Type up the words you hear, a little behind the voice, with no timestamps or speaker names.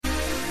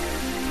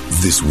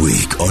This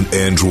week on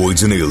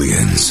Androids and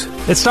Aliens.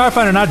 It's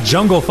Starfinder, not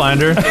Jungle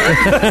Finder.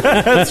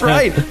 That's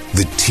right.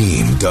 The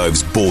team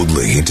dives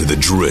boldly into the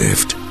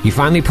drift. You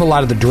finally pull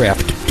out of the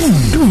drift,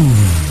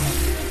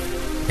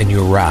 and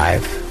you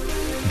arrive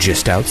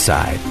just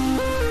outside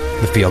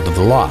the Field of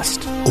the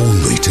Lost.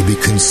 Only to be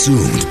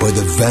consumed by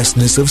the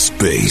vastness of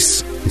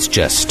space. It's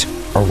just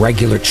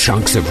irregular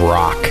chunks of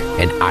rock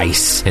and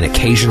ice and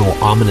occasional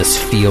ominous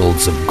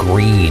fields of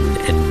green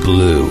and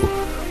blue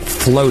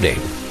floating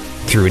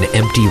through an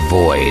empty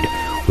void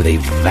with a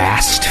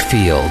vast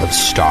field of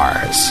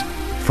stars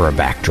for a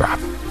backdrop.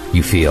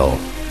 You feel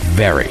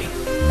very,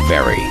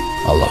 very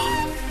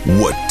alone.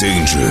 What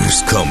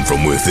dangers come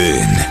from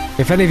within?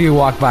 If any of you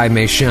walk by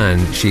Mei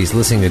Shun, she's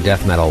listening to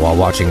death metal while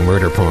watching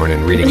murder porn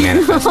and reading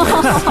manifestos.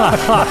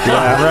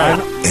 Yeah, right.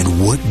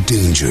 And what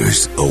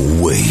dangers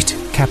await?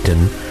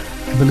 Captain,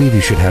 I believe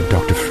you should have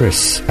Dr.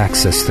 Friss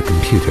access the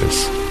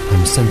computers.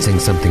 I'm sensing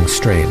something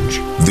strange.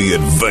 The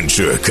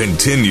adventure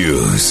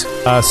continues.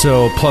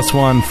 So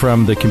 +1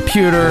 from the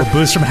computer,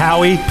 Boost from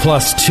Howie.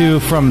 +2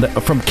 from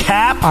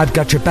Cap. I've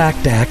got your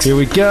back, Dax. Here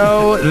we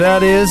go.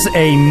 That is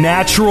a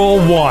natural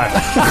 1.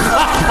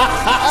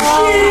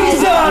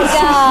 Jesus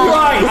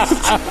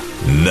Christ!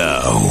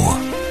 Now,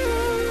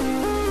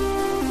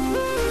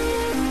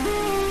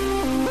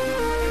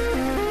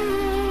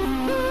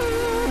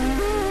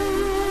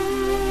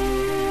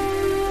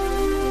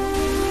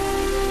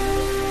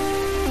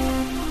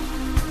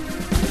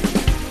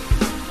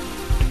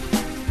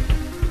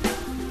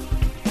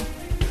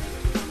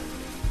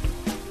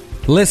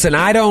 Listen,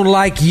 I don't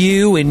like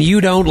you and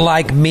you don't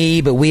like me,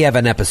 but we have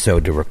an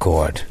episode to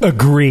record.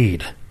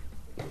 Agreed.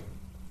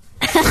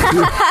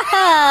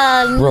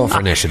 Roll for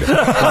initiative.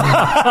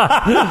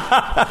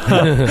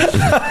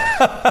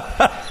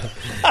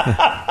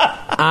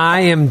 I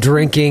am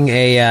drinking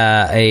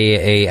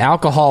a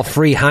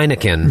alcohol-free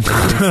Heineken.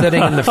 It's been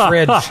sitting in the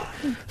fridge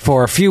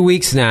for a few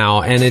weeks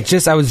now, and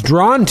I was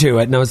drawn to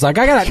it, and I was like,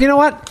 you know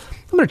what?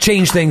 I'm going to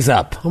change things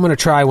up. I'm going to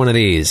try one of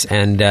these,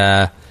 and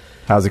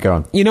how's it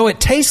going? You know, it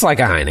tastes like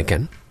a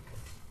Heineken.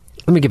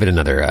 Let me give it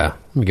another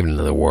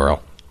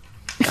whirl.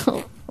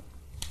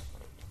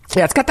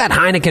 Yeah, it's got that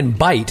Heineken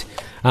bite,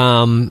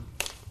 and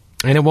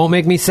it won't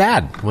make me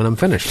sad when I'm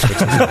finished, which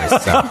is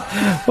nice. So.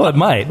 Well, it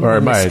might. Or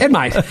it might. It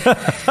might.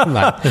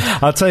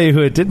 I'll tell you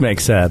who it did make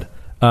sad.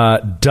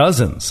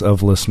 Dozens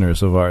of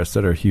listeners of ours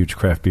that are huge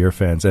craft beer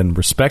fans and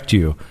respect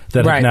you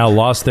that have now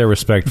lost their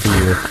respect for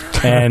you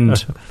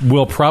and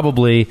will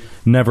probably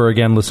never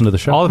again listen to the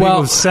show. All the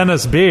people who sent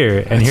us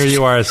beer, and here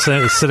you are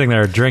sitting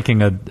there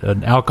drinking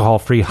an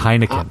alcohol-free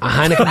Heineken. A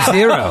Heineken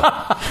Zero.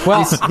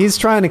 Well, he's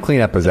trying to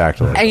clean up his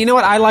act a little. Hey, you know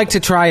what? I like to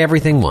try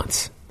everything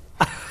once.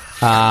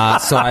 So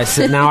I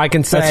said, now I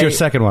can say... That's your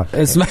second one.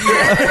 It's my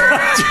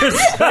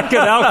second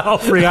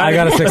alcohol-free Heineken. I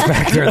got a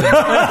six-pack during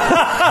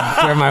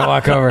my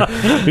walk over.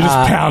 You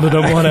just pounded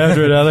them one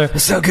after another.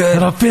 So good. I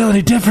don't feel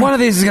any different. One of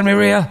these is going to be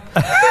Rhea.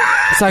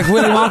 It's like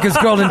Willy Wonka's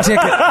golden ticket.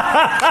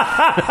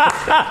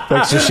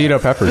 Like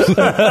shishito peppers.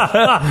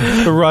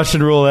 The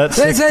Russian roulette.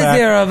 They say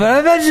zero, but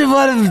I bet you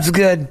one of them's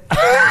good.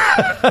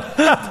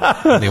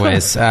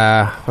 Anyways, what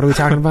are we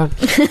talking about?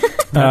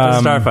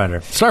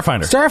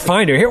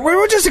 Starfinder. Here,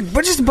 we're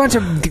just a bunch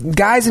of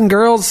guys and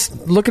girls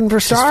looking for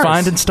stars.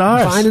 Just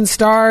finding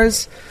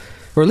stars.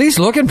 Or at least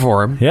looking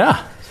for them.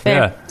 Yeah.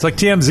 Yeah. It's like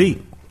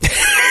TMZ.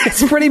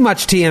 It's pretty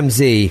much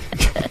TMZ.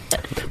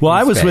 Well,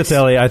 I was with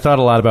Ellie. I thought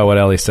a lot about what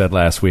Ellie said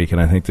last week,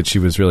 and I think that she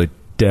was really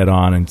dead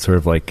on and sort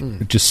of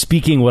like just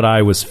speaking what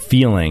I was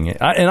feeling.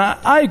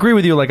 I agree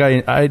with you. Like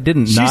I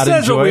didn't. She not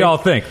says enjoy what we it. all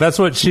think. That's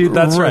what she.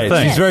 That's right. her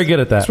thing. She's very good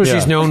at that. That's what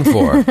she's known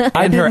for,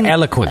 and her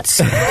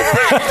eloquence.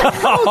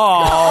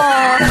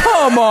 Oh,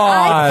 come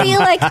on! I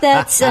feel like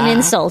that's an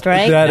insult,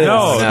 right? That is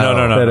No.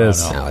 That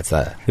is. No, it's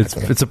a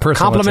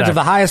personal compliment attack. of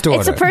the highest order.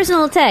 It's a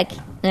personal attack.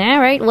 All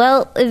right.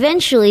 Well,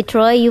 eventually,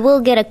 Troy, you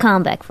will get a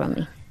comeback from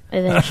me.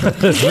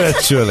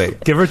 Eventually.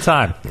 Give her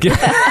time.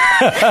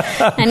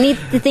 I need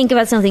to think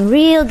about something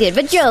real good.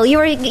 But Joe, you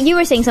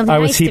were saying something. I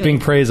was nice to heaping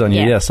me. praise on you.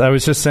 Yeah. Yes, I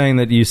was just saying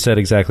that you said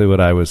exactly what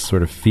I was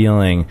sort of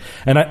feeling,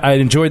 and I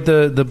enjoyed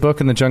the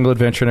book and the Jungle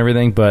Adventure and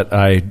everything. But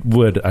I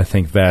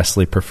think,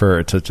 vastly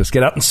prefer to just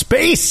get out in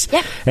space.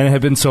 Yeah. And it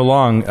had been so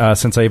long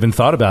since I even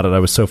thought about it. I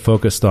was so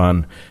focused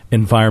on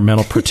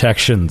environmental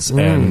protections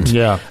and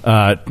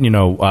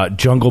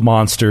jungle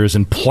monsters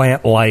and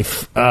plant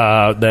life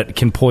that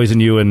can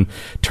poison you and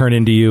turn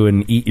into you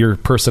and eat your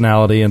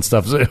personality and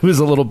stuff. So it was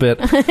a little bit,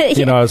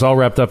 I was all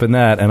wrapped up in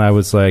that, and I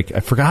was like, I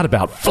forgot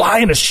about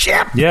flying a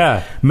ship.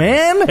 Yeah,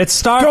 man, it's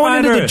Starfinder.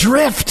 Going into the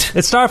drift.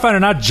 It's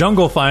Starfinder, not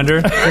Jungle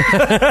Finder.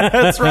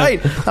 That's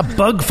right, a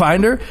bug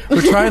finder.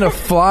 We're trying to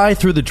fly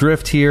through the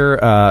drift here,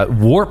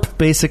 warp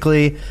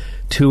basically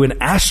to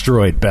an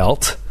asteroid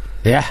belt.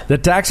 Yeah,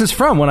 that Dax is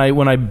from. When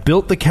I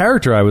built the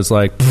character, I was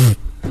like,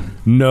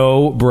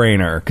 no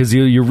brainer, because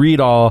you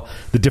read all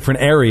the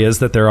different areas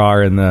that there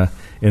are in the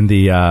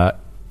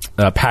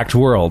Pact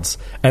Worlds,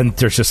 and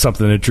there's just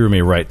something that drew me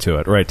right to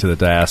it, right to the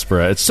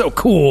diaspora. It's so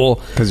cool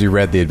because you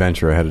read the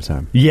adventure ahead of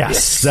time.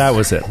 Yes, that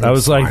was it. I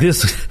was like,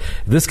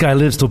 this guy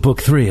lives till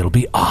book 3. It'll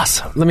be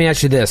awesome. Let me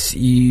ask you this: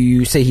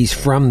 you say he's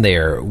from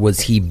there. Was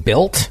he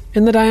built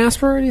in the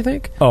diaspora? Do you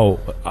think? Oh,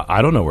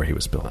 I don't know where he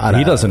was built.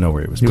 He doesn't know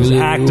where he was built. He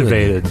was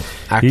activated.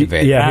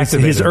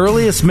 His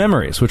earliest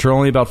memories, which are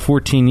only about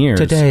 14 years,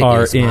 Today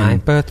are is in my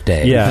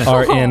birthday. Yeah,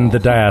 are in the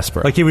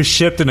diaspora. Like he was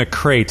shipped in a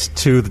crate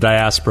to the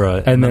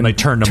diaspora, and then they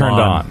turned him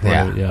on.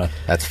 Yeah,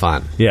 that's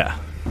fun. Yeah,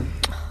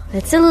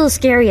 it's a little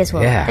scary as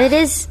well. Yeah. It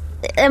is.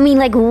 I mean,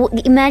 like,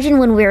 imagine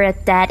when we're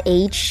at that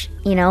age,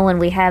 when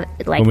we have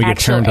like when we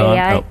actual get turned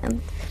AI.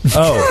 on.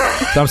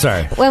 Oh, I'm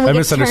sorry. I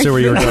misunderstood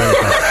where you were going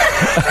with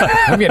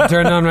that. I'm getting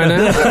turned on right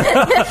now.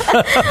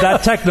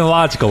 That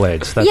technological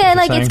age. That's Yeah, what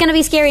like you're it's saying? gonna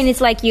be scary, and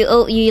it's like you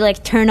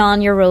like turn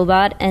on your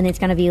robot, and it's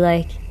gonna be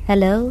like,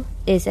 "Hello,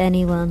 is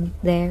anyone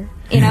there?"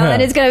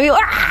 And it's gonna be,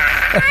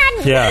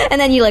 Yeah. and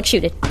then you like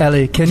shoot it.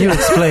 Ellie, can you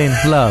explain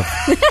love?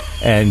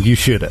 And you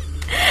shoot it.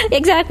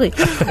 Exactly.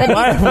 But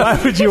Why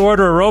would you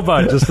order a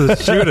robot just to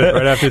shoot it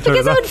right after you turn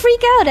because it I on? would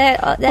freak out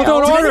at that.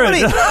 Don't order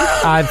it.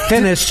 I've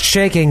finished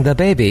shaking the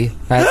baby.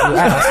 As you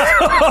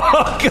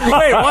asked.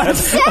 Wait, what?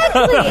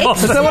 Exactly.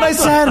 Is that what I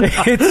said?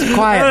 It's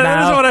quiet That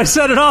now. isn't what I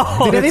said at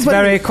all. It's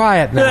very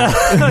quiet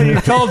now. You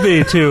told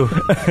me to.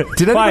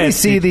 Did anybody Quiet.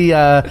 see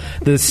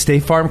the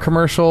State Farm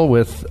commercial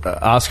with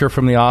Oscar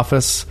from The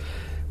Office,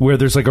 where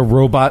there's like a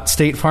robot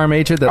State Farm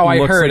agent that Oh, I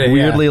looks heard like it,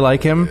 yeah. weirdly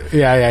like him?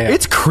 Yeah.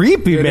 It's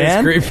creepy, It is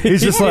man. creepy.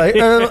 It's just like,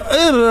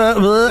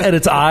 and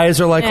its eyes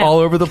are like all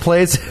over the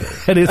place,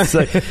 and it's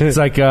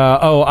like,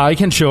 I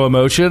can show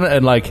emotion,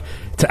 and like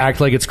to act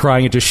like it's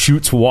crying, it just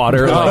shoots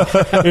water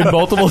like, in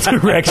multiple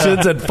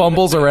directions and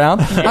fumbles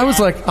around. I was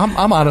like,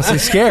 I'm honestly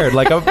scared.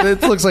 Like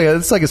it looks like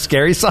it's like a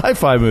scary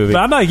sci-fi movie. But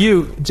I'm like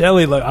you,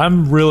 Jelly. Like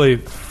I'm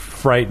really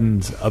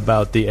frightened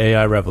about the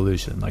AI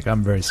revolution. Like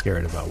I'm very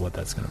scared about what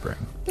that's going to bring.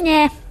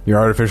 Yeah. Your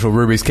artificial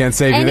rubies can't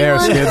save you there,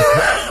 Anyone- Skid.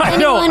 I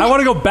know. I want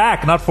to go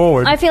back, not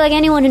forward. I feel like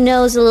anyone who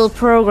knows a little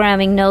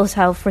programming knows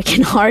how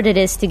freaking hard it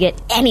is to get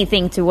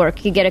anything to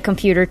work. You get a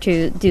computer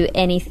to do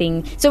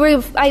anything. So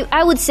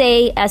I would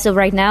say, as of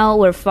right now,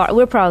 we're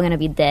probably going to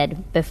be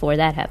dead before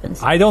that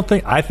happens. I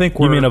think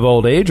we're. You mean of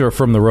old age or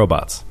from the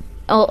robots?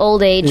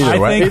 Old age.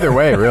 Either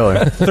way,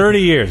 really.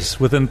 30 years.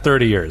 Within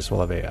 30 years,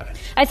 we'll have AI.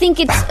 I think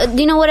it's. Do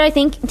you know what I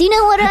think? Do you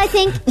know what I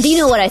think?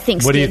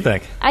 What do you Skid?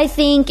 think? I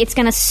think it's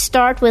going to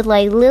start with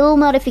like little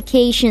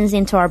modifications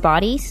into our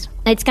bodies.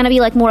 It's going to be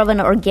like more of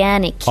an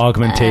organic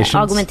augmentations,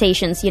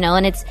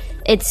 and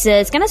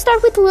it's going to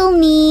start with little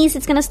knees.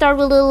 It's going to start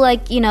with little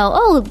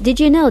did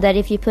you know that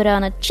if you put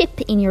on a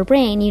chip in your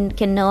brain, you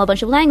can know a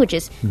bunch of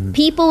languages?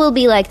 People will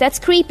be like, that's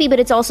creepy, but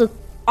it's also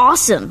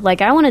awesome.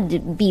 Like, I want to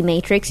be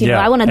Matrix.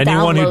 I want to download.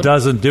 Anyone who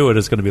doesn't do it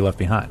is going to be left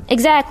behind.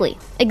 Exactly.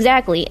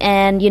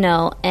 And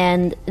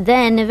and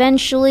then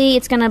eventually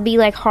it's gonna be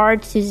like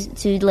hard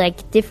to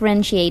like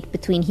differentiate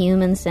between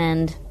humans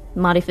and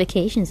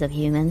modifications of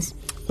humans.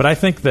 But I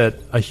think that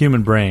a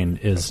human brain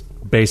is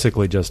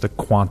basically just a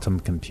quantum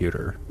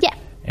computer. Yeah.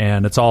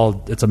 And it's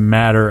a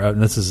matter of,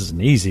 and this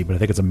isn't easy, but I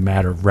think it's a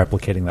matter of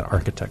replicating that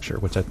architecture,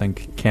 which I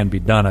think can be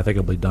done. I think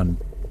it'll be done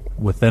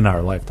within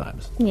our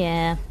lifetimes.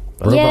 Yeah.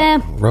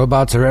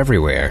 Robots are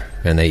everywhere,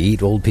 and they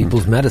eat old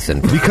people's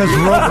medicine. Because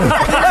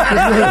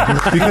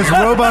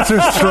robots are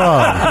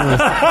strong.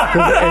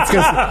 It's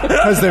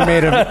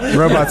because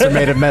robots are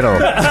made of metal.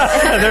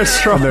 They're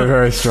strong. They're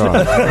very strong.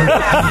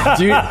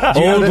 Do you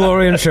know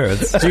Glory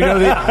Insurance. Do you know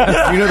the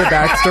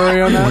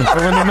backstory on that?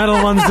 When the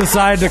metal ones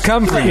decide to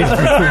come for you,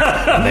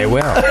 they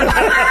will.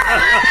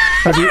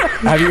 Have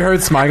you heard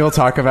Smigel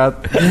talk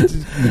about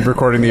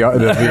recording the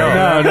video?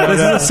 No, this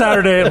is a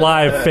Saturday Night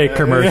Live fake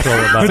commercial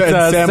about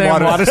Sam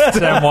Waterston.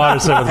 Sam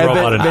Waterston with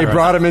robot And they insurance.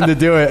 brought him in to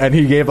do it, and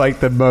he gave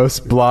like the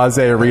most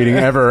blasé reading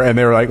ever. And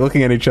they were like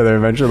looking at each other.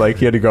 Eventually, like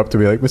he had to go up to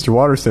me, like, Mr.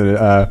 Waterston,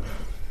 I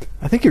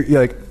think you're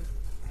like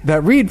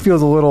that read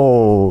feels a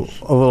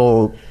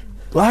little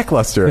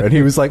lackluster. And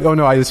he was like, oh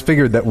no, I just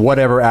figured that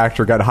whatever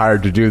actor got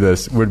hired to do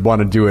this would want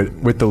to do it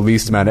with the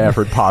least amount of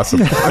effort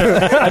possible.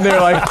 And they're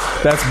like,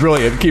 that's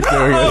brilliant, keep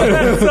doing it.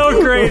 That's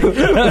so great.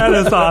 That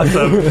is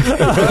awesome.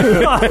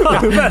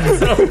 That's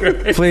so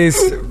great.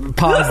 Please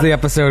pause the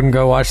episode and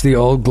go watch the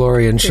old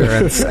Glory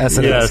Insurance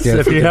SNL Yes, skit.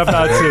 if you have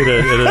not seen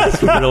it, it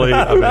is really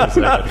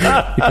amazing.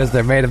 Because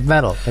they're made of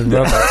metal and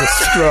robots are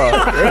strong.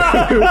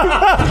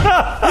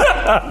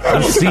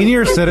 The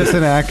senior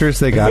citizen actors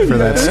they got for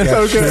that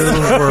sketch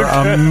were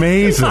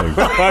amazing.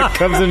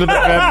 Comes into the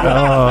bed.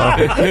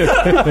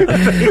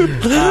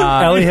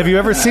 Ellie, have you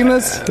ever seen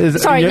this?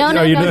 Sorry,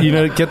 no.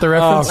 You get the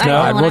reference? I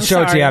know, we'll I'm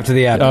show it to sorry. you after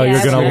the ad. Oh, you're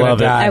Yeah, gonna sure.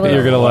 love it. I will.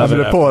 You're gonna love I'm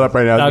it. gonna pull it up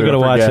right now. I'm gonna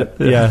watch it.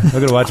 Yeah, I'm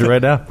gonna watch it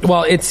right now.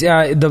 Well, it's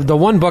the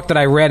one book that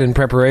I read in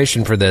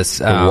preparation for this.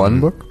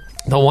 One book?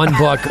 The one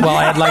book. Well,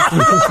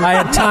 I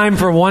had time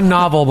for one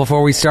novel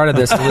before we started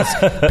this. It was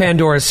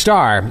Pandora's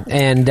Star,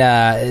 and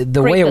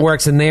the way it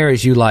works in there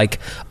is you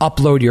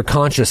upload your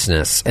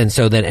consciousness, and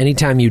so that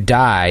anytime you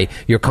die,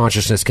 your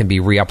consciousness can be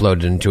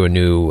re-uploaded into a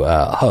new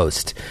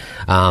host.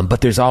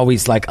 But there's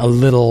always a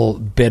little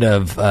bit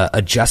of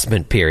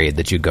adjustment period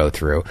that you go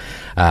through.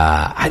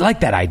 I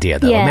like that idea,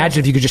 though. Yeah. Imagine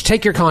if you could just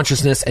take your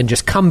consciousness and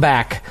just come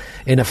back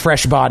in a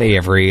fresh body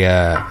every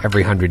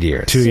 100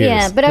 years. 2 years.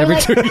 Yeah, but every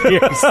 2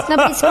 years. No,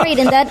 but it's great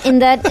in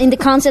the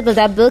concept of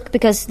that book,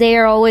 because they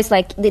are always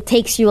it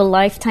takes you a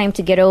lifetime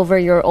to get over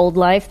your old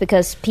life,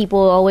 because people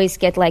always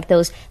get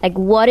those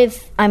what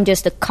if I'm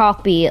just a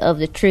copy of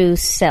the true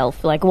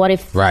self? What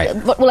if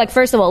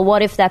first of all,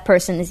 what if that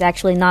person is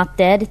actually not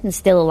dead and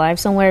still alive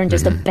somewhere and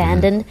just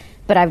abandoned,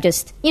 but I've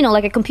just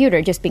like a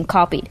computer just been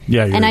copied.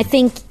 And I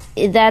think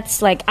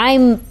that's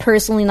I'm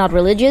personally not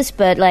religious,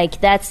 but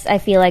that's I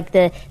feel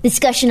the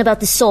discussion about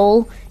the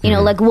soul,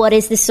 what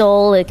is the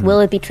soul, will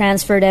it be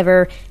transferred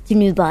ever to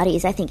new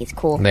bodies? I think it's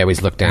cool. They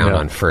always look down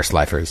on first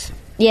lifers.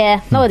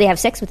 Yeah. No, they have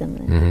sex with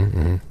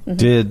them.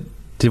 Did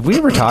we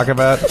ever talk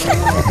about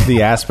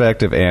the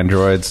aspect of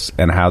androids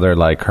and how they're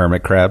like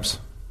hermit crabs?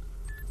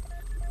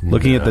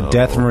 Looking at the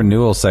death and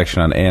renewal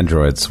section on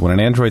androids, when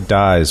an android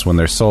dies, when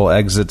their soul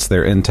exits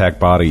their intact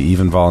body,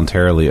 even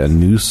voluntarily, a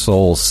new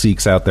soul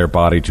seeks out their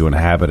body to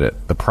inhabit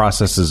it. The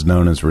process is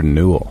known as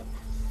renewal.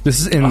 This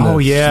is in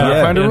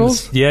Starfinder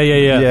rules? Yeah.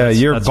 Yeah,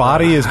 your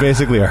body is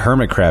basically a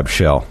hermit crab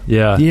shell.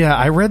 Yeah. Yeah,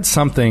 I read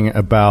something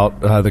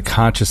about the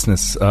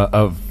consciousness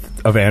of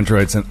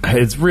androids, and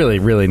it's really,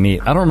 really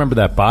neat. I don't remember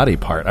that body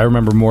part. I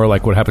remember more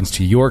what happens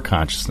to your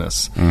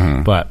consciousness.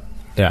 But,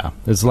 yeah,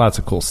 there's lots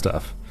of cool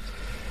stuff.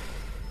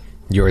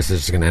 Yours is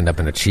just going to end up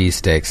in a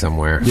cheesesteak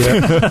somewhere.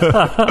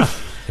 Yeah.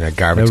 In a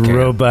garbage can.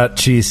 Robot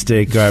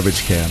cheesesteak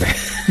garbage can.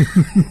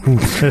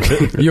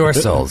 Your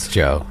souls,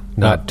 Joe,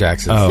 not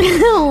Jackson's.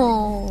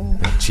 Oh.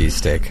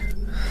 Cheesesteak.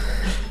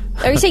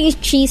 Are you saying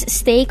cheese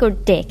steak or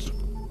dick?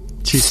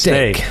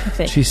 Cheesesteak.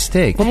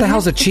 Cheesesteak. What the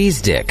hell's a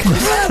cheese dick?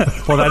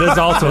 Well, that is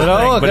also a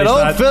thing, but an it's old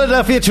not,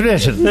 Philadelphia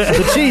tradition.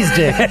 The cheese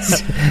dick.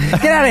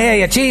 Get out of here,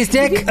 you cheese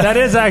dick! that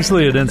is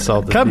actually an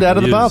insult. that Come down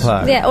to the people use.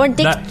 ballpark. Yeah, or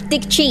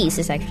dick cheese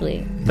is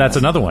actually. That's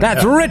another one.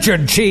 That's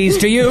Richard Cheese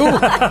to you!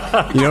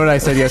 You know what I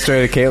said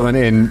yesterday to Caitlin?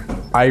 And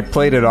I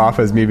played it off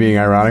as me being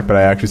ironic, but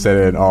I actually said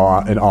it in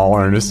all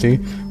earnesty.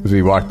 Because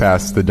we walked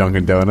past the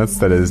Dunkin' Donuts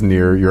that is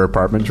near your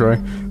apartment, Troy,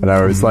 and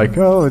I was like,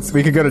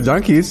 we could go to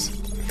Dunkies.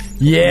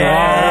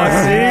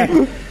 Yeah,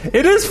 see?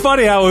 It is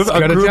funny how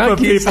a group of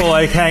people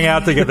hang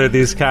out together.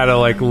 These kind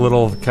of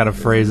little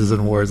phrases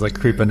and words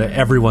creep into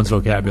everyone's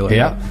vocabulary.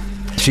 Yeah.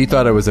 She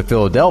thought it was a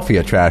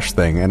Philadelphia trash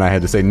thing, and I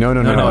had to say no.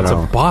 It's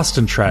a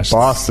Boston trash.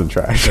 Boston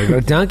trash.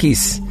 Go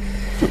Donkeys.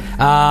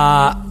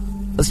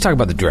 Let's talk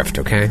about the drift,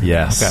 okay?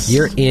 Yes. Okay.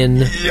 You're in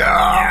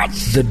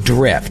the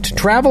drift.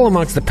 Travel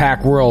amongst the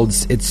pack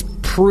worlds, it's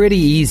pretty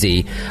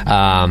easy.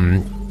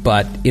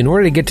 But in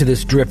order to get to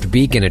this drift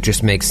beacon, it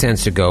just makes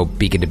sense to go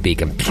beacon to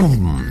beacon.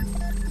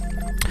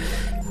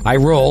 I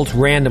rolled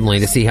randomly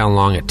to see how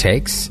long it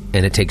takes,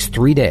 and it takes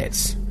 3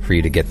 days for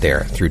you to get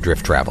there through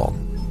drift travel.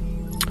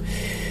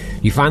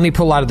 You finally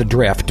pull out of the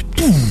drift,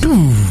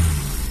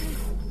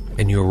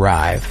 and you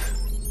arrive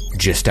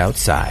just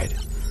outside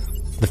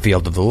the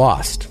Field of the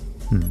Lost.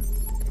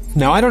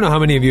 Now, I don't know how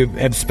many of you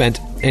have spent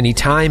any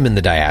time in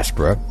the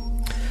diaspora.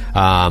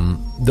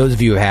 Those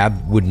of you who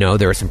have would know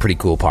there are some pretty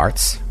cool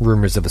parts.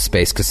 Rumors of a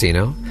space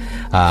casino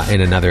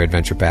and another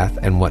adventure path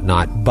and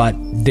whatnot. But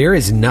there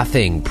is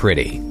nothing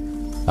pretty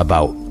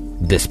about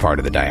this part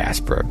of the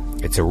diaspora.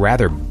 It's a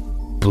rather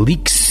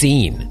bleak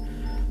scene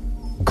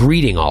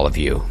greeting all of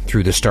you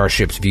through the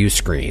starship's view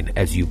screen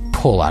as you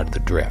pull out of the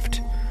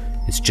drift.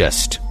 It's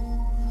just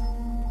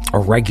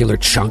irregular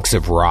chunks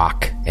of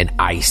rock and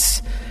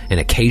ice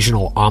and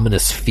occasional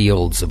ominous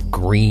fields of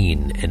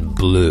green and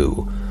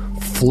blue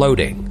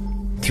floating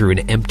through an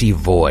empty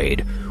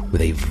void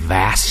with a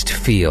vast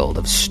field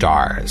of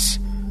stars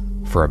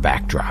for a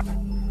backdrop.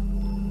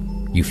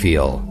 You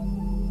feel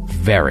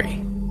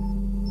very,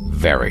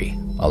 very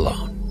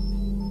alone.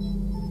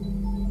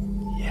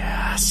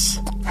 Yes.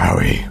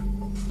 Howie.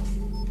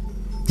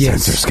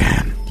 Yes. Sensor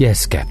scan.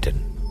 Yes, Captain.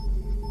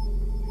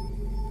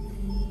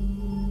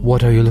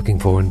 What are you looking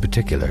for in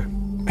particular?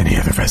 Any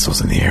other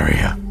vessels in the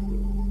area?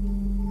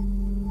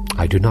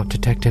 I do not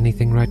detect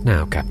anything right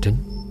now, Captain.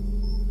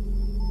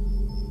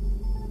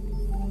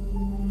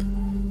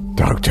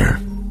 Doctor.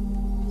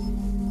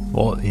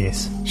 Well,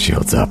 yes.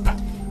 Shields up.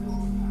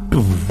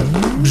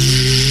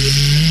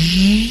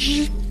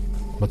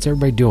 What's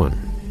everybody doing?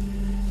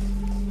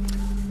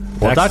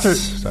 Well, Dr.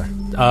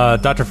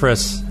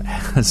 Friss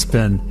has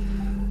been,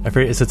 I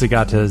forget, since he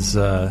got his,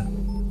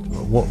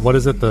 what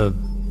is it, the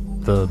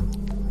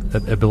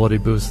ability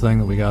boost thing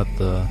that we got,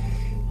 the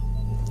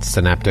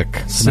Synaptic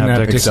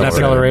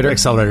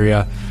accelerator,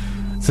 yeah.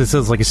 So it's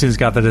like as soon as he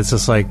got that, it's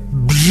just like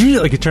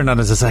it turned on,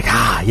 it's just like,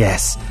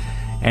 yes.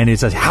 And he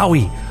says,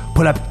 Howie,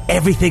 pull up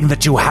everything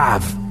that you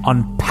have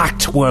on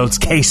Pact World's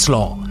case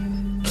law.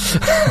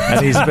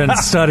 And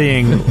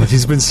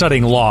he's been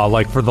studying law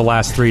like for the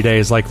last 3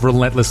 days, like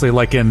relentlessly,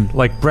 like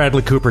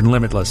Bradley Cooper in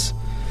Limitless.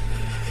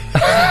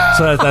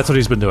 So that's what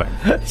he's been doing.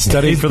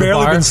 Studying He's for the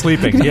barely bar? been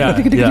sleeping.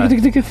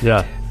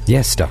 Yeah.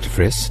 Yes, Dr.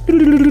 Friss.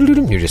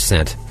 You're just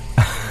sent.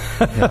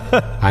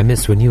 I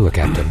miss when you were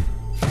captain.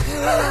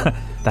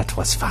 That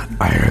was fun.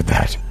 I heard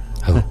that.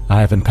 Oh.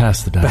 I haven't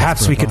passed the dice.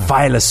 Perhaps for we a could bar.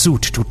 file a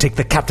suit to take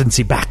the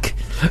captaincy back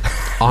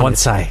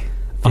once I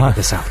figure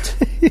this out.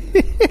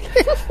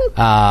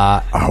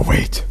 Oh,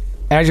 wait.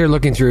 As you're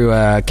looking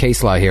through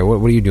case law here,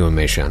 what are you doing,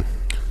 Mei Shun?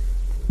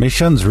 Mei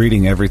Shun's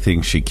reading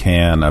everything she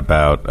can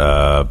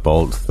about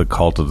both the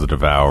Cult of the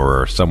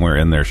Devourer. Somewhere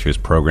in there, she was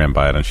programmed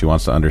by it, and she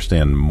wants to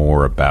understand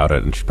more about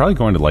it. And she's probably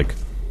going to like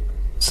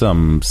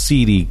some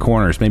seedy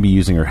corners, maybe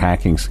using her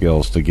hacking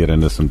skills to get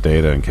into some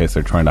data in case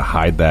they're trying to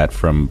hide that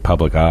from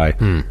public eye.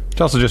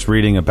 She's also just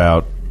reading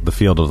about the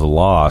Field of the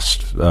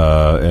Lost,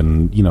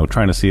 and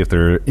trying to see if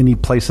there are any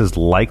places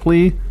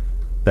likely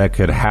that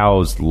could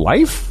house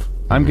life.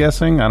 I'm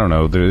guessing. I don't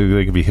know.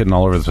 They could be hidden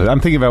all over the place. I'm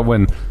thinking about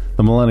when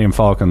the Millennium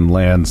Falcon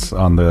lands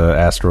on the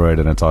asteroid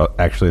and it's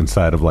actually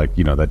inside of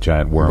that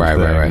giant worm thing.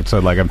 Right. So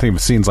I'm thinking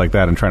of scenes like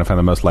that and trying to find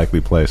the most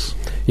likely place.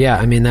 Yeah,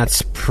 I mean,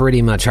 that's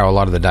pretty much how a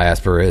lot of the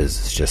diaspora is.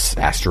 It's just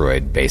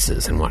asteroid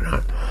bases and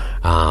whatnot.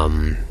 Are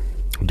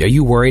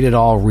you worried at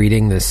all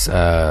reading this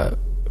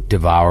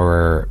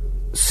Devourer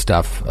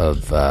stuff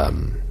of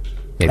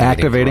maybe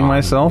Activating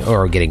myself?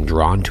 or getting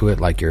drawn to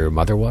it like your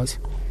mother was?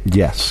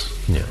 Yes.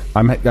 Yeah.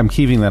 I'm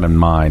keeping that in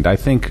mind. I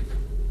think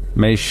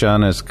Mei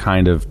Shun is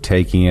kind of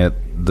taking it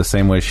the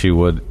same way she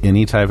would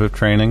any type of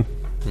training,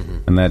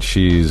 and that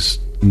she's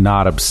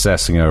not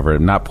obsessing over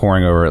it, not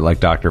poring over it like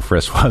Dr.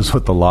 Friss was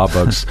with the law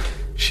books.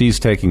 She's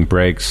taking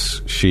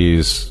breaks.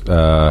 She's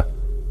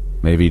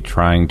maybe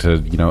trying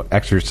to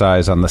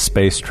exercise on the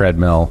space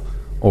treadmill,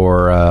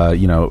 or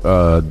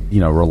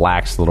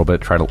relax a little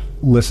bit, try to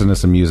listen to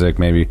some music,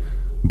 maybe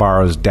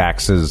borrows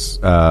Dax's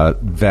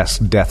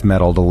Vest death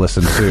metal to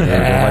listen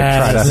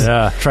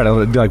to. Try to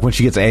like when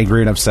she gets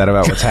angry and upset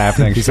about what's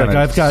happening. He's like,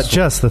 I've got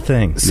just the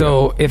thing.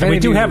 So if And any we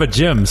of do you, have a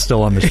gym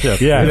still on the ship.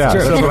 Yeah,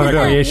 true. it's a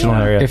recreational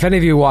area. if any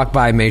of you walk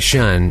by Mei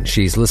Shun,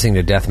 she's listening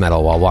to death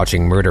metal while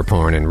watching murder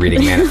porn and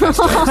reading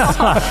manifestos.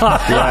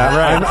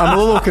 I'm a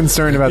little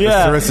concerned about the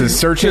Sarissa's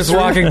search Just history.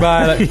 walking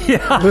by, like,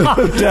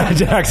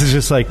 Dax is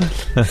just like,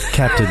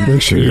 Captain,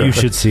 you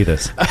should see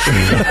this.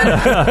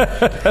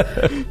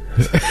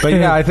 But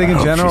yeah, I think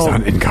in general, she's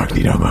on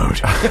incognito mode.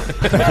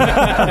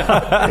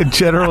 in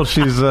general,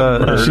 she's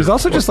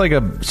also just like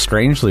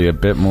strangely a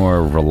bit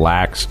more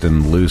relaxed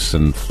and loose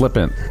and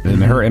flippant in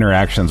her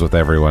interactions with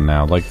everyone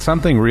now. Like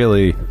something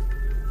really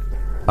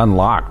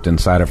unlocked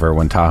inside of her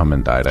when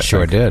Tahaman died. I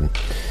sure think.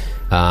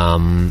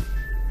 did.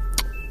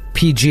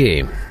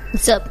 PG,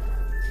 What's up?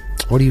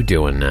 what are you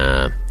doing?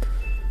 What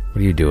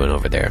are you doing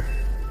over there?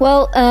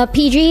 Well,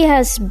 PG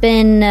has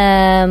been,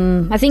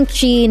 I think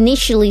she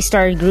initially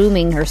started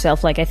grooming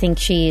herself. Like, I think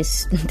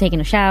she's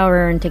taking a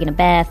shower and taking a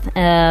bath,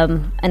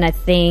 and I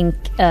think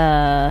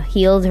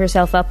healed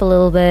herself up a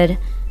little bit.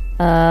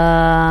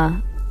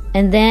 And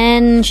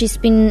then she's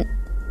been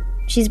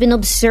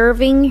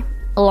observing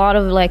a lot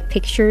of, like,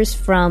 pictures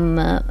from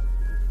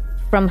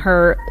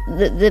her,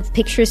 the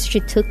pictures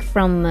she took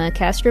from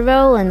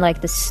Castrovel and,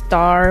 like, the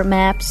star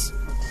maps.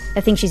 I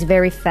think she's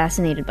very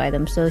fascinated by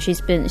them, so she's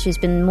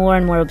been more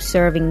and more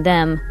observing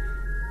them,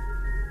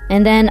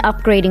 and then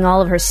upgrading all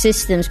of her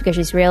systems because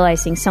she's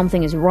realizing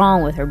something is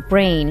wrong with her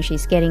brain.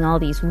 She's getting all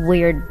these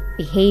weird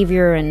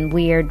behavior and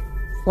weird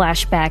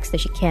flashbacks that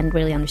she can't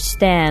really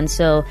understand.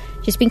 So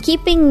she's been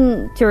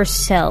keeping to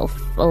herself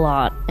a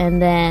lot,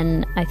 and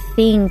then I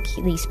think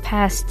these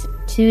past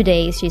 2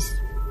 days she's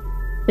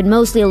been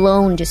mostly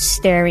alone, just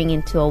staring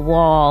into a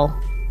wall,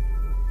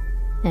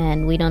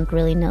 and we don't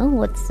really know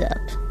what's up.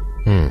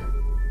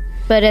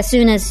 But as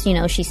soon as,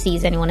 she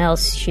sees anyone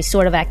else, she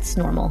sort of acts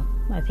normal.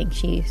 I think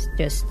she's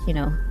just,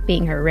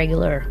 being her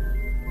regular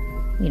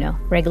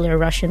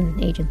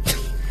Russian agent.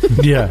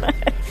 Yeah.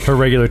 Her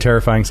regular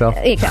terrifying self.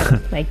 Exactly.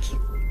 Like,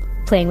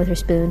 playing with her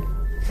spoon.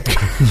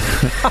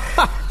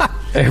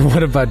 And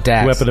what about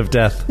Dax? Weapon of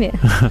death.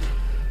 Yeah.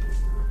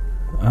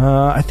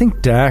 I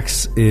think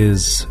Dax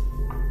is,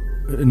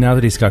 now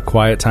that he's got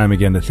quiet time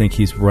again, to think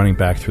he's running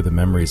back through the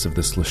memories of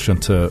this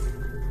Lashunta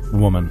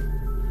woman.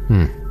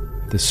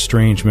 This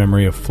strange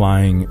memory of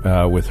flying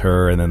with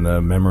her, and then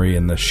the memory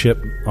in the ship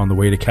on the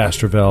way to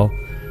Castrovel,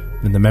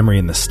 and the memory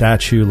in the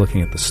statue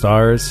looking at the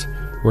stars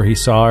where he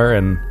saw her.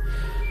 And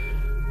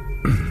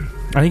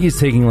I think he's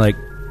taking like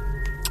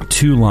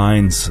 2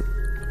 lines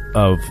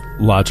of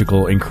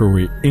logical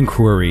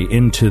inquiry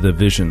into the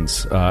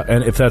visions,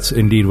 and if that's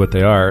indeed what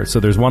they are. So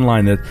there's one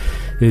line that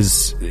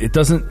is,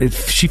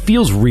 she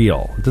feels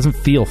real. It doesn't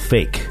feel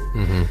fake.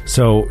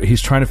 So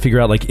he's trying to figure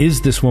out, like,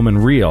 is this woman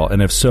real?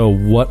 And if so,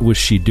 what was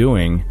she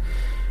doing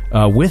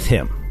with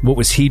him? What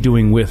was he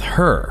doing with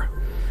her?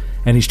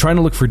 And he's trying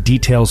to look for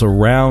details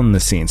around the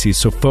scenes. He's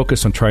so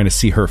focused on trying to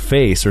see her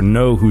face or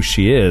know who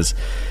she is.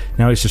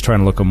 Now he's just trying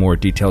to look at more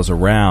details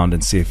around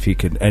and see if he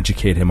could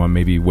educate him on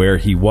maybe where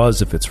he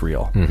was, if it's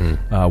real,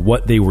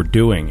 what they were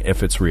doing,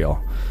 if it's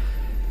real.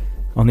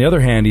 On the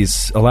other hand,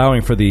 he's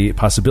allowing for the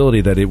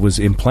possibility that it was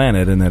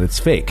implanted and that it's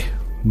fake,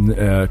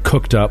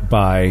 cooked up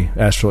by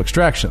astral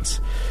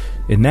extractions.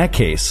 In that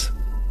case,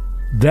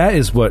 that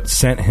is what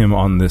sent him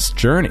on this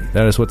journey.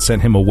 That is what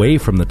sent him away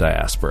from the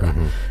diaspora.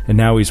 And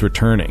now he's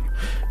returning.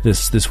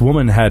 This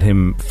woman had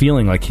him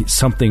feeling like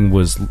something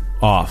was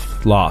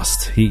off,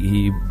 lost.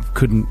 He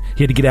had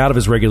to get out of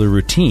his regular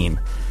routine.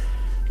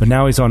 But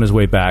now he's on his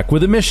way back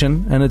with a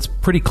mission, and it's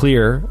pretty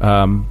clear.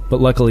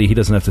 But luckily, he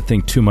doesn't have to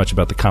think too much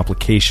about the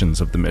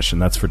complications of the mission.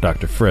 That's for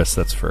Dr. Friss.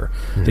 That's for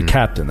the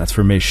captain. That's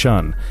for Mei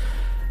Shun.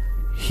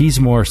 He's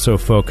more so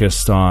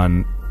focused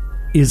on,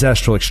 is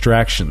Astral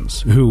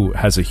Extractions, who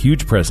has a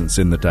huge presence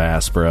in the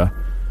diaspora,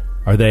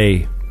 are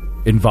they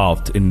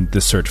involved in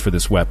the search for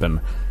this weapon?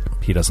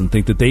 He doesn't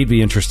think that they'd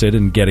be interested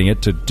in getting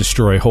it to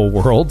destroy whole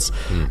worlds,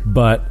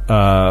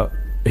 but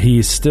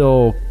he's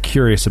still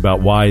curious about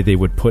why they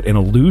would put an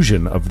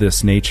illusion of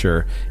this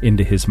nature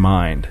into his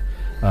mind,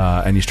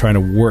 and he's trying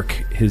to work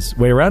his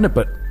way around it,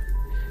 but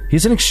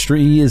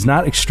he is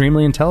not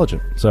extremely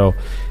intelligent, so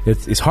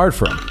it's hard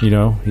for him.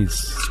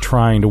 He's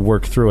trying to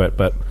work through it,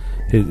 but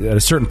at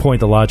a certain point,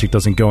 the logic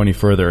doesn't go any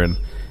further, and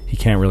he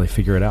can't really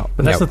figure it out.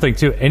 But that's the thing,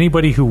 too.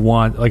 Anybody who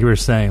like we were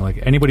saying, like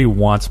anybody who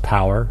wants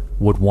power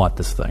would want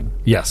this thing.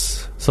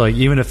 Yes. So like,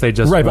 even if they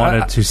just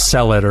wanted to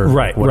sell it or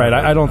whatever,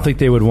 I don't think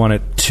they would want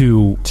it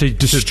to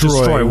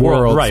destroy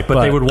worlds. Right,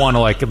 but they would want to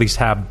like at least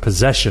have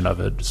possession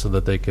of it so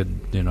that they could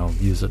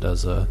use it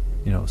as a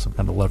some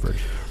kind of leverage.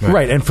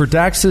 Right, and for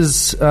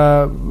Dax's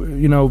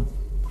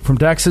from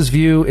Dax's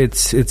view,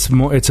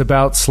 it's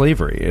about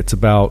slavery. It's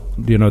about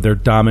their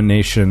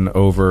domination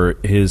over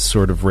his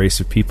sort of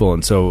race of people,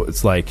 and so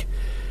it's like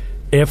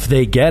if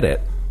they get it,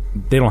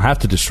 they don't have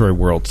to destroy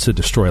worlds to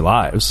destroy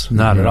lives.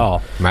 Not at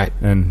all. Right,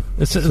 and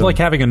it's like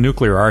having a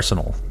nuclear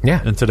arsenal.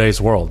 Yeah. In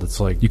today's world, it's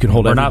like you can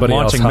hold. We're not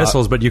launching else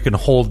missiles, but you can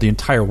hold the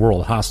entire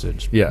world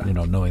hostage. Yeah,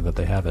 knowing that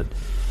they have it.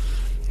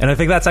 And I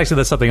think that's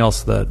something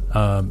else that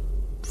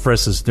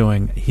Friss is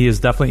doing. He's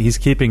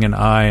keeping an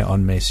eye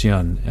on Mei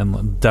Shun,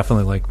 and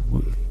definitely like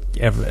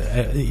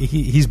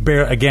he's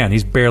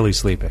barely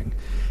sleeping.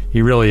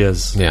 He really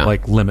is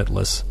like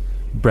limitless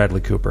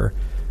Bradley Cooper,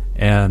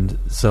 and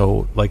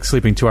so like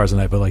sleeping 2 hours a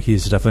night, but like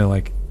he's definitely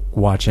like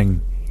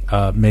watching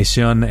Mei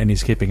Shun, and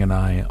he's keeping an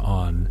eye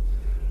on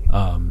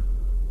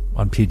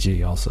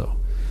PG also,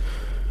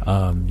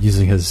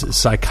 using his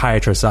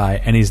psychiatrist's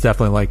eye, and he's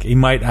definitely like he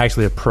might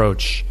actually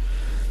approach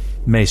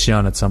Mei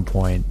Shun at some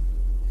point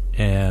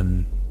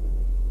and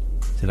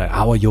say like,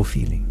 how are you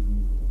feeling?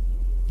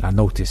 I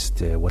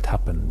noticed what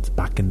happened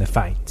back in the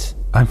fight.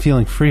 I'm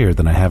feeling freer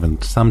than I have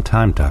in some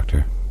time,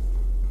 Doctor.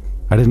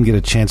 I didn't get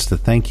a chance to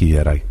thank you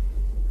yet.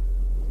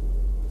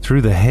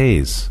 Through the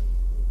haze,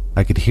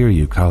 I could hear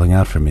you calling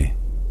out for me.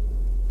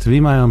 To be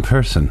my own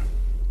person.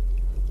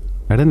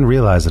 I didn't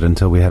realize it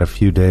until we had a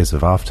few days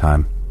of off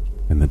time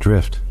in the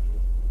drift.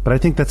 But I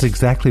think that's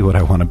exactly what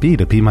I want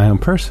to be my own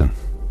person.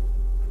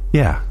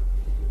 Yeah,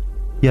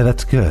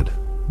 that's good.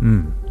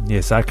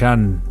 Yes, I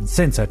can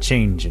sense a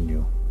change in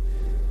you.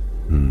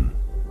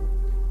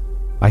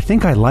 I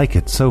think I like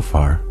it so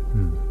far.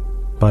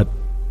 But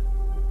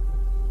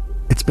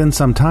it's been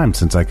some time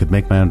since I could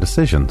make my own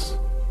decisions.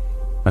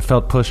 I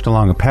felt pushed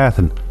along a path,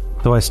 and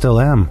though I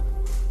still am,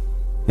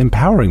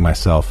 empowering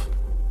myself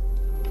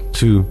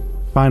to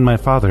find my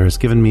father has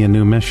given me a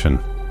new mission.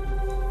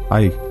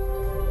 I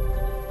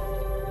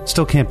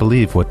still can't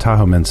believe what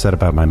Tahomen said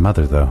about my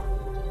mother, though.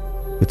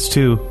 It's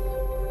too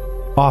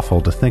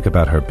awful to think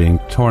about her being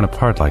torn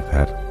apart like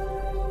that.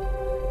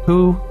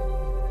 Who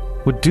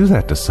would do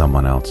that to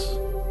someone else?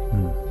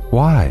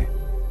 Why?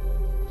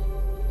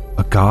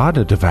 A god?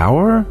 A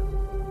devourer?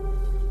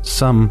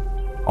 Some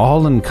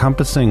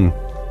all-encompassing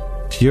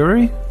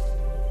fury?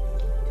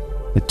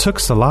 It took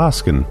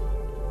Salask and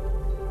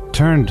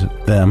turned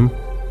them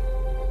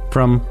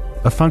from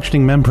a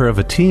functioning member of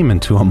a team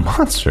into a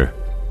monster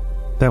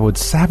that would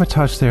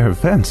sabotage their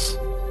events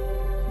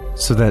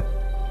so that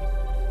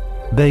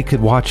they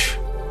could watch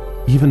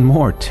even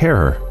more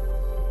terror.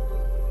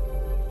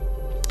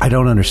 I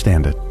don't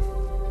understand it.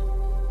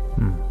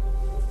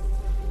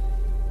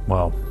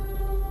 Well,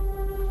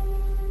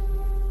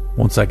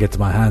 once I get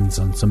my hands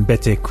on some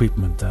better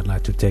equipment, I'd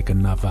like to take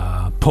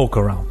another poke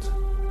around.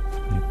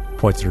 He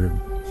points at her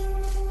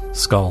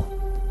skull.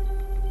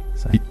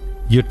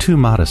 You're too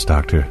modest,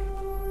 Doctor.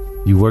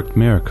 You worked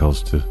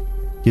miracles to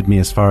get me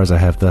as far as I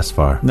have thus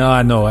far. No,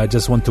 I know. I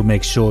just want to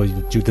make sure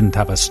that you didn't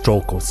have a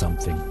stroke or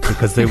something,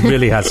 because it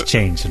really has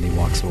changed. And he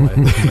walks away.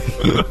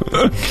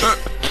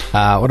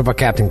 What about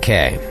Captain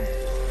K?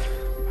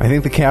 I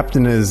think the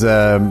captain is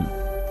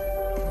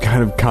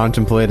kind of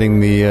contemplating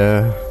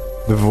the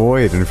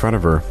void in front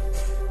of her.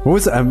 What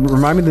was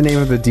remind me the name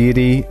of the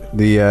deity?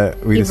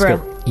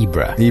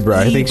 Ibra.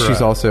 I think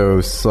she's also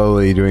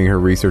slowly doing her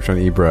research on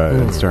Ibra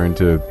and starting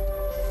to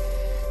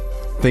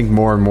think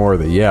more and more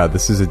that,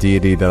 this is a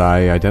deity that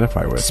I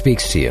identify with.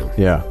 Speaks to you.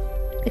 Yeah.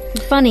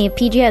 It's funny,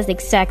 PG has the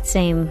exact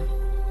same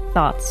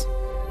thoughts,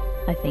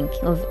 I think,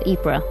 of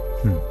Ypres.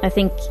 I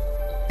think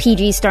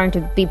PG is starting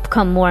to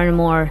become more and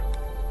more...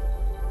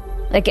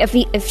 Like,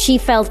 if she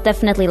felt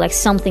definitely like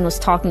something was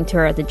talking to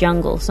her at the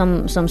jungle,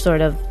 some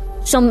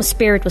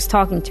spirit was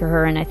talking to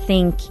her, and I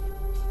think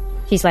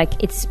she's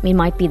like, it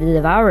might be the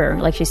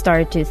Devourer. Like, she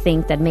started to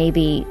think that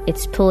maybe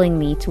it's pulling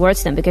me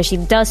towards them, because she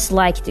does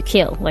like to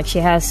kill. Like, she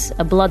has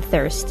a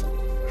bloodthirst.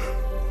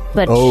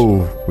 But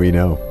we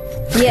know.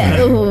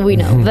 Yeah, we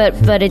know.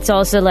 But it's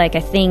also like,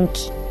 I think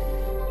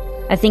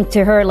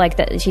to her, like,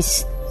 that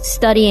she's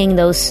studying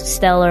those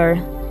stellar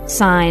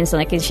signs,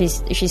 like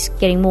she's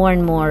getting more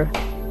and more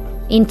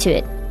into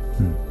it.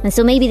 And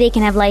so maybe they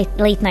can have late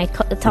night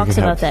talks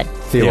about that.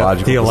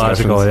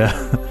 Theological, yeah.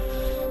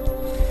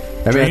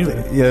 I mean,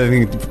 I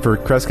think for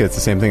Kreska, it's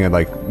the same thing.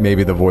 Like,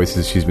 maybe the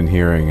voices she's been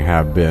hearing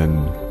have been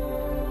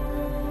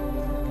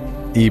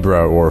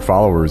Ibra or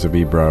followers of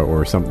Ibra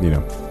or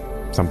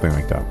something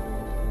like that.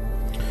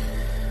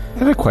 I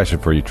have a question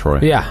for you, Troy.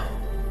 Yeah.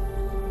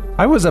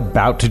 I was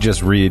about to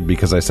just read,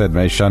 because I said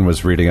Mei Shun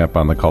was reading up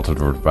on the Cult of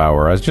the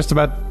Devourer. I was just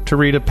about to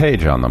read a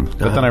page on them,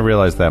 but then I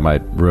realized that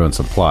might ruin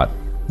some plot.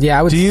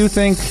 Yeah, Do you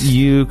think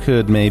you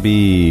could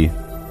maybe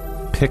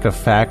pick a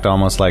fact,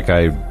 almost like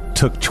I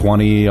took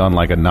 20 on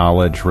like a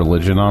knowledge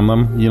religion on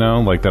them,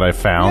 like that I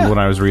found when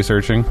I was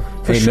researching?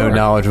 Ain't no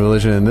knowledge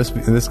religion in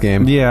this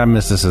game. Yeah,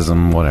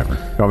 mysticism, whatever.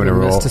 You want me to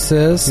roll?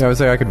 Mysticism? Yeah, I was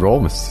like, I could roll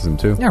mysticism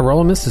too. Yeah,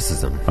 roll a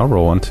mysticism. I'll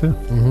roll one too.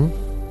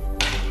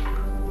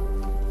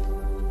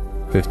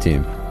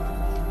 15.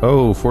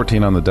 Oh,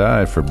 14 on the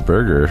die for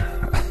Burger.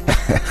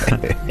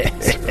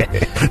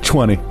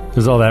 20.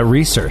 There's all that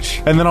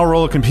research. And then I'll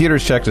roll a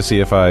computer's check to see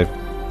if I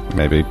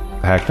maybe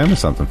hacked into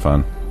something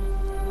fun.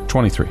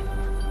 23.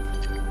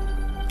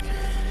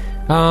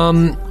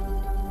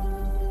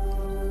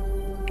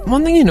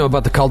 One thing you know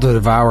about the Cult of the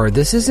Devourer,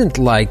 this isn't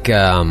like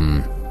a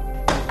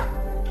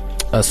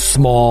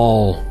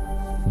small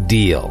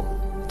deal.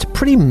 It's a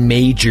pretty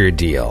major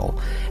deal.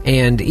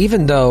 And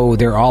even though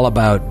they're all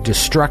about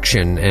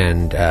destruction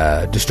and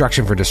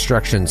destruction for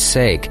destruction's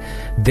sake,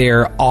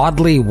 they're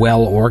oddly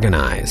well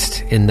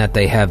organized in that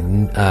they have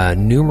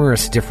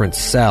numerous different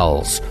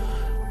cells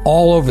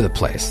all over the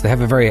place. They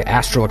have a very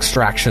Astral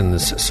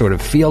Extractions sort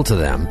of feel to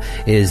them.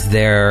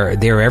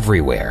 They're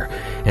everywhere,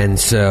 and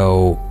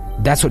so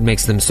that's what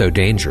makes them so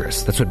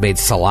dangerous. That's what made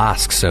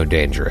Salask so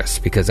dangerous,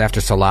 because after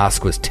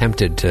Salask was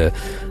tempted to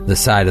the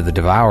side of the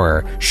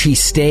Devourer, she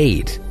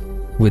stayed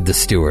with the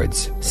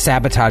stewards,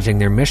 sabotaging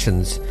their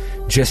missions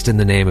just in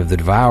the name of the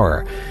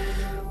Devourer.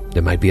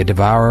 There might be a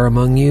Devourer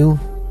among you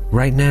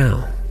right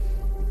now.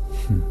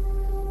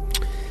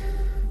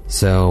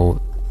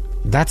 So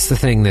that's the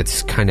thing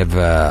that's kind of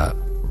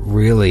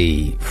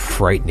really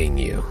frightening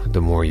you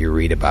the more you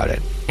read about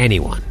it.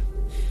 Anyone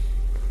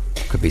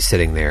could be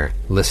sitting there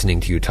listening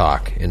to you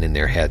talk and in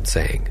their head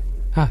saying,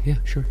 yeah,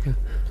 sure, yeah.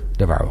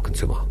 Devourer will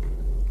consume all.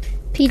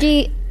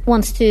 PG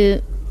wants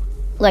to,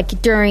 like,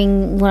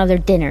 during one of their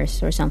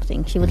dinners or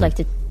something, she would like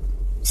to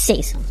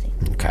say something.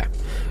 Okay.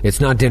 It's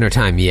not dinner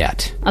time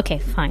yet. Okay,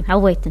 fine.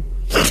 I'll wait then.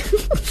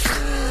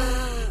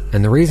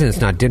 And the reason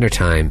it's not dinner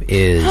time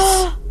is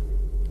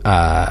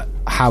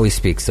Howie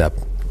speaks up.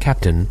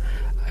 Captain,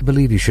 I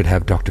believe you should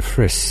have Dr.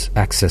 Friss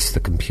access the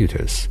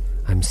computers.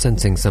 I'm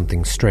sensing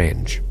something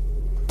strange.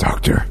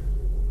 Doctor.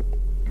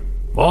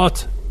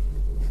 What?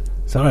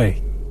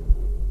 Sorry.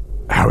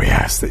 Howie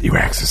asked that you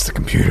access the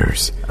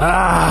computers.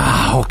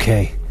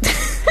 Okay.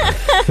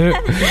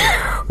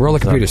 Roll a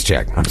computers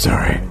check. I'm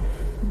sorry.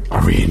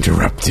 Are we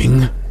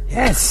interrupting?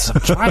 Yes,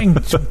 I'm trying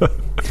to...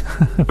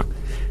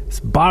 This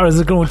bar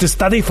is going to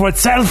study for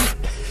itself.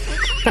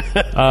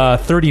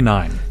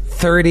 39.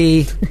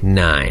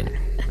 39.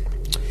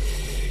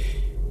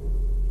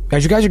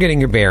 As you guys are getting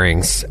your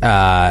bearings,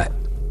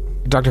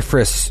 Dr.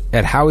 Friss,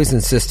 at Howie's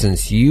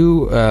insistence,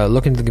 you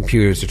look into the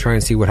computers to try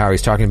and see what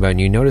Howie's talking about, and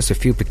you notice a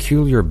few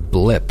peculiar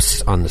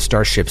blips on the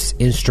starship's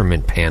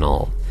instrument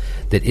panel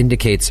that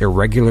indicates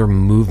irregular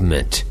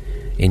movement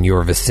in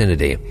your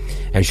vicinity.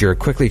 As you're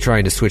quickly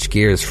trying to switch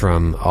gears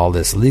from all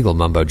this legal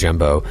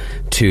mumbo-jumbo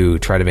to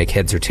try to make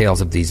heads or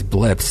tails of these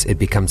blips, it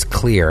becomes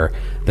clear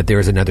that there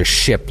is another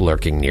ship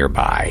lurking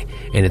nearby,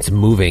 and it's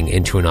moving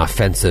into an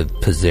offensive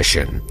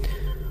position.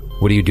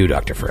 What do you do,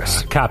 Dr.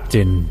 Friss?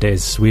 Captain,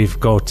 we've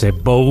got a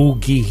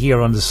bogey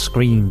here on the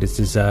screen. This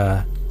is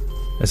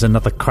there's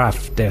another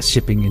craft they're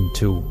shifting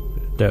into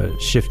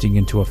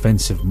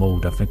offensive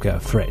mode. I think a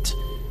threat.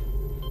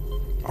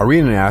 Are we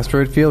in an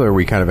asteroid field, or are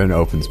we kind of in an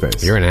open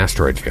space? You're in an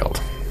asteroid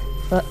field.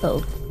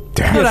 Uh-oh.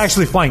 Damn. You're not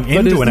actually flying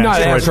into an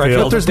asteroid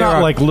field. There's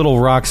not like little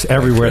rocks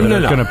everywhere that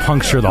are going to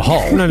puncture the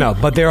hull. No,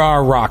 but there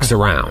are rocks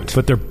around.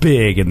 But they're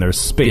big and there's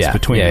space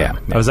between them.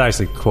 I was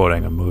actually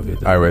quoting a movie.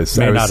 I was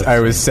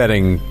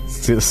setting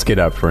Skid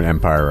up for an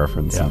Empire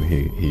reference, and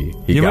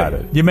he got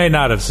it. You may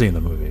not have seen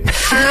the movie.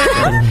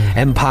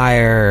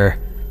 Empire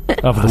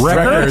of the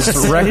Records.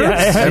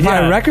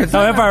 Empire Records? Oh,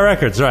 Empire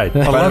Records, right. I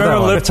that remember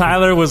one. Liv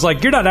Tyler was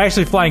like, "You're not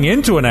actually flying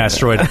into an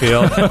asteroid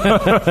field."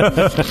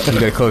 You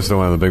get close to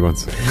one of the big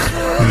ones.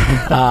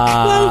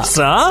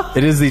 Closer.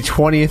 It is the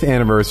 20th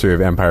anniversary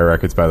of Empire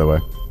Records, by the way.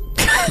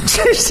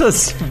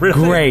 Jesus, really?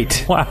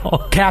 Great.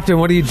 Wow. Captain,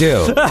 what do you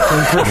do?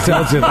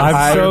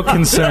 I'm so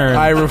concerned.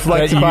 I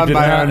reflect that you upon did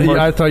my not- own-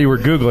 I thought you were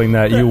Googling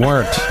that. You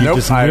weren't. You Nope,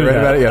 just I knew read that.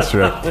 about it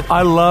yesterday.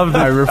 I love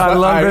that. I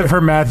love I- that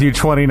for Matthew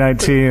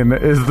 2019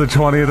 is the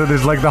 20th.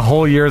 There's like the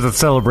whole year is a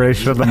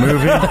celebration of the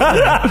movie.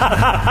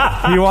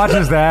 He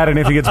watches that, and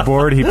if he gets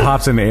bored, he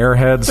pops in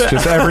Airheads.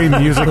 Just every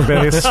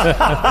music-based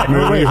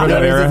movie from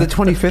that Is era. it the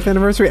 25th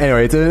anniversary?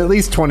 Anyway, it's at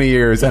least 20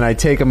 years, and I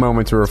take a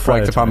moment to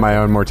reflect upon my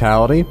own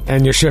mortality.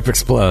 And your ship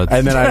explodes.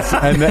 And then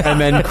and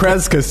then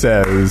Kreska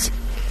says,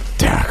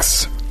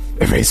 "Dax,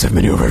 evasive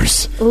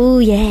maneuvers. Ooh,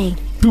 yay.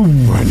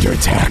 We're under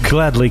attack.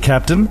 Gladly,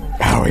 Captain.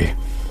 Howie,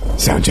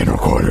 sound general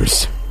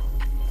quarters."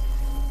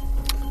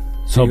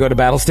 So you go to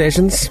battle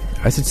stations?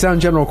 I said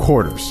sound general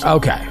quarters.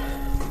 Okay.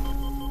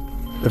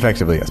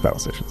 Effectively, yes, battle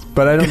stations.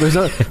 But I don't. There's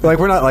no like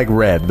we're not like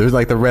red. There's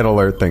like the red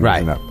alert thing.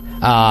 Right. Isn't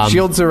up.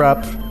 Shields are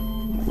up.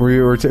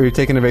 We're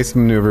taking evasive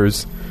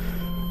maneuvers.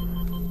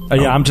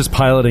 Yeah, I'm just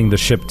piloting the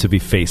ship to be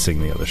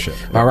facing the other ship.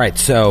 All right,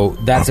 so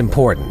that's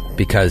important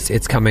because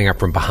it's coming up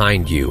from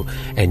behind you,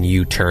 and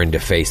you turn to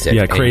face it.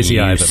 Yeah, crazy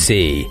and eye you them.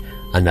 see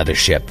another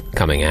ship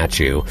coming at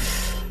you.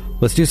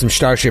 Let's do some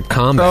starship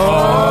combat.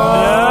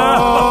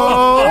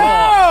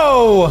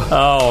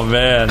 Oh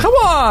man. Come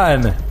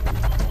on!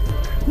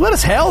 Let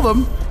us hail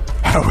them.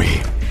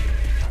 Howie,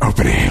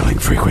 open a hailing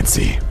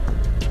frequency.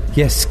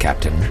 Yes,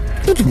 Captain.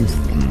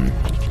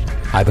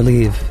 I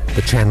believe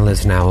the channel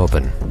is now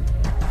open.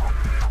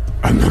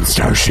 Unknown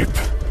starship.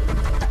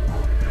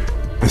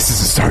 This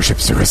is a starship,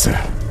 Sarissa.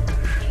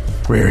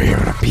 We're here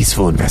on a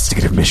peaceful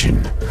investigative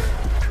mission.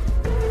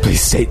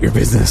 Please state your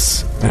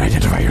business and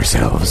identify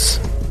yourselves.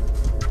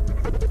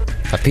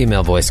 A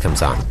female voice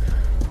comes on.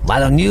 Why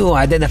don't you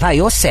identify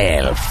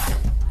yourself?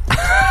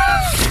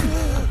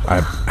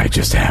 I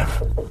just have.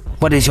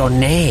 What is your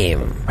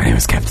name? My name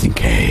is Captain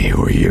K.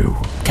 Who are you?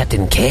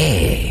 Captain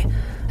K.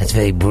 That's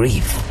very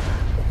brief.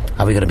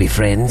 Are we going to be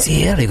friends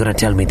here? Or are you going to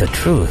tell me the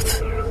truth?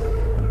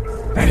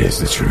 That is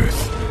the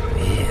truth.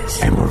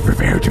 Yes. And we're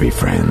prepared to be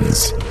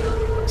friends.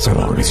 So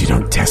long as you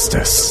don't test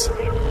us.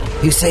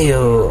 You say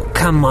you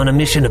come on a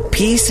mission of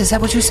peace? Is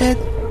that what you said?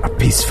 A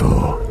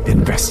peaceful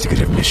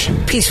investigative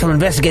mission. Peaceful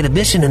investigative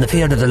mission in the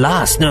field of the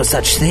lost. No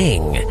such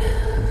thing.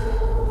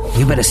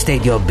 You better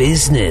state your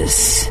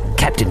business,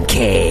 Captain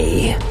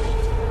K.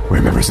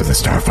 We're members of the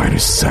Starfinder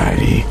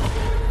Society.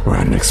 We're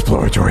on an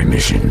exploratory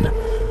mission.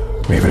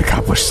 We have an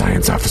accomplished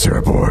science officer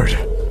aboard.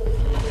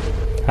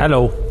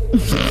 Hello.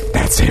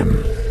 That's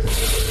him.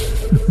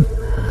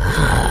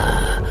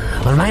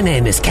 Well, my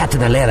name is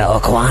Captain Alera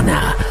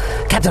Okwana.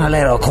 Captain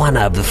Alera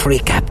Okwana of the Free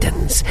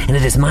Captains. And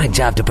it is my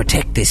job to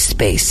protect this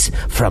space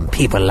from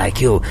people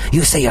like you.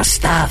 You say you're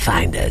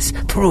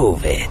Starfinders.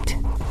 Prove it.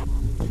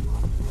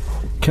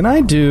 Can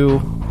I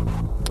do...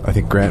 I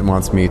think Grant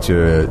wants me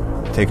to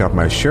take off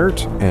my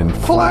shirt and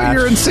Pull out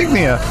your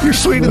insignia. Your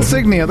sweet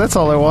insignia. That's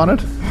all I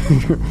wanted.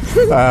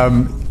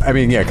 I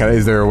mean, yeah,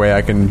 is there a way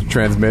I can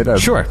transmit a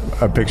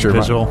picture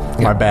Visual. of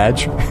my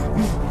badge?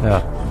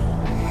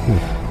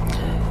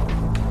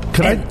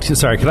 Could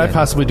I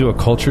possibly do a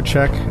culture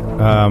check?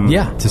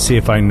 Yeah. To see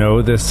if I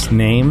know this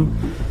name.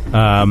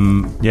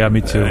 Yeah,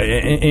 me too.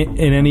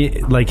 In any,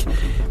 like...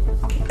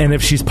 And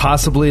if she's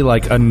possibly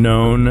like a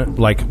known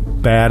like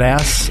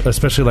badass,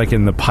 especially like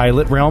in the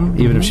pilot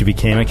realm, even if she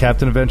became a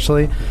captain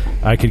eventually,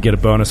 I could get a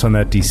bonus on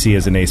that DC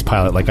as an ace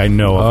pilot. Like I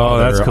know of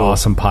other that's cool.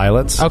 awesome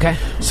pilots. Okay.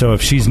 So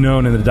if she's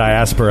known in the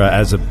diaspora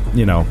as a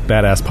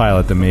badass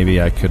pilot, then maybe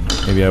I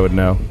would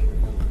know.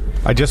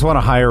 I just want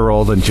a higher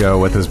roll than Joe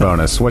with his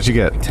bonus. What'd you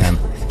get? 10.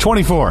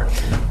 24.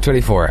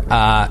 24.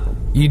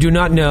 You do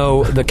not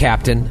know the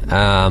captain,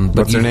 but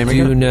What's you her name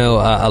do again? know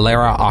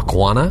Alera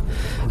Okwana.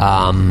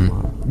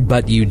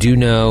 But you do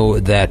know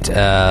that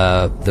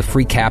the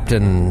Free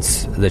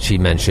Captains that she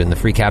mentioned, the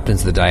Free Captains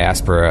of the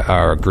Diaspora,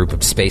 are a group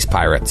of space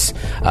pirates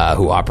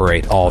who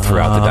operate all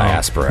throughout the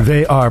diaspora.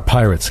 They are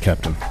pirates,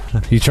 Captain.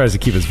 He tries to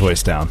keep his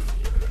voice down.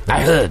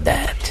 I heard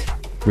that.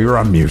 We were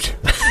on mute.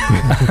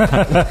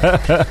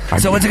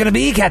 So what's it going to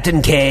be,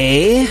 Captain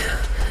K?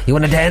 You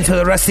want to dance with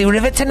a rusty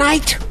rivet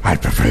tonight?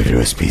 I'd prefer to do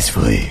this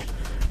peacefully.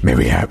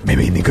 Maybe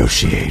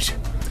negotiate.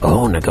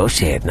 Oh,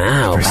 negotiate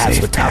now. For Perhaps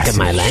safe we're talking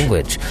my passage.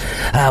 language.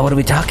 What are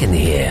we talking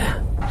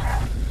here?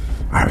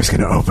 I was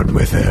going to open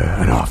with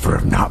an offer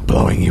of not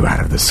blowing you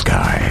out of the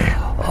sky.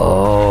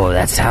 Oh,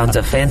 that sounds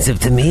offensive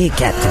to me,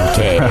 Captain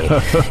K.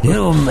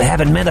 You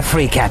haven't met a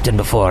free captain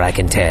before, I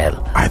can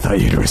tell. I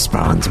thought you'd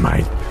respond to my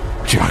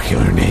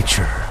jocular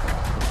nature.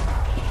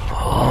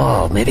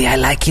 Oh, maybe I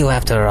like you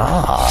after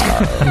all.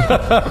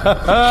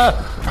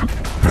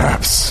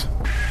 Perhaps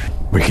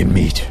we can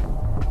meet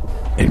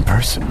in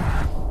person.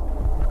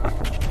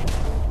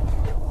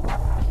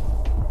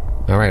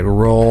 All right,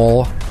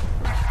 roll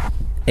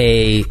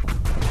a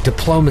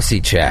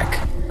diplomacy check.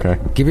 Okay.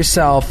 Give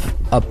yourself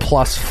a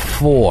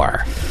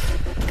 +4.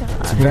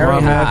 It's very high.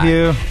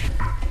 Matthew.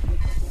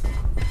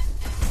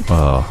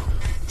 Oh.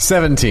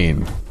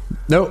 17.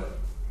 Nope.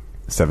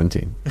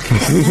 17.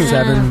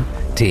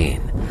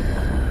 17.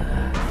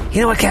 You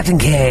know what, Captain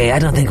K? I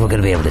don't think we're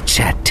going to be able to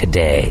chat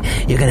today.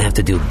 You're going to have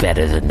to do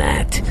better than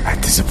that.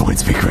 That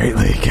disappoints me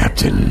greatly,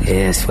 Captain.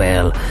 Yes,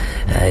 well,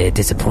 it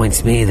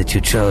disappoints me that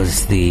you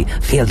chose the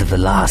Field of the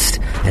Lost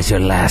as your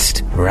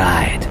last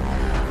ride.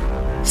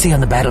 See you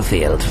on the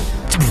battlefield.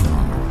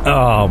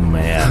 Oh,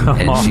 man.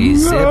 And she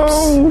zips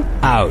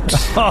out.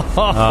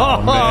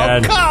 Oh,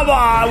 man. Come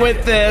on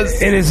with this.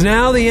 It is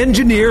now the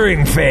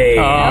engineering phase.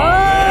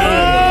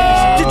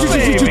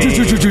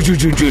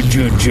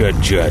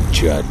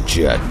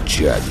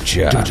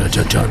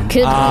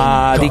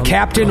 The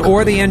captain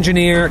or the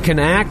engineer can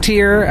act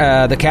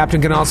here. The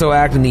captain can also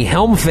act in the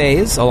helm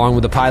phase, along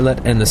with the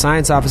pilot and the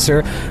science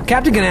officer.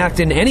 Captain can act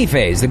in any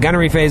phase, the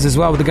gunnery phase as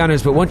well with the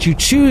gunners, but once you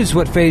choose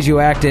what phase you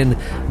act in,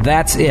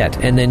 that's it.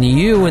 And then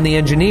you and the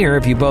engineer,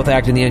 if you both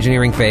act in the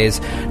engineering phase,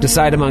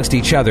 decide amongst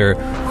each other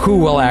who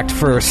will act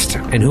first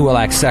and who will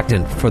act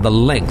second for the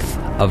length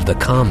of the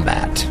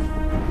combat.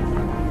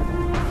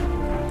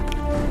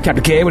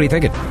 Captain K, what are you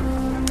thinking?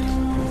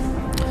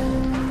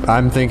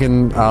 I'm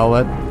thinking I'll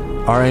let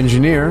our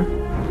engineer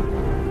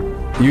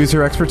use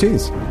her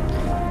expertise.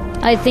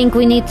 I think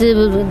we need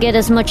to get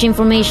as much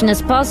information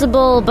as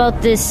possible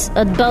about this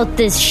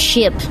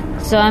ship.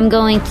 So I'm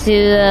going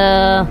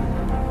to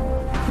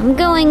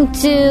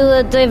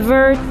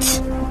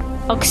divert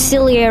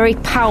auxiliary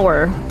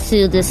power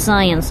to the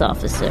science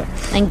officer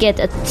and get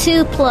a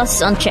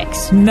 2+ on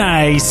checks.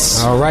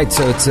 Nice. All right,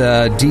 so it's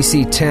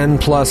DC 10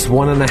 plus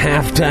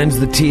 1.5 times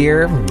the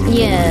tier.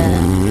 Yeah.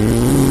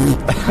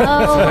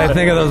 I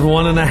think of those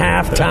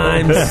 1.5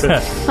 times.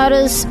 How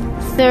does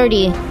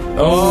 30?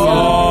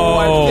 Oh,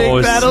 I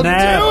think that'll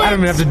snap. do it. I don't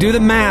even have to do the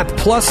math.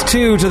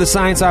 +2 to the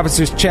science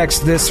officer's checks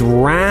this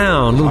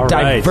round. Little All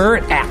right.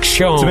 divert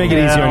action. To make it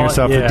easier on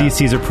yourself, Yeah. the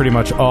DCs are pretty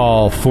much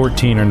all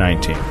 14 or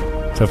 19.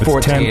 So if it's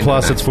 14 10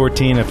 plus, or it's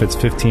 14. If it's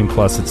 15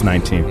 plus, it's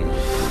 19.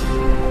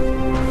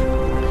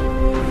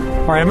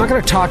 All right, I'm not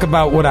going to talk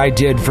about what I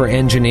did for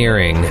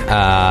engineering,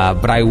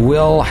 but I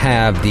will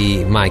have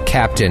my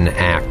captain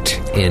act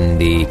in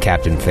the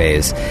captain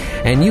phase.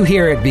 And you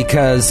hear it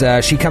because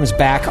she comes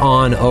back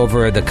on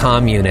over the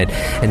comm unit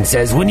and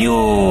says, when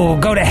you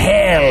go to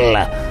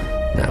hell...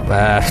 No,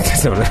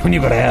 when you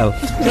go to hell.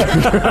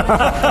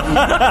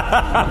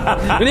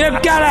 When you go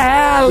to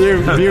hell.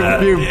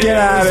 You get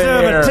out of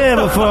Serve a here.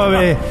 table for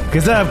me,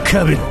 because I'm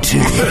coming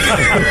too.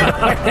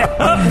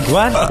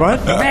 What?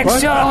 Make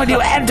sure when you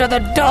enter the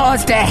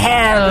doors to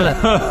hell,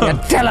 you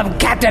tell them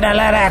Captain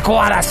Alana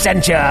Aquana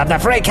sent you. The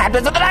free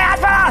captains of the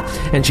diaspora.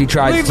 And she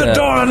tries Leave to... the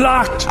door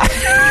unlocked.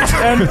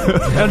 and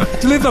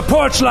leave the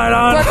porch light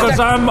on, because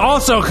I'm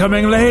also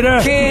coming later.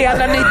 Key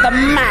underneath the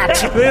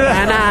mat.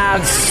 And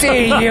I'll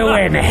see you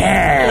in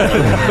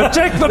hell.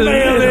 Take the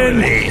mail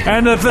in,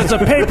 and if there's a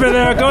paper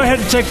there, go ahead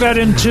and take that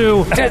in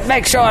too. Just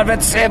make sure if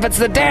it's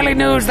the Daily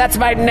News, that's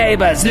my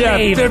neighbors.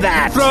 Leave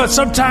that.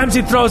 Sometimes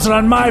he throws it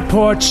on my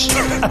porch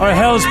or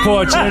Hell's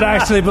porch, and it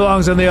actually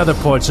belongs on the other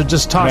porch. So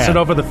just toss it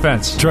over the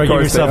fence. Try to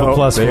give yourself a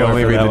 +4. They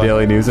only for read that the one.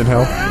 Daily News in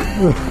hell.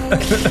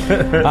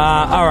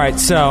 All right,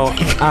 so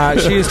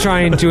she is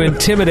trying to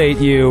intimidate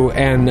you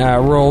and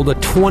rolled a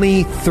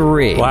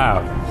 23. Wow,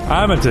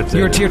 I'm addicted.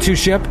 You're a tier 2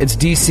 ship. Its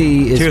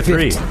DC is Tier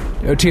 3.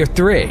 Tier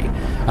 3.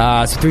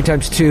 So 3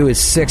 times 2 is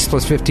 6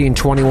 plus 15,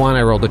 21.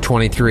 I rolled a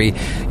 23.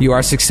 You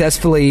are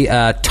successfully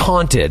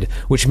taunted,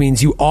 which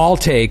means you all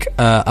take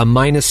a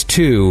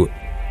 -2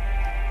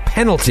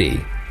 penalty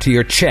to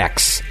your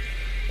checks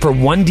for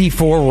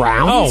 1d4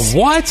 rounds. Oh,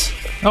 what?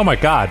 Oh my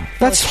God,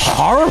 That's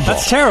horrible.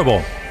 that's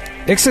terrible.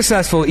 If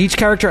successful, each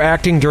character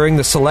acting during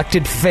the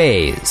selected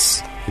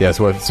phase. Yes,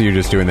 so you're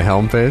just doing the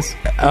helm phase?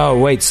 Oh,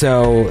 wait,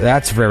 so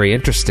that's very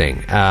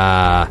interesting.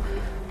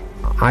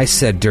 I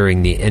said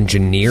during the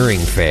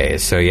engineering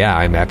phase, so yeah,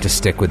 I have to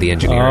stick with the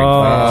engineering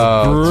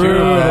phase.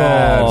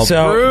 Brutal.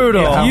 So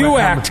brutal. if you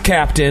act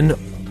captain,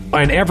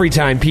 and every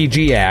time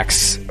PG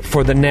acts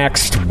for the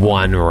next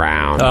one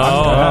round.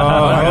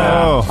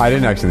 I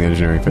didn't actually in the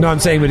engineering phase. No, I'm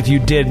saying, but if you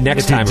did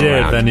next If you time did,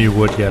 around, then you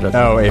would get it.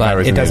 Oh, if I but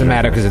was it in the doesn't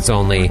matter because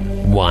engineering it's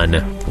only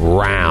one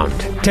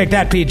round. Take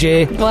that,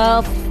 PG.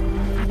 Well,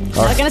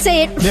 not gonna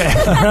say it.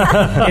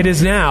 It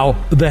is now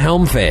the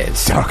helm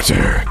phase.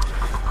 Doctor.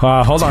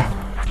 Hold on.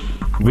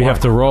 We have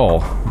to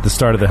roll at the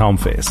start of the helm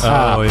phase.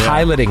 Oh, yeah.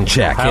 Piloting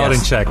check. Piloting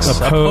yes. checks.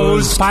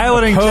 Opposed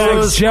piloting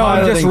checks. Joe,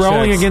 I'm just Piloting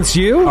rolling checks. against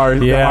you.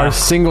 Our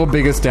single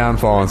biggest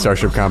downfall in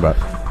Starship Combat.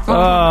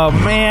 Oh,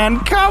 man.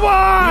 Come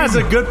on. He's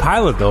a good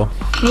pilot, though.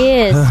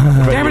 Yes.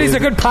 Damn it, he's a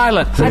good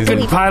pilot.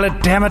 Good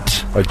pilot, damn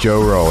it. A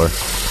Joe roller.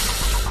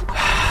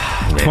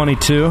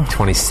 22.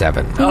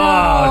 27.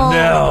 Oh,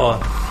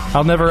 no.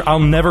 I'll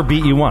never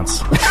beat you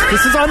once.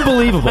 This is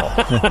unbelievable.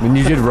 And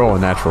you did roll a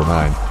natural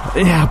 9.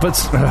 Yeah, but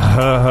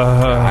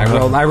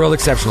I rolled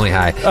exceptionally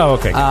high. oh,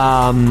 okay.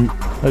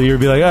 You'd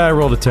be like, I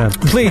rolled a 10.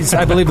 Please,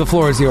 I believe the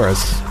floor is yours.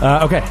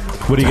 Okay.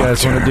 What do you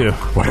guys want to do?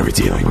 What are we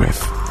dealing with?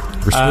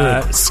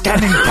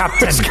 Scanning,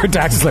 Captain.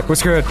 Dax is like, we're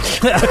screwed.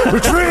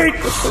 Retreat.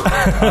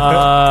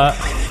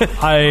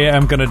 I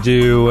am going to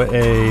do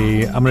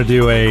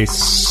a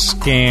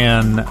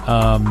scan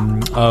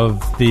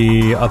of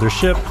the other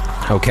ship.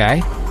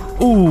 Okay.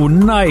 Ooh,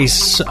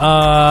 nice.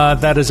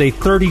 That is a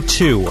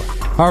 32.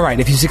 All right,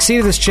 if you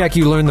succeeded this check,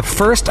 you learn the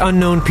first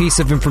unknown piece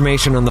of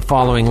information on the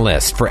following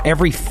list. For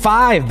every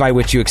 5 by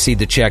which you exceed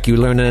the check, you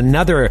learn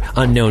another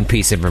unknown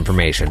piece of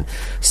information.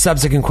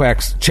 Subsequent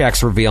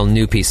checks reveal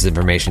new pieces of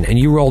information. And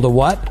you rolled a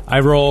what?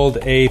 I rolled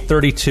a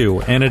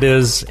 32, and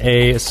it's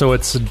a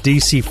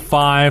DC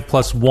 5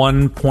 plus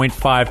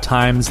 1.5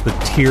 times the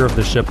tier of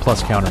the ship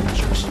plus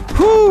countermeasures.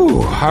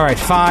 Whew! All right,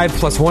 5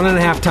 plus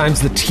 1.5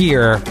 times the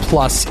tier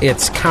plus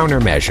its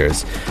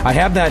countermeasures. I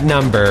have that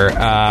number.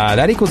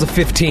 That equals a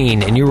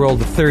 15, and you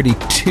rolled a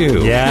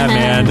 32. Yeah,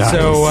 man.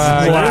 So,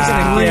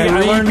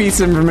 I learned piece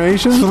of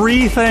information.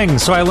 3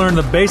 things. So I learned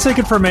the basic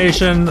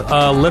information,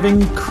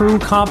 living crew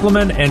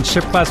complement, and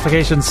ship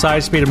classification,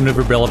 size, speed, and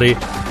maneuverability.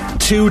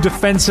 2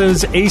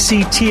 defenses,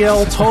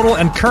 ACTL, total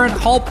and current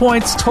hull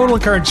points, total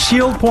and current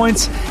shield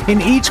points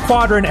in each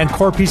quadrant, and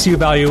core PCU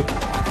value.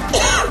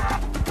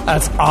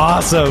 That's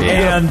awesome.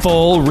 Yeah. And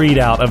full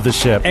readout of the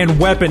ship. And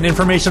weapon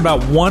information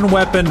about one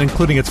weapon,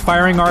 including its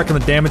firing arc and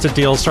the damage it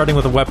deals, starting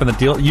with a weapon that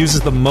uses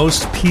the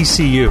most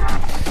PCU.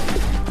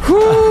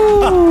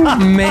 Whew,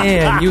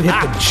 man, you hit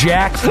the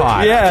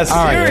jackpot. Yes,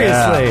 All right,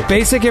 seriously.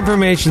 Basic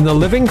information, the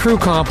living crew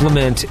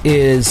complement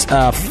is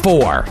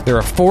 4. There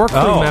are 4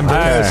 crew members.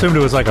 I assumed it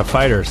was like a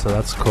fighter, so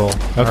that's cool.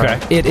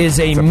 Okay. It is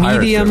a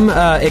medium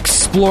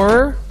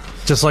explorer.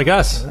 Just like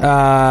us.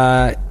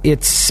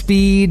 Its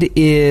speed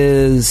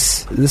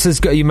is... This is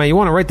good. You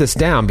want to write this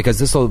down because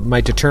this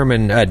might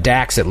determine,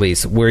 Dax at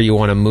least, where you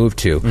want to move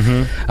to.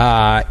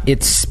 Mm-hmm.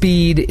 Its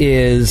speed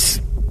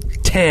is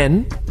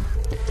 10.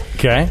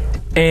 Okay.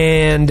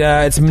 And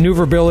its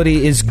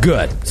maneuverability is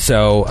good.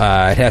 So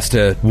it has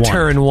to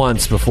turn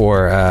once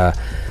before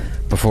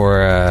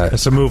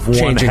It's a move 1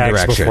 changing hex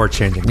direction. before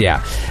changing.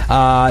 Yeah.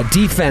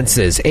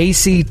 Defenses,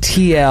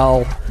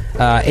 ACTL,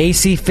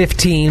 AC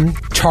 15,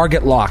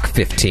 target lock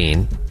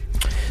 15.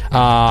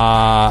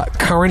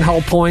 Current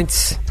hull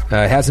points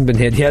hasn't been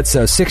hit yet,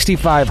 so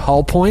 65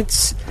 hull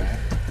points.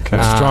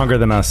 Stronger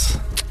than us.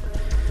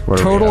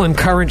 Total and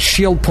current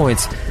shield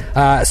points.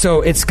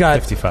 So it's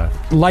got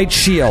 55. light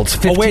shields,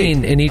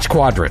 15 in each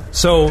quadrant.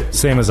 So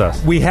Same as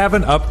us. we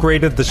haven't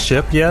upgraded the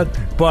ship yet,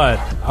 but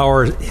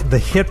the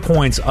hit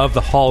points of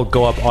the hull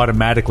go up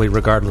automatically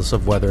regardless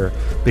of whether,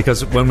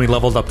 because when we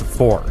leveled up to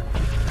 4.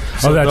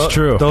 So that's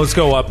true. Those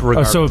go up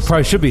regardless. So it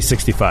probably should be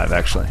 65,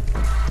 actually.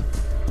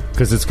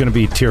 Because it's going to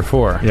be tier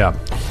 4. Yeah.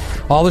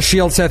 All the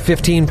shields have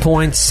 15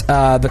 points.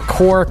 The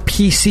core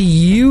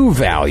PCU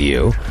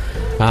value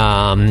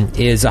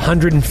is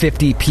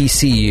 150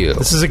 PCU.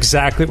 This is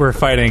exactly what we're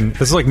fighting.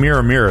 This is like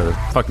Mirror Mirror, the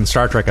fucking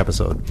Star Trek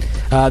episode.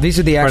 These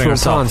are the actual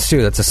ourselves. cons,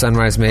 too. That's a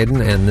Sunrise Maiden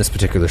and this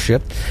particular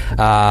ship.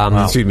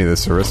 Excuse me, the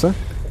Sarissa?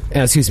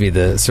 Excuse me,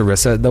 the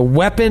Sarissa. The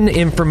weapon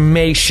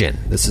information.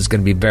 This is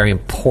going to be very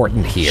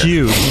important here.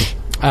 Huge.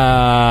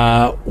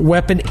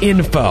 Weapon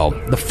info.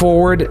 The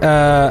forward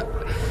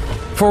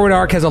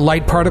arc has a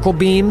light particle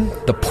beam.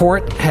 The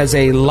port has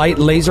a light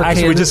laser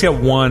Actually, cannon. we just get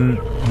one.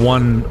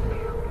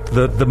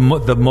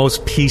 The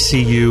most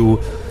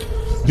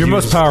PCU. Your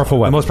most powerful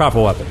weapon. The most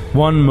powerful weapon.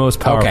 One most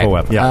powerful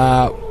weapon.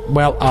 Yeah.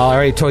 Well, I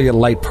already told you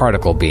light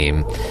particle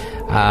beam.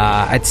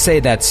 I'd say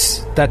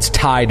that's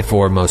tied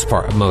for most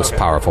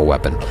powerful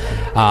weapon.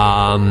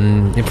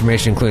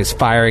 Information includes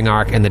firing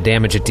arc and the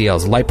damage it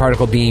deals. Light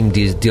particle beam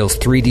deals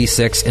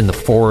 3d6 in the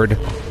forward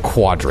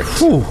quadrant.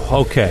 Whew,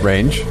 okay.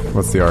 Range?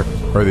 What's the arc?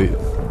 Or the...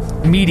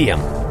 Medium.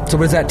 So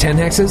what is that, 10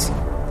 hexes?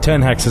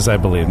 10 hexes, I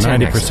believe.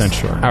 10 90% hexes.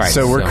 sure. All right.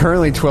 So we're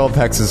currently 12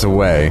 hexes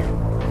away.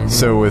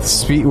 So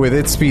with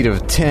its speed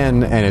of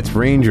 10 and its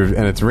range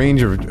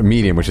of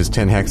medium, which is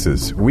 10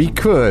 hexes, we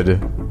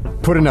could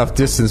put enough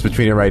distance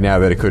between it right now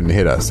that it couldn't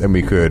hit us, and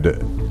we could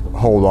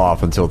hold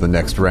off until the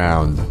next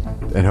round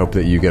and hope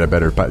that you get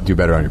do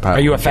better on your pilot.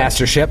 Are you a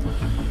faster ship?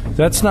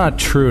 That's not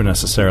true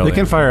necessarily. They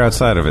can fire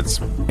outside of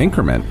its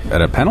increment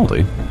at a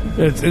penalty.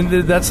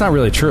 That's not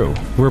really true.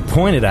 We're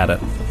pointed at it.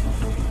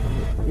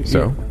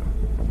 So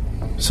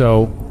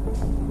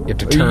You have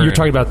to turn. You're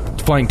talking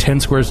about flying 10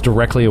 squares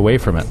directly away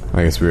from it.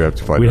 I guess we have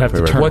to fly. We'd have to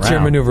directly turn away. What's your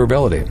around.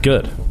 maneuverability?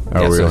 Good.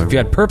 Oh, Yeah, so really? if you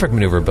had perfect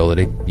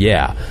maneuverability,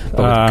 yeah.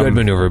 But with good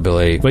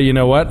maneuverability... But you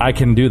know what? I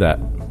can do that.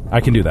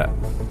 I can do that. I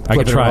can Flip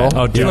and try roll? it.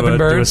 Oh, do Flip and a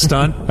burn?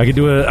 stunt. I can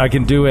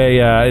do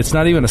a. It's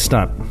not even a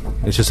stunt.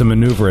 It's just a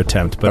maneuver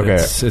attempt. But Okay.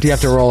 it's, Do you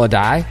have to roll a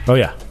die? Oh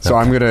yeah. So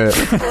I'm gonna.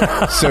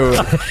 So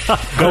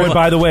Oh, and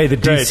by the way, the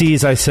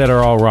DCs I said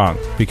are all wrong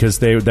because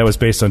that was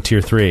based on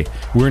tier 3.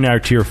 We're now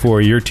tier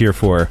 4. You're tier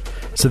 4.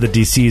 So the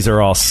DCs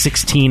are all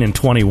 16 and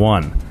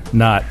 21,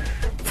 not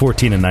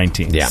 14 and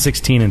 19. Yeah.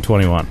 16 and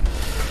 21.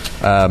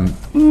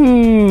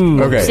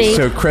 okay, See?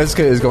 so Kreska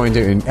is going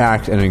to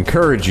act and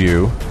encourage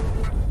you.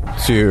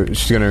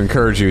 She's going to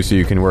encourage you so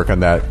you can work on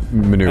that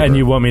maneuver. And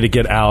you want me to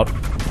get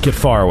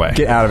far away.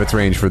 get out of its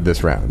range for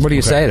this round. What do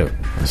you say to it?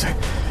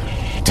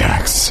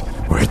 Dax,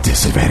 We're at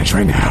disadvantage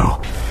right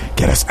now.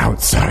 Get us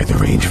outside the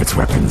range of its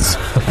weapons,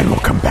 and we'll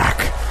come back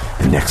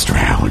the next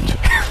round.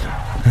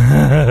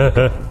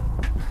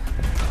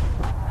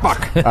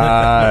 Fuck.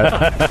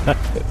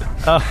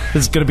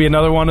 This is going to be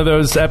another one of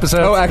those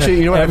episodes. Oh, actually,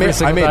 you know what? I made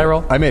it.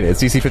 Roll? I made it.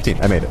 It's DC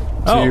 15. I made it.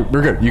 So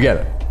we're good. You get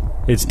it.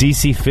 It's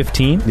DC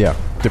 15? Yeah.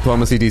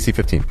 Diplomacy DC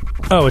 15.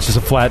 Oh, it's just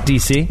a flat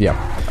DC?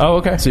 Yeah. Oh,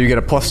 okay. So you get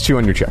a +2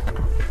 on your check.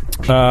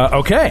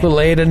 Okay.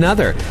 Belayed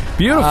another.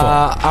 Beautiful.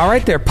 All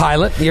right there,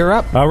 pilot. You're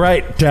up. All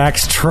right.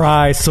 Dax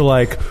tries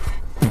to,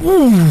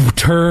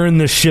 turn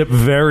the ship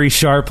very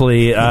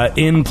sharply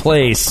in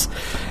place.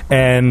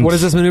 And What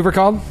is this maneuver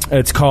called?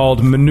 It's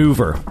called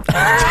maneuver. Good.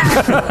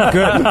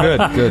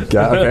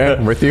 Yeah, okay,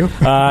 I'm with you.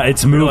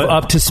 It's move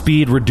up to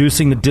speed,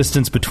 reducing the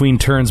distance between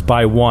turns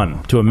by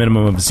 1 to a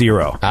minimum of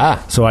 0.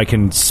 So I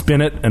can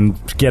spin it and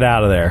get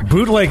out of there.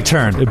 Bootleg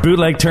turn. A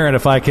bootleg turn.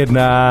 If I can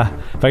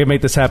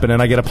make this happen,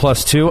 and I get a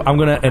 +2, I'm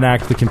going to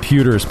enact the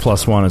computer's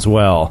 +1 as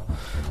well.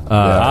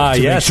 To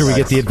make sure we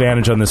get the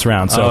advantage on this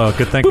round. So,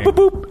 good thinking. Boop,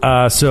 boop,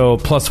 boop. So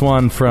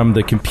 +1 from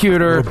the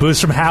computer, Boost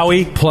from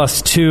Howie.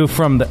 +2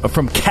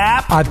 from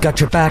Cap. I've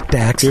got your back,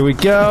 Dax. Here we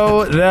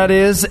go. That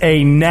is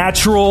a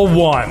natural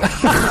 1. Jesus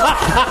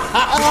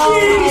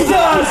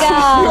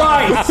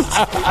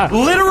Christ!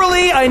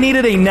 Literally, I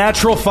needed a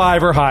natural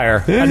 5 or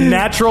higher. A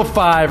natural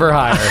 5 or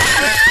higher.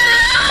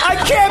 I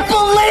can't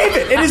believe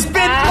it! It has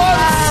been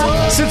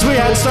months since we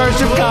had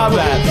Starship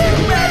Combat.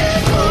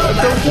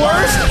 The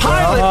worst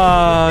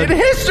pilot in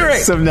history.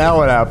 So now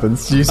what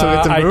happens? Do you still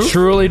get to move? I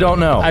truly don't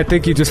know. I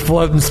think you just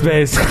float in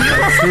space.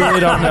 I truly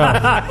don't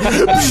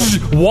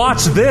know.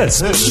 Watch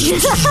this.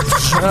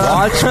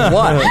 Watch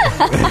what?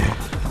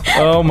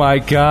 Oh my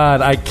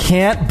God. I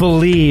can't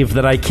believe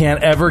that I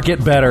can't ever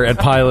get better at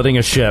piloting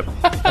a ship.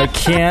 I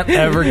can't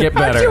ever get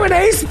better. Aren't you an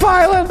ace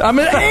pilot? I'm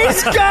an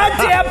ace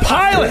goddamn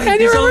pilot. And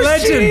you're a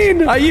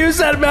legend. I use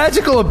that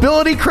magical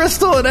ability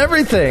crystal and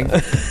everything. Oh,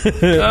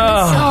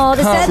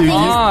 the sad thing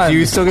is, Do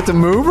you still get to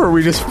move, or are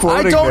we just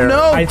floating I don't there?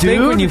 know, I dude.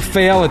 think when you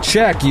fail a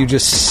check, you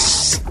just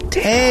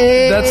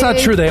stay. That's not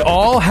true. They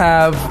all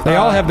have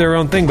their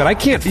own thing, but I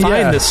can't find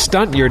yeah. the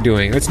stunt you're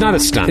doing. It's not a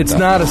stunt. It's though.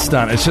 not a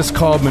stunt. It's just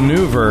called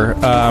maneuver.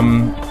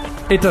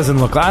 It doesn't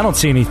look. I don't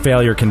see any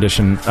failure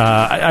condition.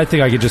 I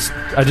think I just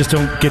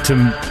don't get to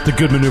the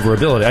good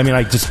maneuverability. I mean,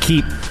 I just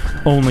keep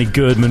only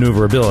good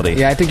maneuverability.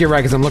 Yeah, I think you're right,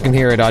 because I'm looking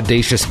here at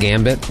Audacious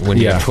Gambit when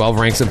you have 12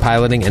 ranks in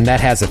piloting, and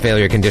that has a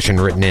failure condition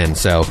written in.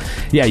 So,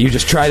 yeah, you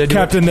just try to do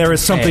Captain, it. there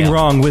is something Fail.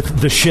 wrong with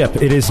the ship.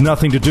 It is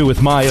nothing to do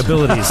with my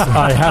abilities.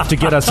 I have to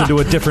get us into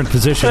a different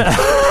position.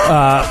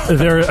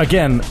 There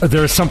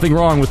is something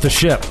wrong with the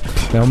ship.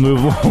 Now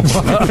move.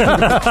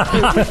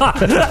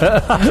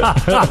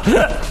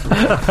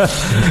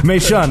 Mei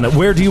Shun,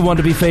 where do you want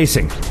to be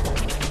facing?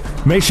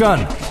 Mei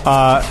Shun.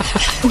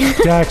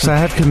 Dax, I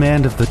have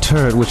command of the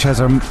turret, which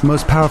has our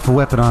most powerful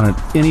weapon on it,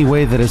 any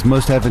way that is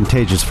most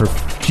advantageous for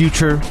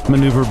future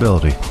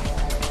maneuverability.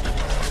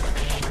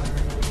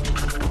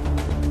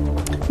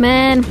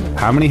 man.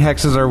 How many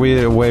hexes are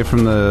we away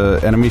from the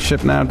enemy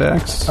ship now,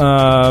 Dax?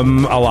 A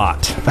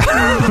lot.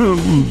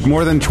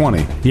 More than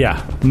 20.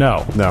 Yeah.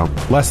 No.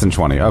 Less than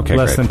 20. Okay,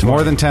 Less great. than 20.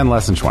 More than 10,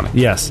 less than 20.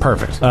 Yes.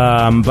 Perfect.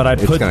 But I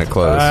put gonna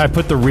close. I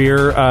put the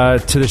rear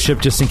to the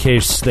ship just in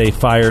case they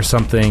fire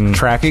something.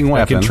 Tracking that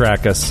weapon. can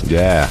track us.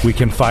 Yeah. We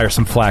can fire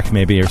some flak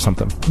maybe or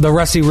something. The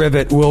Rusty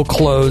Rivet will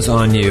close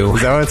on you.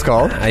 Is that what it's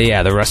called?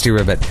 Yeah, the Rusty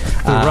Rivet.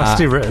 The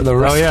Rusty Rivet. The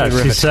Rusty Oh, yeah,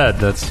 Rivet. she said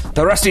that's.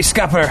 The Rusty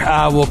Scupper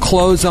will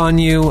close on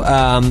you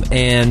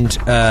and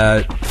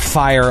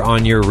fire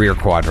on your rear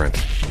quadrant.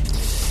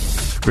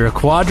 Rear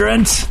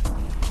quadrant.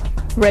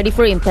 Ready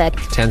for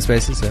impact. 10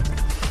 spaces, yeah.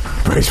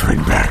 Brace for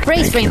impact.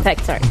 Brace for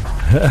impact, sorry.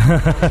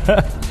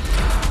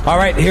 All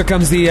right, here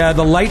comes the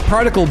light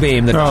particle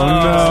beam. That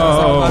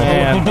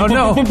Oh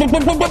no!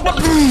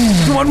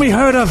 The one we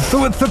heard of,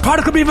 the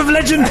particle beam of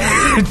legend.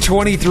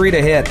 23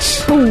 to hit.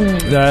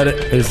 That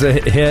is a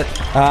hit.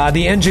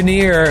 The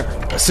engineer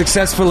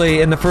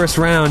successfully in the first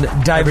round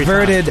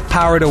diverted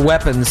power to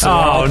weapons. So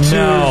all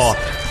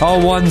twos,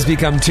 all ones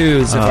become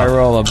twos if I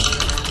roll them.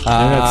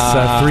 And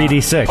that's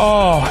 3d6.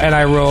 Oh, and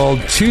I rolled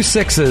 2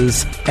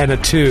 6s and a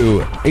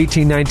 2.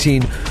 18,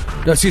 19.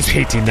 No, excuse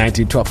me, 18,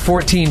 19, 12.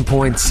 14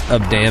 points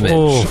of damage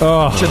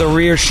to the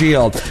rear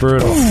shield.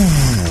 Brutal.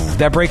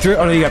 That breakthrough?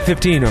 Oh, no, you got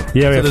 15. Yeah,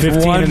 we have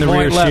 15 in the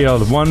rear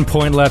shield. 1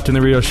 point left in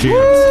the rear shield.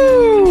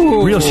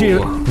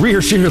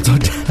 Rear shields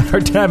are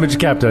damaged,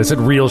 Captain. I said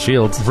real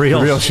shields. Real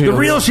shields. The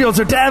real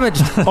shields are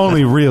damaged.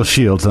 Only real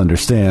shields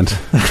understand.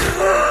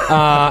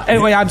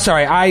 Anyway, I'm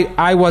sorry.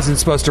 I wasn't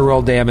supposed to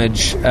roll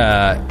damage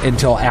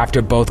until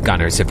after both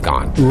gunners have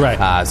gone.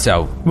 Right.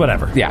 So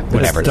Whatever. Yeah,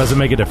 whatever. This doesn't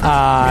make a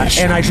difference.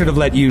 And I should have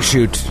let you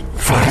shoot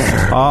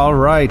fire. All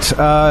right.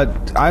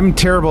 I'm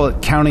terrible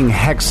at counting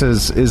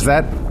hexes. Is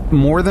that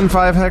more than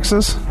 5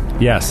 hexes?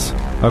 Yes.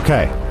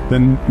 Okay.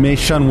 Then Mei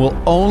Shun will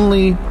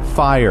only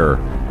fire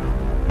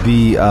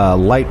the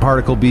light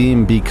particle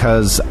beam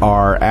because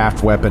our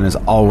aft weapon is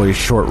always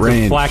short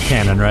range. Flak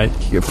cannon, right?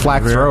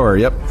 Flak thrower,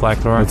 yep. Flak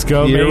thrower. Let's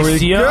go, Here we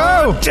Mace.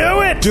 go.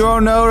 Do it. Duo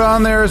note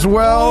on there as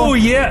well. Oh,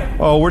 yeah.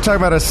 Oh, we're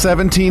talking about a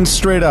 17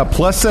 straight up.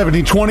 Plus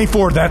 17,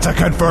 24. That's a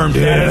confirmed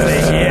hit.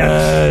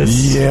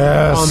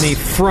 Yes. On the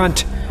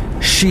front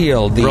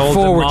shield, the Roll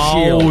forward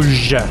shield.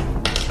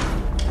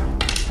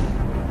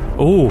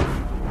 Ooh.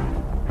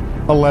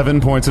 11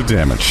 points of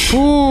damage.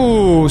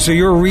 Ooh, so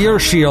your rear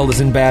shield is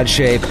in bad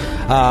shape.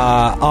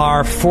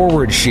 Our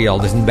forward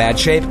shield is in bad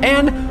shape.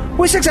 And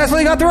we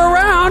successfully got through a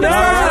round.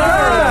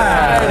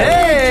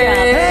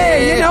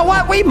 Hey, you know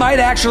what? We might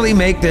actually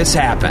make this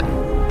happen.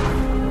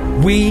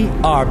 We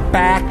are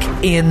back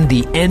in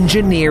the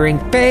engineering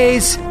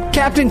phase.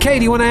 Captain K,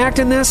 do you want to act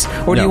in this?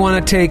 Or do you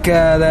want to take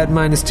that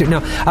 -2?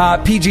 No.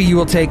 PG, you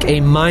will take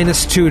a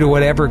 -2 to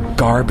whatever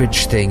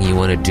garbage thing you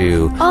want to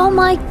do. Oh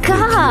my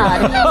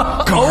god!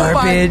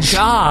 Garbage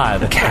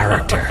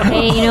character.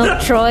 Hey, you know,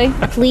 Troy,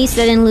 please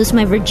I didn't lose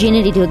my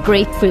virginity to a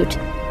grapefruit.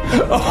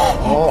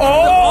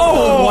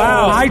 Oh,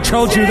 wow. I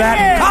told you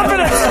that.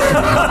 Confidence!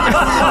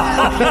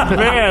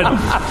 Man.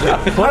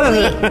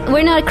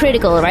 We're not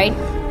critical, right?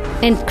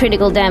 And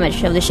critical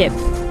damage of the ship.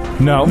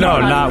 No,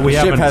 not. We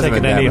haven't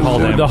taken any hull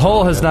damage. The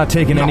hull has not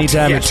taken any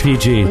damage,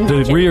 PG.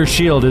 The rear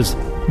shield is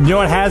You know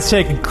what has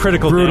taken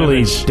critical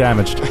brutally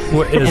damage?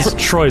 damaged. Is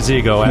Troy's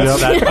ego.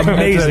 That's that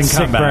amazing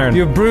Sick comeback. burn.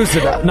 You bruised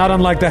it, not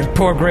unlike that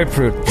poor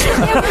grapefruit.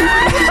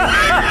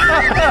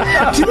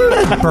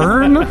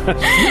 Burn?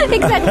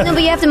 Exactly. No,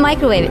 but you have to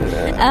microwave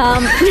it.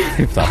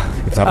 You've thought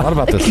a lot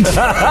about this.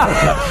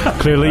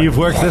 Clearly, you've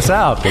worked this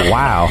out.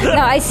 Wow. No,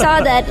 I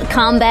saw that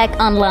comeback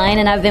online,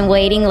 and I've been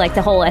waiting like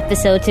the whole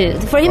episode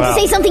for him to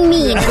say something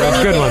mean. That's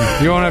a good one.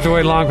 You won't have to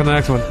wait long for the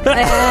next one.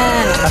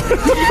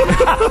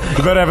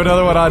 You better have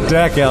another one on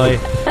deck, Ellie.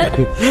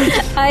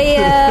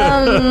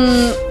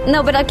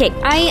 No, but okay.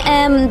 I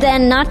am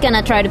then not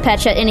gonna try to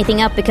patch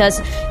anything up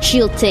because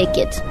she'll take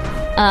it.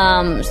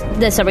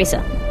 The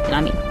Sarisa,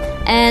 I mean.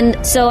 And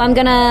so I'm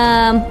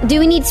gonna. Do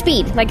we need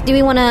speed? Like, do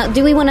we wanna?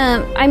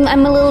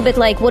 I'm a little bit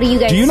like, what do you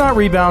guys? Do you not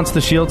rebalance the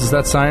shields? Is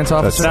that science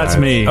officer? That's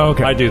me. Oh,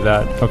 okay. I do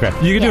that. Okay.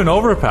 You can do an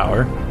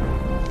overpower.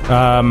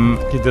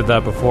 You did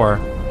that before.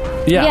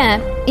 Yeah.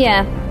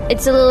 Yeah.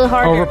 It's a little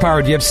harder.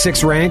 Overpowered. You have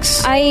 6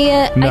 ranks.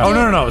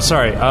 No.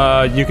 Sorry.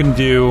 You can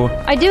do.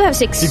 I do have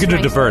 6. You can do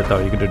ranks. divert though.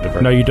 You can do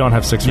divert. No, you don't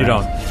have 6 You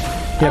ranks. don't.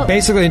 Yeah,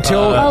 basically until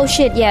Oh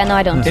shit! Yeah, no,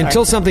 I don't.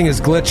 until something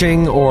is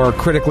glitching or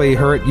critically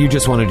hurt, you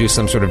just want to do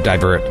some sort of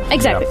divert.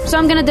 Exactly. So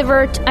I'm gonna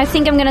divert. I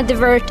think I'm gonna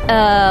divert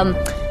guns.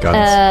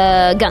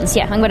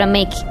 Yeah, I'm gonna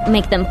make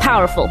them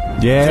powerful.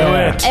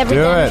 Yeah. Every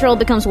do damage it. roll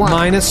becomes 1.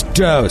 Minus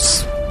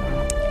dose.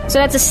 So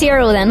that's a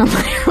 0 then on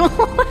my roll.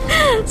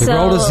 You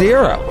rolled a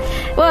 0.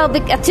 Well, a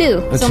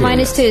 2. So two,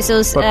 minus 2.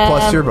 So But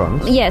plus your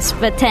bonus. Yes,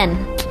 but 10.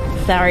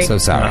 Sorry. So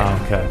sorry. Oh,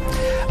 okay.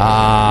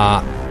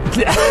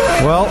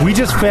 Well, we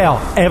just fail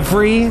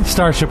every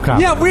Starship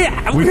Combat. Yeah,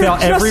 we fail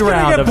just every gonna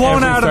round get of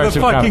blown every out of the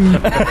Starship fucking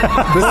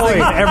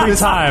void every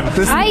time.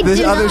 I This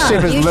do other not.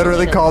 ship is You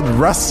literally should. called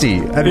Rusty,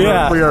 and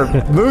Yeah. we are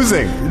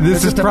losing.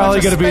 This is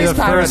probably going to be the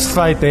first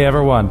fight they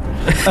ever won.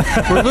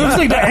 We're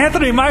losing to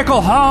Anthony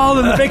Michael Hall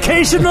in the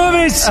Vacation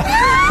movies.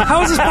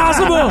 How is this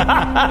possible?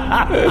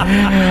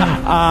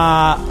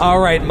 All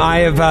right, I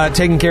have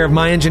taken care of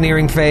my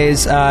engineering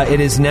phase. It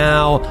is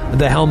now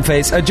the helm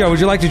phase. Joe, would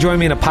you like to join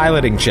me in a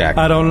piloting check?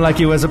 I don't like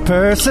you as a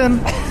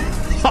person.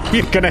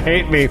 You're gonna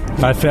hate me.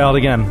 I failed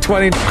again.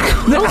 20.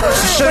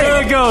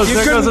 There it goes.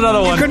 There goes another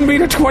You one. couldn't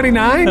beat a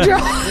 29, Joe?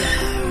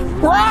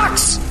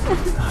 Rocks!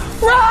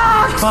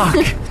 Rocks! Fuck.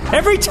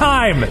 Every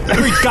time.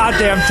 Every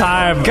goddamn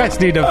time. Guys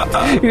need to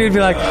be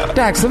like,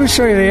 Dax, let me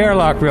show you the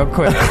airlock real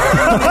quick.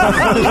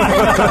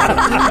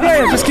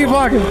 yeah, just keep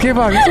walking, keep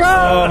walking.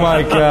 Oh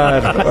my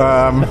god.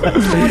 Well,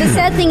 the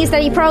sad thing is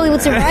that he probably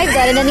would survive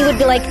that, and then he would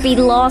be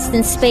lost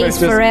in space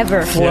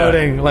forever.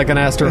 Floating like an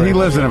asteroid. He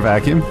lives in a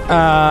vacuum.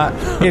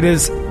 It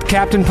is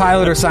Captain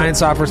Pilot or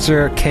Science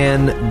Officer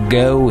can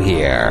go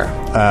here.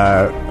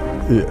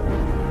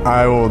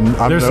 I will.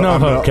 There's no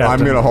hope, Captain. I'm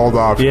going to hold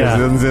off because Yeah. it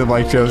doesn't seem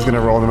like Joe's going to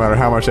roll no matter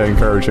how much I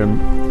encourage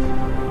him.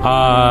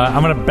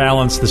 I'm going to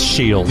balance the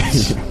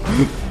shields.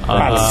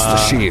 That's the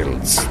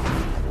shields.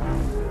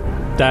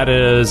 That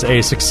is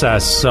a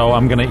success, so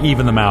I'm going to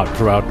even them out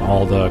throughout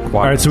all the quadrants.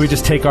 All right, so we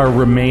just take our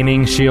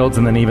remaining shields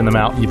and then even them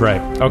out.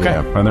 Right. Okay.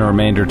 Yeah, and the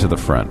remainder to the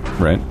front,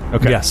 right?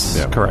 Okay. Yes,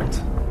 Yeah.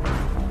 correct.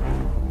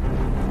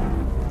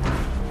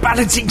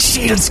 Balancing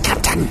shields,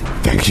 Captain.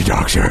 Thank you,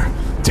 Doctor.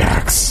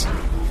 Dax,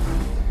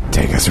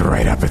 take us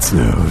right up its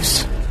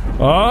nose.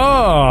 Oh.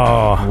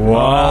 All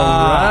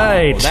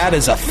right. That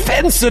is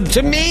offensive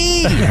to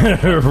me.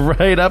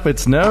 Right up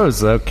its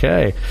nose.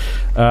 Okay.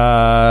 Think you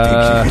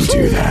can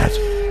do that?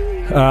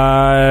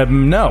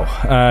 No,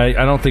 I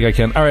don't think I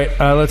can. All right,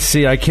 let's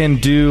see. I can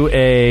do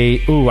a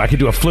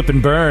flip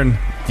and burn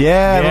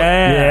Yeah.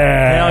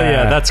 Hell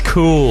yeah, that's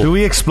cool. Do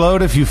we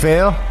explode if you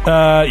fail?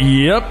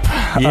 Yep.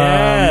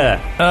 Yeah.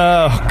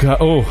 Oh god.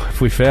 Oh, if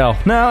we fail,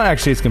 no.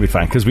 Actually, it's gonna be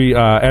fine because we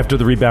after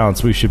the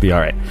rebalance, we should be all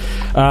right.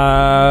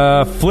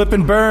 Flip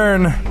and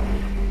burn.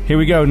 Here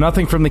we go.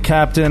 Nothing from the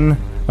captain.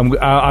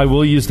 I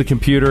will use the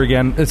computer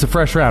again. It's a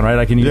fresh round, right?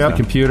 I can use the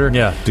computer.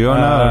 Yeah. Do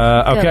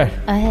know. Okay.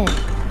 Go ahead.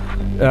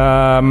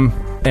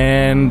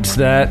 And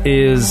that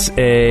is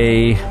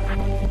a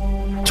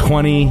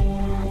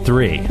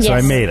 23. So Yes.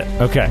 I made it.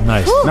 Okay.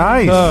 Nice.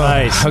 Nice.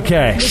 Nice.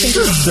 Okay.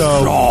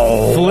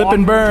 So flip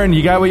and burn.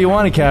 You got what you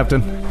wanted,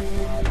 Captain.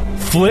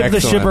 Flip the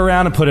Excellent. ship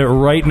around and put it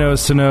right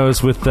nose to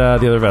nose with the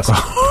other vessel.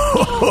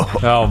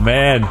 Oh,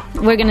 man.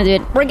 We're gonna do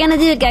it. We're gonna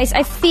do it, guys.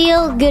 I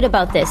feel good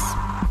about this.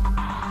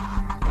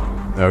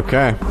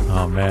 Okay.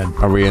 Oh, man.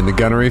 Are we in the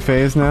gunnery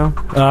phase now?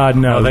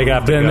 No, they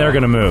got to then go. they're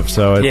going to move.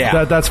 So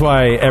Yeah. that's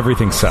why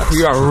everything sucks.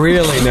 You are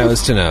really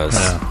nose to nose.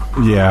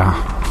 Yeah.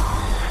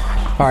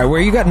 All right, where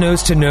you got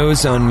nose to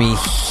nose on me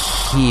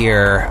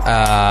here?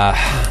 I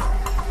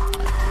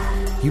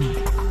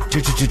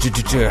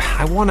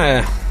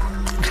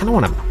kind of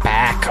want to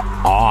back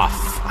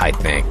off. I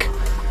think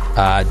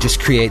just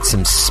create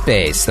some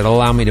space that'll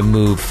allow me to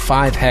move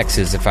 5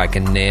 hexes if I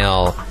can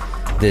nail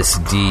this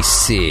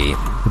DC.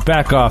 The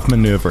back off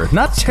maneuver.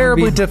 Not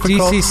terribly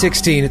difficult. DC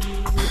 16.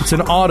 It's an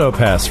auto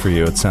pass for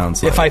you, it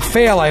sounds like. If I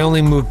fail, I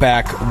only move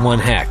back 1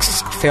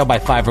 hex. Fail by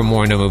 5 or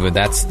more, no movement.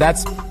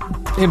 That's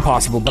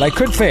impossible, but I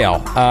could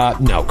fail.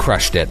 No,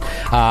 crushed it.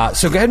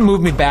 So go ahead and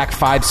move me back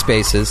 5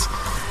 spaces.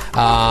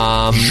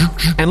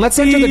 And let's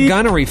enter the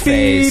gunnery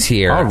phase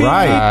here. All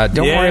right.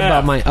 Don't worry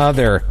about my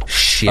other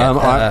shit.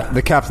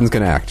 The captain's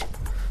going to act.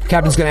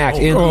 Captain's going to act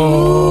in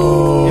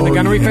the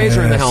gunnery phase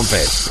or in the helm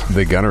phase?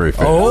 The gunnery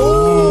phase.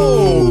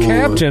 Oh,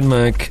 Captain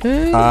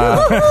McKay.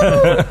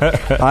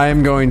 I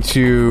am going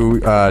to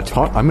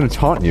taunt. I'm going to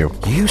taunt you.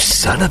 You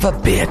son of a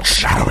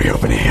bitch. How do we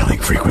open a hailing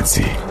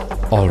frequency?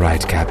 All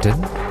right,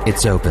 Captain.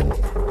 It's open.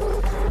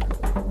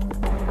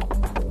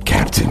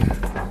 Captain,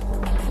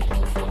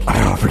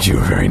 I offered you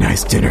a very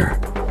nice dinner.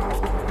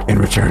 In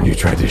return, you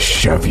tried to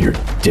shove your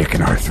dick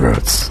in our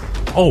throats.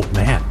 Oh,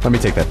 man. Let me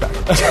take that back.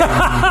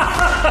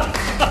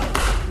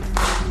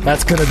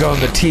 That's going to go in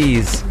the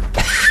tease.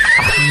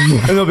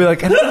 And they'll be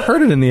like, I never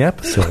heard it in the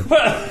episode.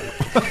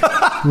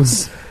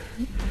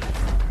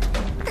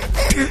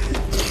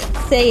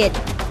 Say it.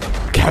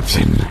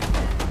 Captain,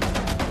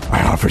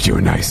 I offered you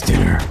a nice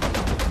dinner.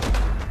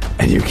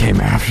 And you came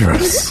after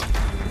us.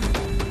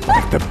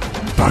 Like the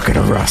bucket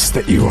of rust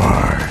that you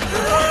are.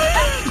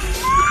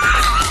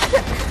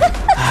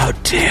 How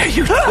dare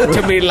you talk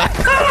To me like...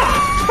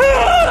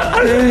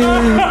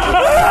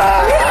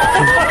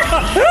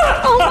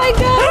 Oh my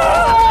god!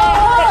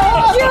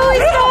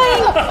 Joey's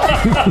dying!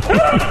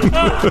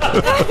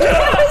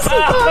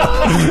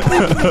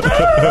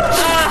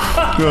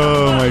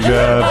 Oh my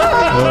god.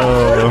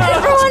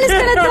 Everyone is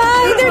gonna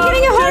die! They're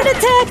getting a heart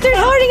attack! They're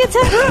hearting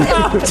attack!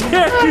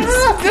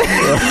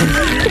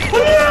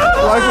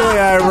 Luckily,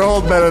 I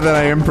rolled better than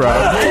I improv.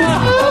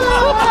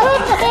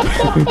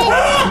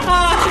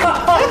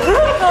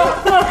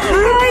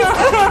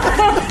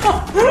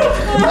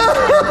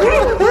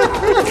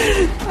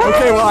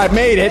 Okay, well, I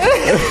made it.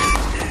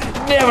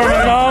 Never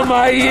in all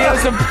my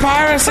years of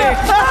piracy let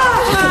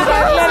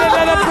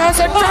a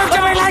person talk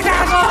to me like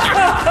that.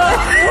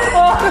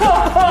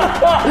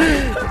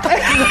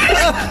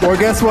 Well,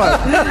 guess what?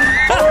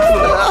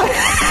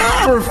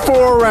 For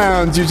 4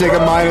 rounds, you take a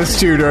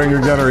 -2 during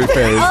your gunnery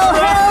phase. Oh,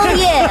 hell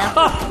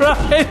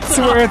yeah! It's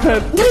worth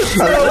it.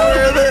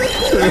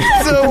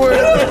 So worth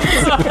it.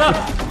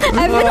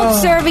 I've been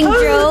observing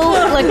Joe,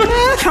 like,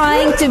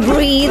 trying to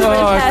breathe for the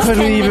past 10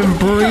 minutes.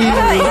 breathe.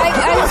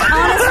 I was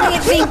honestly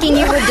thinking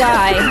you would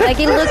die. Like,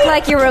 it looked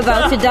like you were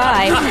about to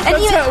die. And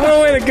you, What a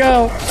way to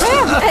go.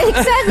 yeah,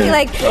 exactly.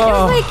 Like, it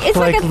was like, it's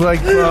like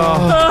a...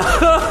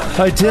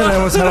 I did. I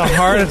almost had a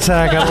heart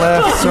attack. I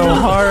laughed so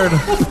hard.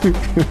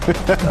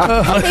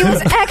 He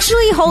was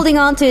actually holding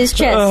on to his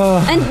chest.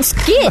 And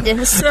Skid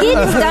is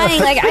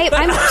dying. Like,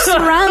 I'm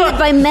surrounded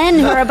by men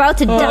who are about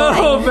to die.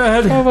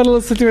 man. I want to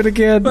listen to it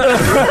again.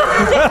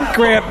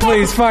 Grant,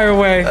 please, fire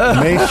away.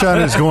 Mei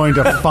Shun is going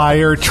to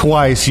fire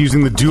twice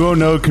using the duo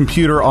node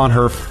computer on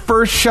her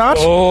first shot,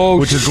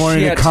 which is going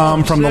shit. to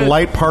come from the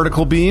light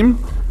particle beam.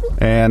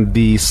 And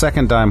the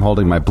second die I'm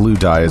holding, my blue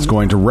die, is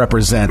going to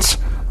represent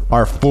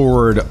our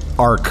forward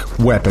arc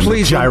weapon,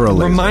 Please the gyro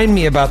laser. remind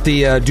me about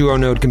the duo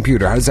node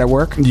computer. How does that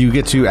work? You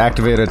get to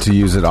activate it to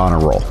use it on a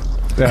roll.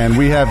 And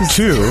we have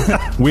 2.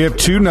 We have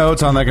 2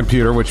 nodes on that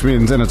computer, which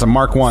means, and it's a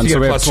Mark 1. So you So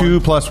get we a have +1. 2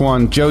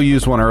 +1. Joe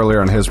used one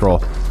earlier on his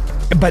roll.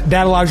 But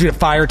that allows you to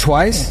fire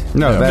twice?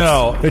 No,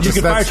 No, you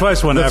can fire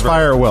twice whenever. That's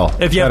fire will.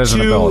 If you That have is an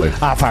two, ability.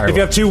 Fire if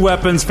you have 2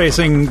 weapons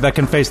that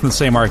can face in the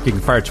same arc, you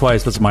can fire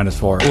twice. That's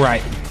 -4.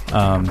 Right.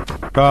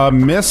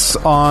 Miss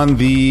on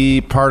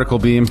the particle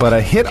beam, but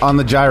a hit on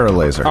the gyro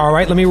laser. All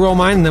right, let me roll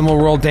mine, and then we'll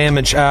roll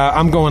damage.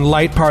 I'm going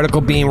light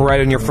particle beam right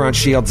on your front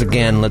shields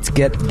again. Let's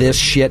get this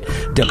shit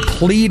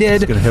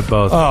depleted. It's gonna hit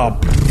both. Oh,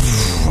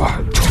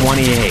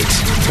 28.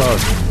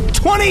 Both.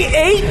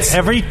 28?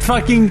 Every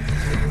fucking...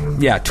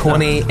 Yeah,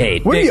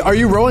 28. What are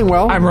you rolling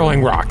well? I'm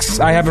rolling rocks.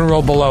 I haven't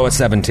rolled below a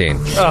 17.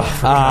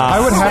 I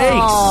would have.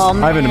 Oh,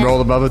 man. I haven't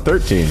rolled above a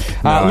 13.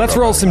 Let's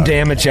roll some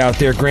damage out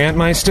there,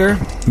 Grantmeister.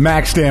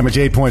 Max damage,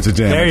 8 points of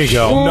damage. There you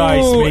go. Ooh,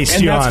 Nice, and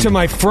Mace that's to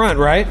my front,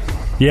 right?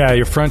 Yeah,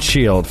 your front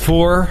shield.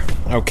 4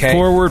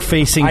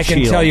 forward-facing I can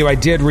shield. tell you I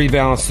did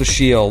rebalance the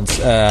shields,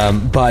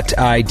 but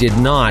I did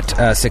not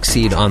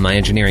succeed on my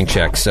engineering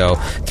check. So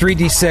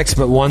 3d6,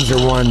 but ones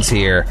are ones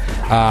here.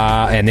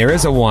 And there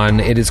is a 1.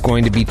 It is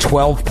going to be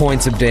 12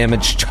 points of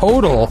damage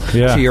total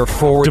to your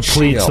forward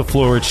Depletes shield. the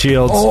forward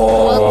shields.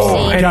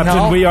 Whoopsie. Any Captain,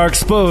 health? we are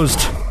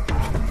exposed.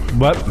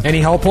 What?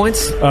 Any hull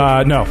points?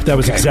 No, that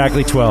was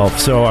exactly 12.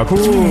 So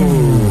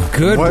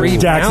Good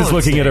rebalancing. Dax is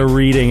looking at a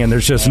reading, and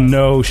there's just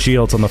no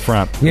shields on the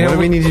front. You What know, do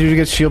we need to do to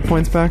get shield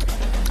points back?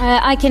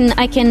 I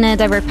can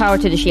divert power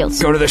to the shields.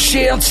 go to the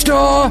shield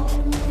store.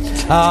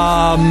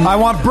 I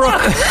want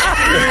Brooke.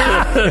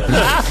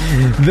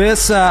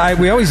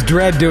 We always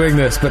dread doing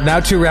this, but now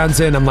 2 rounds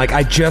in, I'm like,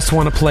 I just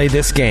want to play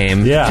this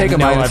game. Yeah. Take a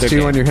No minus other 2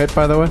 game. on your hit,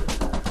 by the way.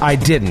 I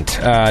didn't.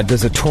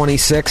 Does a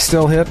 26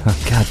 still hit?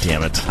 God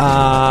damn it.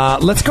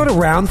 Let's go to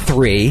round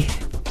 3.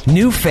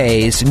 New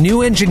phase,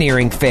 new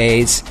engineering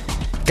phase.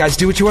 Guys,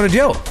 do what you want to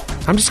do.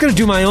 I'm just going to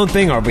do my own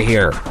thing over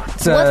here.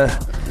 It's, whatever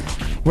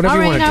All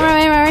you right, want to do.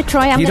 all right,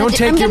 Troy. You don't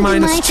take your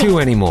minus 2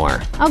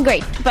 anymore. Oh,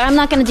 great! But I'm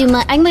not going to do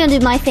my. I'm going to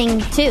do my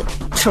thing too,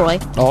 Troy.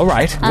 All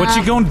right. What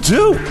you gonna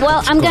do?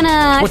 Well, I'm gonna.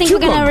 I What think you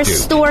we're gonna gonna do?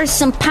 restore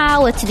some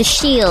power to the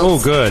shields. Oh,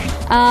 good.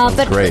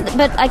 But great.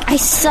 I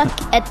suck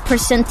at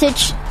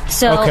percentage.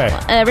 So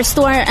Okay.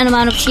 restore an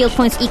amount of shield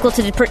points equal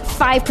to the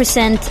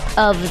 5%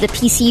 of the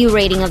PCU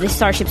rating of the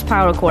starship's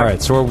power core. All right,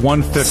 so we're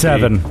 150.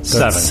 7.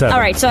 That's 7. All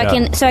right, so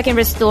Yeah. I can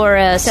restore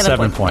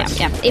 7 points.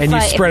 Yeah, yeah. And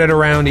you spread it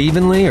around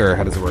evenly, or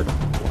how does it work?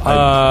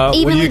 Well,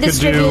 Evenly you could do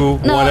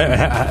distribute- no.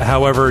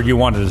 however you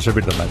want to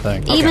distribute them, I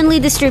think. evenly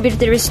distribute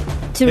the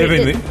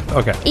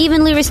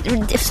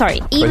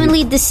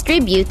evenly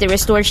distribute the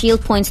restored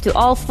shield points to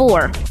all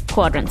 4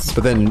 quadrants.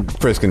 But then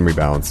Frisk can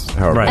rebalance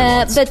however Right. he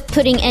wants. But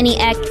putting any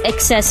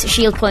excess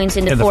shield points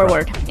in the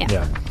forward. front.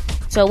 Yeah.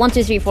 So 1,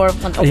 2, 3, 4.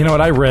 1, You know what?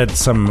 I read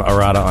some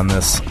errata on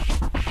this.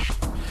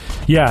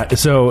 Yeah,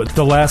 so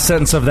the last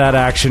sentence of that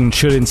action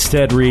should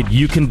instead read,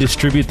 you can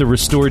distribute the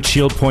restored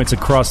shield points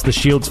across the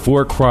shield's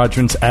 4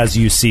 quadrants as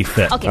you see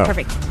fit. Okay,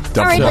 perfect. Dump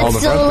All right, it all in the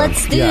front then.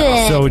 let's do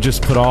it. So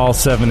just put all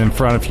 7 in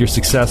front if you're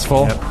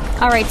successful.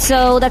 All right,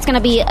 so that's going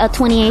to be a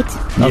 28.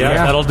 Yeah,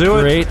 that'll do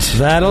it. Great.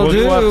 That'll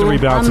We'll have to do.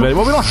 rebalance a bit.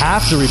 Well, we don't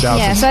have to rebalance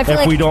Yeah, it so I feel if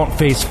like- we don't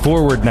face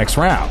forward next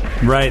round.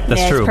 Right,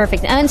 that's Yeah, true. it's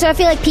perfect. And so I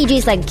feel like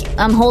PG's like,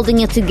 I'm holding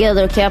it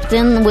together,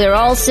 Captain. We're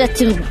all set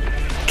to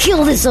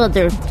kill this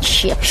other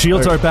ship.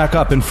 Shields are back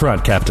up in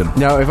front, Captain.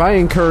 Now, if I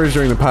encourage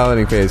during the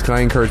piloting phase, can I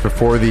encourage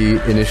before the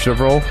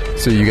initiative roll,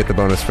 so you get the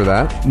bonus for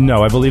that?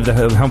 No, I believe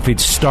that helm feed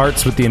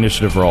starts with the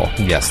initiative roll.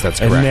 Yes, that's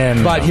And correct.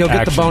 then But he'll get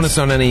actions. the bonus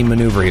on any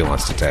maneuver he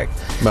wants to take.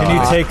 Can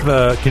you take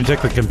the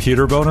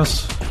computer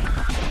bonus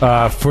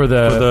For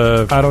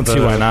the I don't see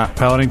why not.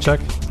 piloting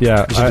check?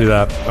 Yeah, You should do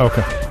that.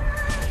 Okay.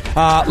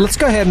 Let's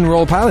go ahead and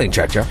roll a piloting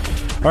check, Joe.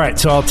 All right,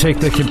 so I'll take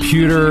the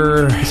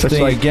computer Such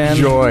thing like again.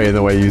 joy in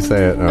the way you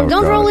say it. Oh,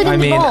 Don't God. roll it in I the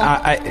mean,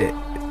 bowl.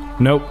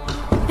 Nope.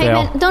 Hey,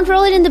 Fail. man, don't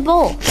roll it in the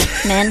bowl,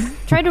 man.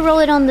 Try to roll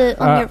it on your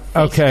face.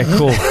 Okay,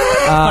 cool.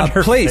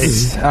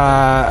 please,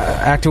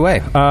 act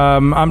away.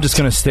 I'm just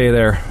going to stay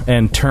there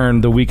and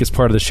turn the weakest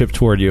part of the ship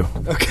toward you.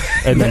 Okay.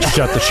 And then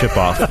shut the ship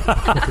off.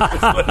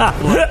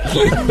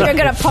 You're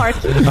going to park.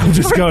 I'm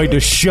just going to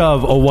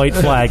shove a white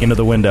flag into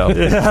the window. All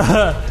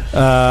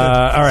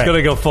right. It's going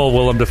to go full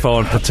Willem Dafoe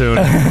and Platoon.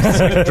 Just,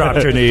 like, drop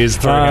to your knees,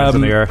 throw your hands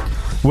in the air.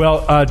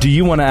 Well, do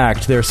you want to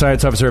act there,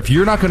 science officer? If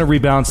you're not going to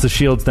rebalance the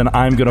shields, then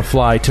I'm going to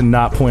fly to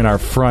not point our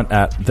front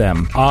at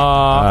them.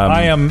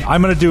 I'm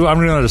going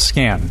to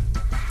scan.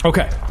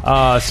 Okay.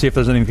 See if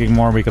there's anything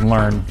more we can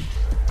learn.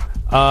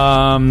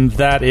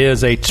 That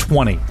is a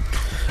 20.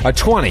 A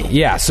 20,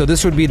 yeah. So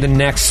this would be the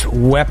next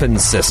weapon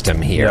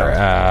system here.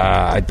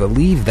 I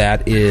believe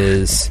that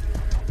is...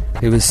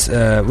 It was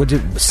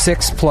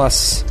 6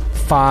 plus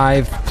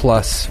 5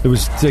 plus... It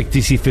was like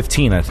DC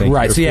 15, I think.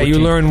 Right, or so yeah, you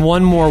 14. learn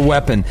one more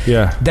weapon.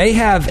 Yeah. They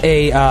have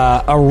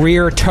a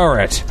rear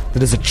turret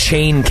that is a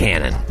chain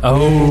cannon.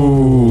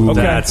 Oh,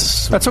 Okay.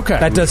 that's okay.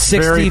 That does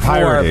Very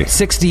piratey.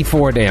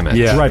 64 damage.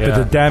 Yeah. Right, but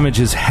the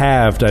damage is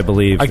halved, I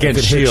believe,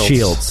 Against if it hits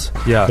shields.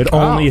 shields. Yeah. It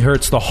only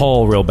hurts the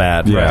hull real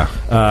bad. Yeah.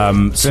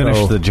 Finish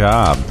Finish the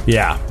job.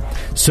 Yeah.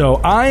 So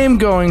I am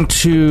going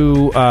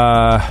to...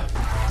 that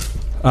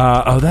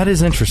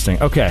is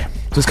interesting. Okay.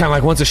 So it's kind of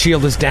like once a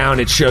shield is down,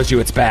 it shows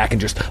you its back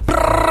and just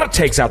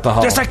takes out the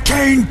hull. There's a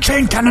chain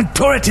cannon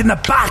turret in the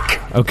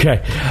back.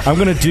 Okay, I'm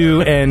gonna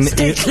do an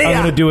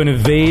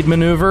evade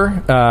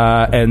maneuver,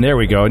 and there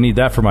we go. I need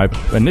that for my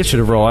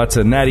initiative roll. That's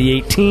a natty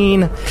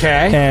 18.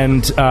 Okay.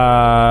 And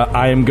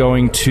I am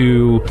going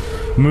to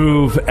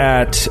move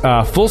at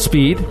full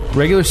speed,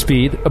 regular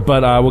speed,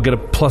 but we'll get a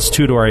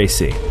 +2 to our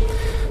AC.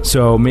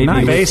 So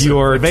maybe with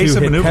your Evasive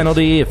 2-hit maneuvers.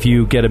 penalty, if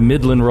you get a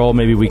midland roll,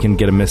 maybe we can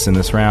get a miss in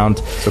this round.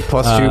 So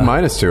 +2,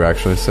 -2,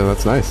 actually. So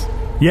that's nice.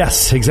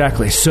 Yes,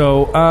 exactly.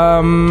 So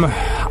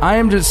I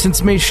am just,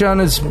 since Mei Shun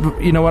is,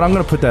 you know what, I'm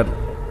going to put that.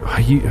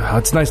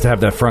 It's nice to have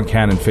that front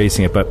cannon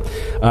facing it, but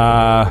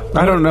I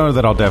don't know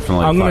that I'll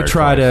definitely. I'm going to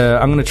try twice. to.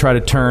 I'm going to try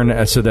to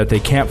turn so that they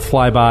can't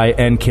fly by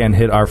and can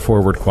hit our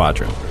forward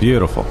quadrant.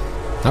 Beautiful.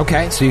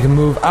 Okay, so you can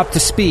move up to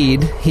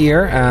speed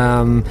here.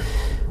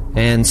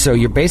 And so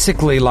you're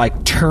basically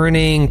like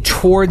turning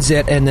towards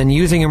it and then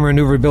using your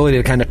maneuverability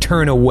to kind of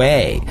turn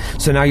away.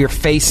 So now you're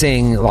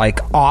facing like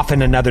off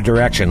in another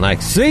direction,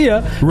 like see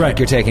ya, like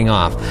you're taking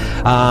off.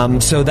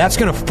 So that's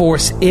going to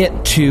force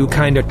it to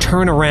kind of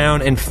turn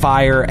around and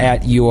fire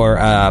at your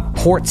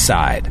port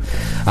side.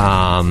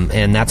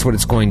 And that's what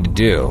it's going to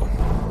do.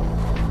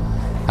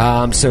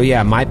 So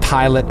yeah, my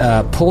pilot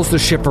pulls the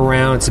ship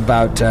around. It's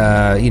about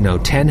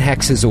 10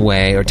 hexes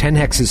away, or 10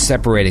 hexes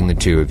separating the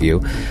two of you.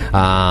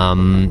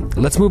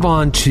 Let's move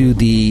on to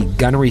the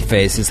gunnery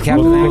phase. Is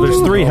Captain Well, there's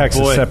 3 hexes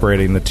boy.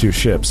 separating the 2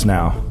 ships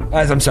now.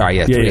 I'm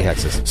sorry, 3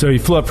 hexes. So you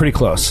flew up pretty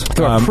close.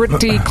 So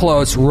pretty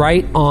close,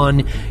 right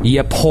on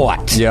your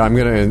port. Yeah, I'm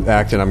going to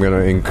act, and I'm going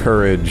to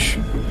encourage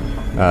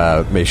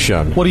Mei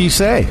Shun. What do you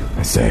say?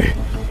 I say,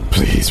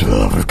 please, for the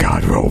love of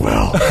God, roll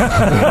well.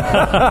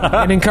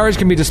 And encourage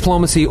can be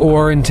diplomacy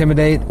or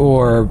intimidate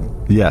or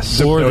Yes.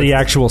 Or the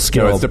actual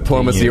skill. No, it's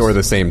diplomacy or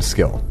the same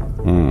skill.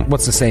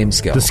 what's the same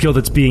skill? The skill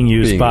that's being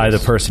used by the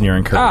person you're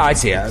encouraging. Ah, I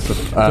see. Yeah. So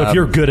if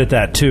you're good at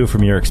that too,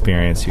 from your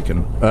experience, you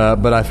can.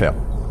 But I fail.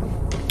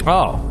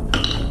 Oh,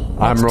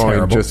 I'm rolling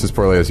terrible. just as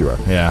poorly as you are.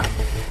 Yeah.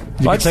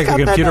 You can take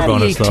the computer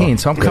bonus, though. 18,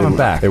 so I'm coming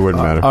back. It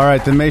wouldn't matter. All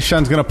right, then Mei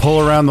Shun's going to pull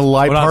around the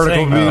light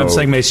particle beam. I'm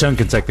saying Mei Shun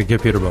can take the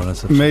computer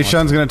bonus. Mei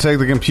Shun's going to take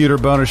the computer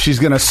bonus. She's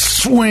going to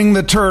swing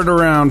the turret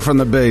around from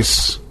the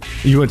base.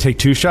 You want to take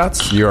 2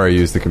 shots? You already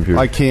used the computer.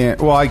 I can't.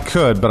 Well, I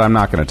could, but I'm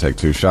not going to take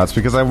 2 shots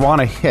because I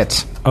want to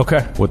hit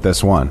Okay. with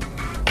this one.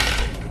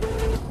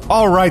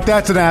 All right,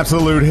 that's an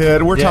absolute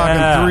hit. We're talking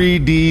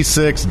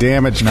 3d6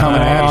 damage coming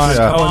at you.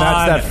 Oh, and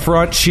that's that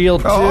front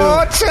shield, too.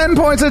 Oh, 10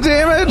 points of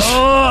damage.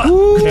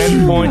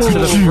 10 points to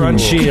the front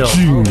shield.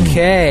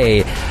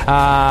 Okay.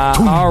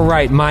 All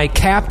right. My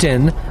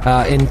captain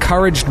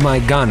encouraged my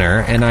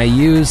gunner, and I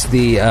used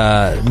the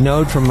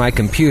node from my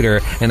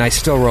computer, and I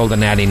still rolled a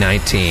natty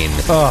 19.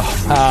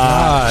 Oh,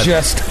 God.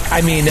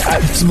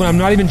 I'm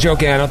not even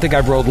joking. I don't think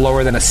I've rolled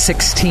lower than a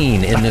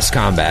 16 in this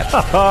combat.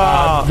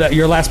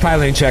 Your last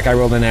piloting check, I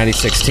rolled a natty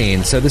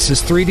 16. So this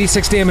is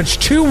 3d6 damage,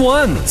 2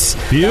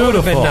 1s. Beautiful. That would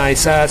have been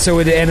nice.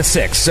 And a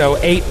 6. So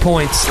 8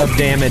 points of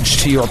damage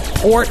to your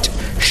port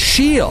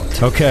shield.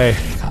 Okay.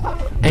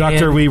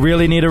 Doctor, we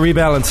really need a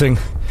rebalancing.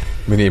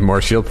 We need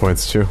more shield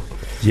points, too.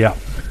 Yeah.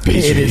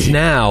 It is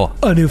now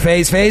a new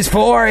phase, phase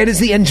 4. It is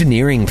the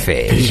engineering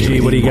phase.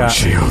 PG, what do you got?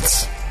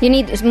 Shields. You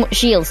need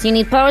shields. You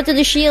need power to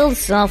the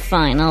shields? Oh,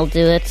 fine. I'll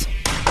do it.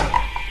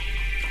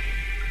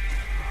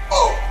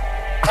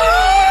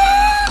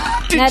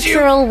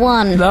 Natural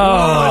 1.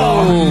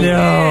 Oh,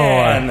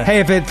 no.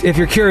 Hey, if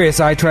you're curious,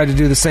 I tried to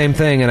do the same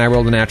thing and I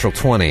rolled a natural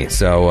 20.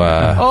 So,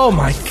 Oh,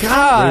 my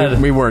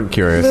God. We weren't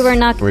curious. We were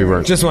not We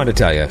weren't. just wanted to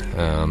tell you.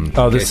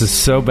 This is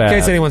so in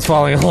case bad. anyone's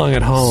following along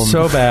at home.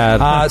 So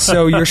bad.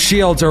 So your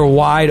shields are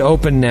wide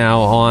open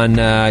now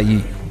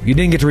on... You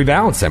didn't get to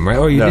rebalance them, right?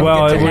 Or you didn't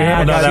Well, get to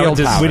add shield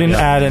power. we didn't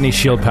add any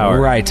shield power.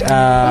 Right.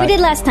 We did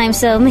last time,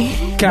 so...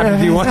 Captain,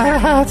 do you want to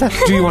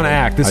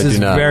act? This I is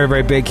do not. very,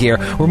 very big here.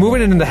 We're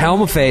moving into the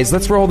helm phase.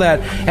 Let's roll that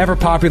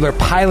ever-popular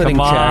piloting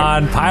Come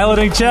on,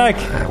 piloting check.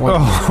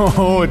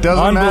 Oh, it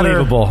doesn't matter.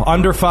 Unbelievable.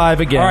 Under 5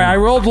 again. check. All right, I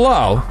rolled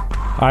low.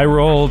 I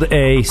rolled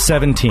a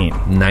 17.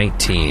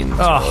 19.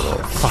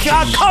 Oh,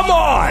 God, come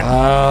on!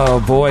 Oh,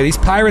 boy. These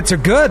pirates are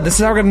good. This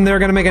is how they're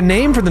going to make a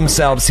name for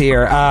themselves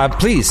here.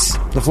 Please,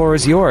 the floor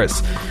is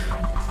yours.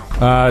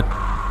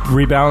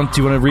 Rebalance.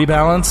 Do you want to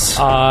rebalance?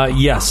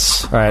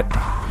 Yes. All right.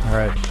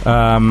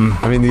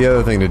 I mean, the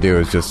other thing to do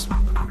is just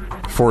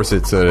force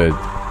it so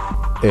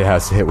that it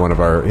has to hit one of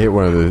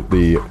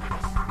the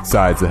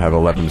sides that have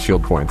 11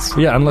 shield points.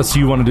 Yeah, unless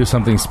you want to do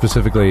something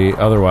specifically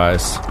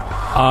otherwise.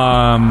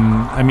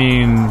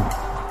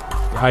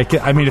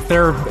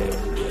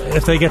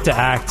 If they get to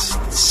act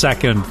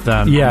second,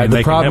 then Yeah, the they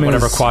can problem hit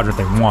whatever is- quadrant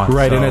they want.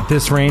 Right, so and at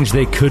this range,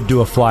 they could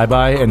do a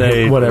flyby and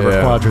They- hit whatever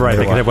yeah, quadrant right, they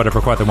they can want. hit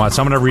whatever quadrant they want.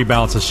 So I'm going to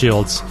rebalance the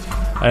shields,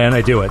 and I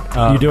do it.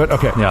 You do it?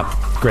 Okay. Yeah.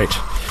 Great.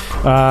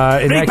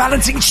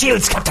 Rebalancing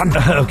shields, Captain.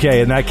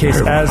 Okay, in that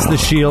case, as the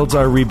shields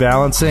are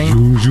rebalancing...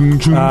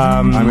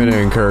 I'm going to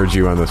encourage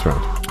you on this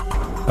round.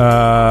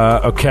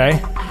 Okay.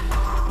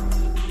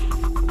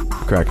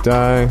 Crack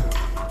die.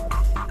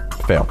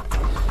 Fail.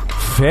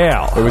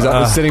 Fail. It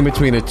was sitting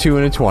between a 2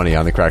 and a 20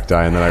 on the crack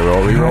die, and then I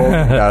re-rolled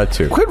got a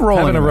 2. Quit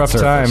rolling. Having a rough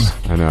time.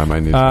 I know, I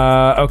might need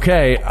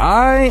Okay,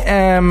 I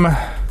am...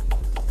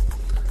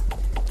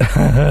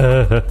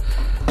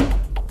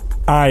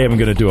 I am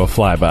going to do a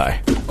flyby.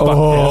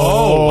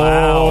 Oh,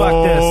 wow.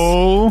 Fuck this.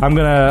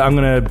 I'm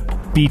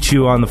gonna beat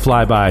you on the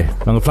flyby. I'm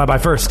gonna fly by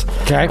first.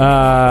 Okay.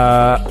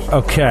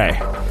 Okay.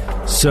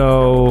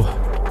 So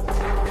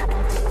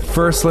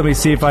first, let me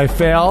see if I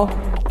fail.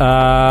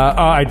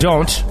 I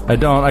don't. I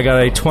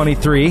got a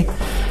 23.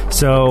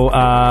 So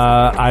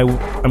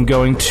I'm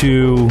going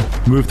to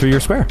move through your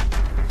square.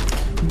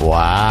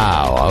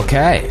 Wow.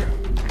 Okay.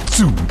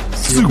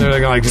 They're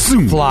going to like just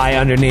fly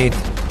underneath.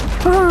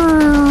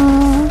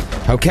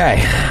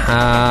 Okay.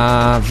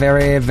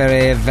 Very,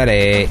 very,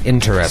 very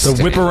interesting.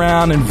 So whip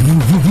around and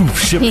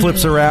ship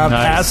flips around,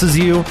 passes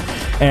you,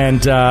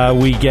 and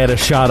we get a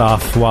shot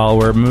off while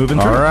we're moving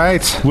through. All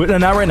right.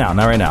 Not right now.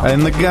 In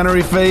the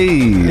gunnery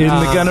phase.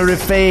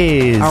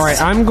 All right,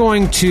 I'm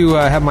going to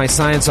have my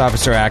science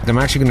officer act. I'm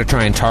actually going to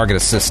try and target a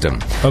system.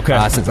 Okay.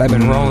 Since I've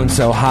been rolling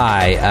so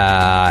high,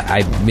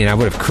 I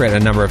would have crit a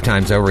number of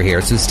times over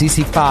here. So it's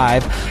DC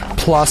 5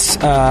 plus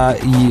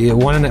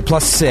 1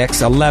 plus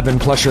 6, 11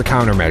 plus your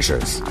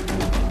countermeasures.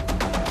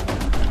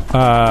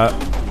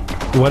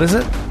 What is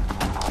it?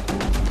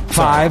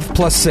 5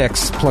 plus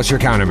 6 plus your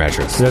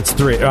countermeasures. That's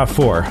 3. 4.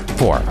 4.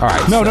 All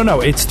right.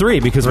 No. It's 3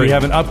 because we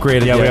haven't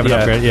upgraded yet. We haven't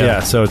upgraded. Yeah,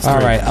 so it's 3. All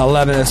right.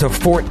 11. So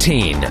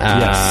 14.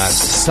 Yes.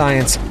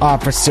 Science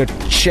officer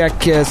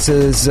check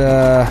is.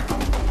 No,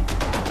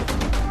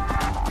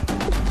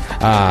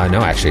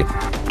 actually,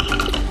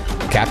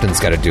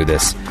 Captain's got to do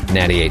this.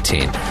 Natty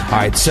 18. All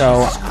right.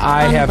 So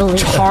I have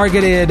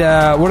targeted.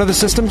 What are the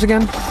systems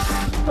again?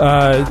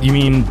 You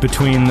mean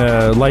between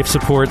the life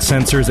support,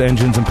 sensors,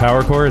 engines, and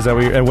power core? Is that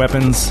what you're,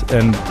 weapons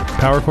and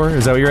power core?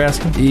 Is that what you're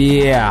asking?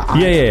 Yeah.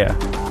 Yeah.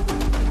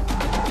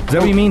 Is that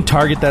what you mean?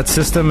 Target that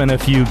system, and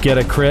if you get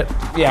a crit...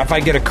 Yeah, if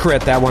I get a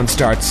crit, that one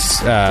starts...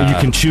 you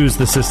can choose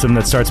the system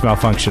that starts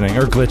malfunctioning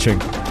or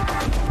glitching.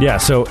 Yeah,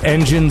 so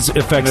engines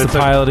affects the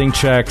piloting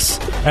checks.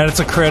 And it's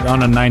a crit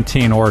on a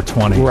 19 or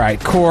 20.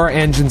 Right. Core,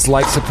 engines,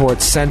 life support,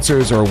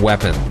 sensors, or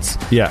weapons.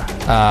 Yeah.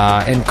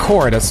 And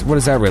core, what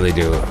does that really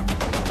do?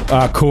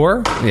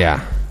 Core?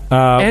 Yeah.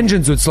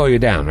 Engines would slow you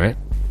down, right?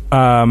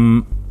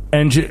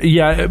 Engines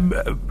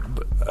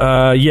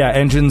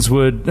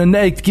would... And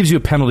it gives you a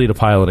penalty to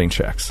piloting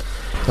checks.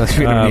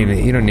 You don't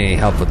need any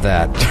help with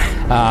that.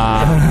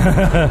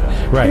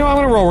 Right. I'm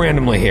going to roll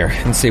randomly here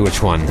and see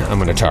which one I'm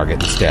going to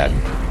target instead.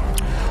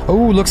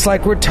 Oh, looks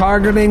like we're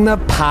targeting the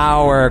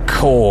power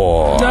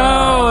core.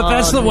 No,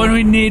 that's the one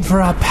we need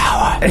for our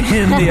power.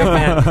 In the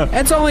event.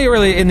 It's only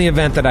really in the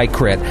event that I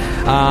crit.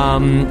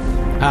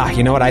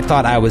 You know what? I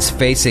thought I was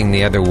facing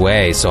the other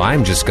way, so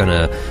I'm just going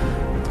to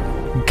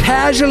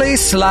casually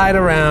slide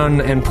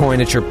around and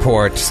point at your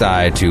port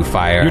side to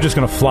fire. You're just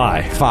going to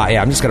fly.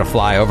 Yeah, I'm just going to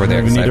fly over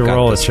there. We need to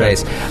roll a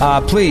space.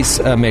 Please,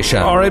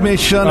 Meishun. All right,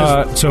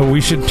 Meishun. So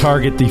we should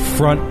target the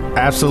front.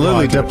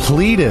 Absolutely.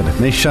 Depleted.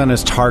 Meishun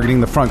is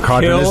targeting the front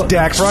quadrant. His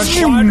deck front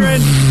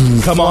quadrant.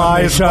 Come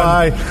on,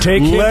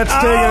 Meishun. Let's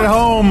take it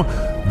home.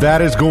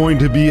 That is going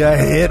to be a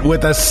hit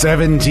with a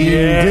 17.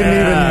 Yeah. Didn't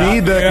even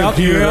need the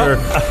computer.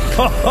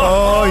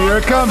 Oh, here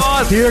it comes.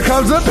 Here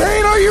comes the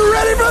pain. Are you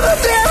ready for the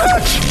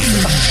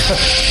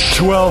damage?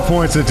 12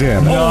 points of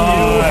damage. You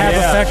have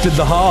affected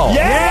the hull.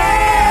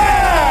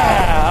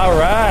 Yeah! All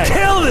right.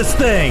 Kill this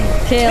thing.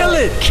 Kill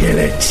it. Kill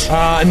it.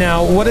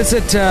 Now, what is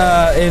it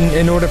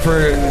in order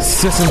for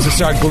systems to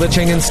start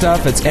glitching and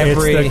stuff? It's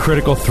the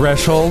critical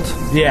threshold.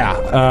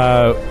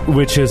 Yeah.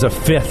 Which is a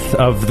fifth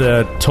of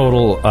the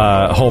total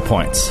hull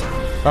points.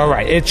 All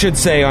right. It should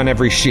say on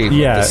every sheet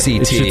what the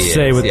CT it should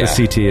say what the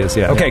CT is,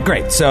 yeah. Okay,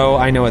 great. So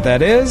I know what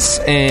that is,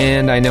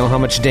 and I know how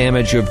much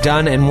damage you've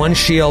done, and one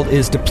shield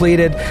is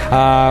depleted.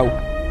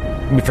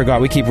 We forgot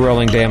we keep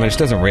rolling damage.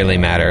 Doesn't really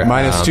matter.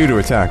 -2 to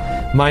attack.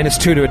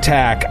 -2 to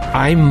attack.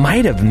 I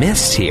might have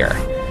missed here.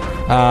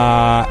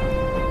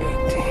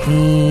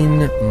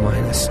 18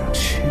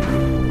 -2.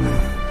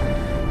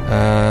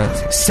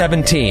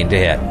 17 to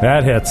hit.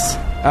 That hits.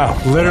 Oh,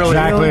 literally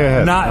exactly a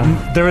hit.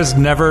 There has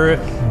never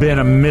been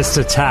a missed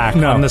attack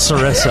on the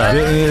Sarissa.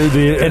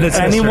 And it's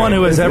anyone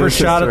who has ever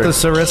shot at the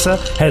Sarissa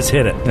has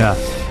hit it. Yeah.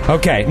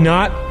 Okay,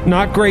 not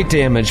great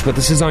damage, but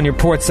this is on your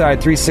port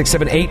side. 3, 6,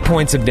 7, 8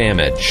 points of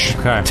damage.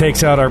 Okay.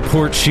 Takes out our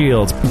port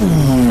shields.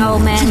 Oh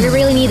man, we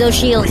really need those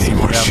shields. We need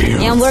more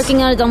shields. Yeah, I'm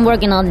working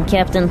on it,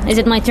 Captain. Is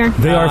it my turn?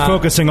 They are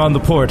focusing on the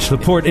port. The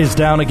port is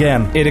down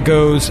again. It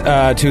goes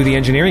to the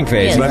engineering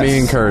phase. Yes. Let me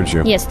encourage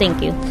you. Yes,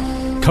 thank you.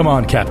 Come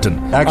on,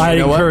 Captain. Actually, I you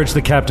know what? encourage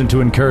the captain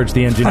to encourage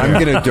the engineer. I'm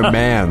going to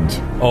demand.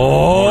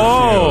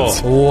 Whoa.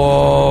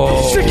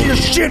 Sick of your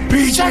shit,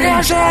 Pete. Sick of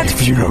your shit.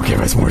 If you don't give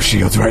us more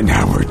shields right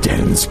now, we're dead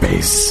in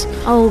space.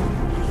 Oh,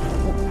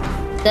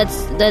 that's.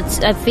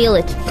 I feel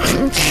it.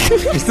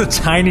 It's the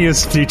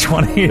tiniest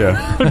D20.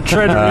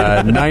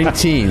 Yeah.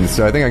 19,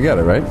 so I think I got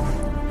it, right?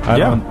 I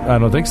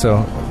don't think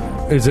so.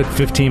 Is it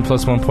 15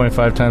 plus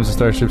 1.5 times the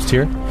starship's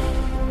tier?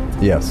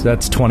 Yes.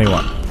 That's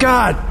 21.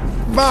 God!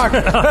 Fuck!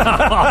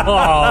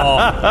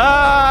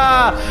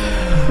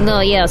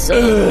 No, yes.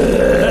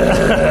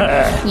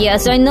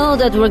 Yes, I know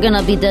that we're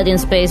gonna be dead in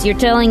space. You're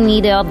telling me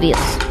the obvious.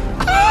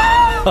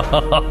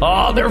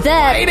 Oh, they're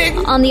That,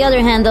 fighting. on the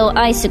other hand, though,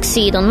 I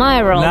succeed on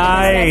my roll.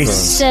 Nice. That's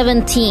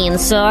 17.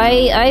 So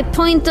I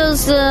point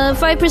those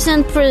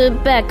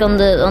 5% back on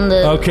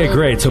the. Okay,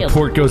 great. So shield.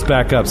 Port goes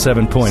back up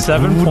 7 points.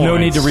 7 No points.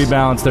 need to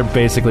rebalance. They're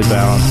basically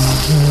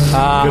balanced.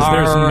 Because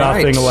there's all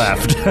right. nothing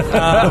left.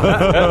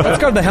 Let's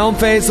go to the helm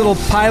phase. Little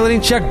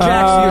piloting check,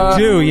 Jax.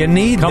 You do. You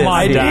need Come this.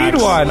 on,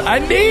 Dax. I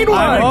need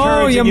one.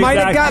 Oh, you might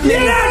have gotten the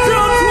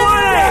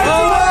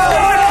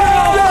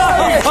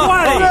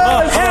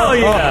Hell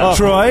yeah.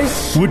 Troy,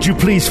 would you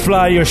please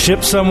fly your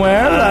ship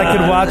somewhere? I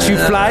could watch you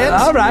fly it.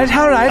 All right.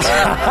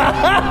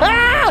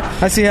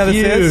 I see how this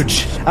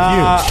Huge.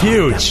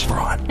 Huge.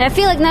 I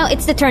feel like now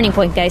it's the turning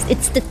point, guys.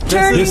 It's the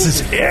turning This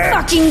is it.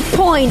 fucking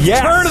point.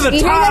 Yes. Turn of the You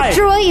hear that, tide.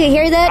 Troy? You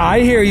hear that?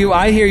 I hear you.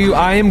 I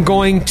am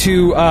going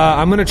to.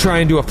 I'm going to try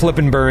and do a flip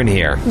and burn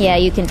here. Yeah,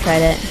 you can try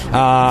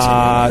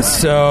that.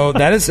 So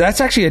that's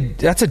actually a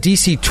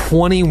DC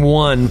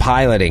 21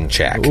 piloting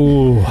check.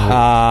 Ooh.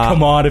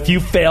 Come on, if you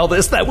fail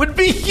this, that would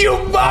be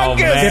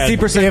humongous.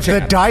 50% If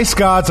the dice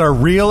gods are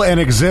real and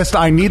exist,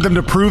 I need them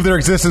to prove their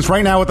existence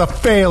right now with a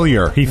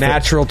failure.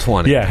 Natural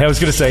 20. Yeah, I was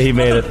going to say he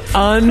made it.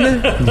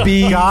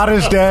 God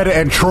is dead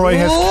and Troy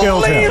has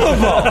killed him. Flip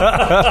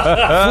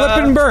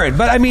and burn.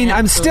 But I mean,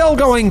 I'm still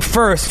going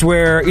first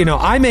where,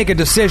 I make a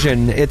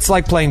decision. It's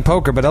like playing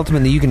poker, but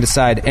ultimately you can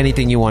decide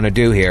anything you want to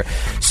do here.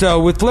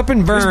 So with flip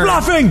and burn,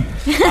 Bluffing.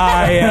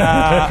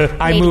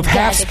 I move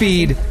half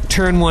speed,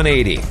 turn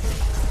 180.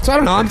 So I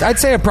don't know. I'd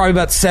say I'm probably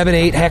about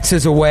 7-8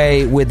 hexes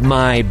away with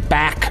my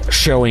back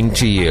showing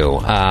to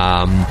you.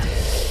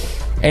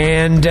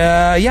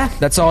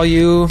 That's all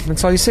you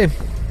see.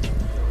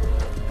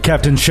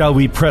 Captain, shall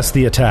we press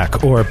the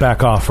attack or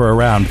back off for a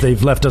round?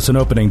 They've left us an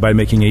opening by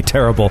making a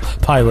terrible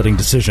piloting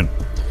decision.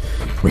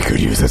 We could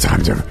use the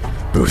time to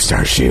boost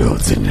our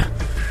shields and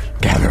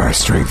gather our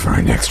strength for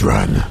our next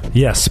run.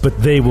 Yes, but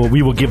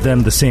we will give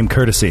them the same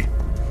courtesy.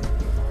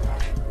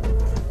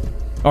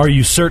 Are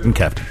you certain,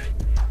 Captain?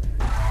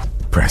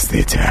 Press the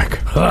attack.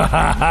 There we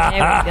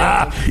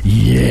go.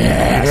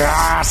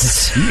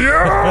 Yes!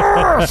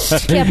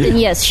 Captain,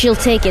 yes, she'll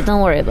take it.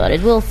 Don't worry about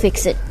it. We'll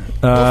fix it.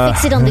 We'll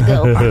fix it on the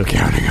go. I'm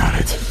counting on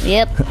it.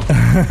 Yep.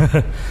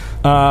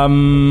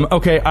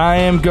 Okay,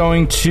 I'm just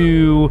going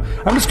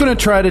to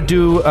try to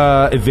do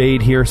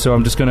evade here, so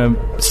I'm just going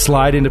to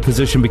slide into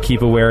position but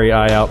keep a wary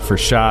eye out for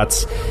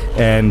shots.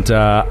 And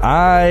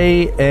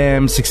I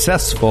am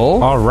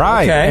successful. All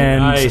right. Okay.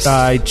 And Nice.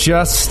 I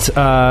just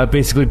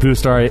basically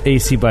boost our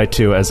AC by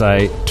 2 as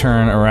I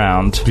turn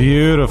around.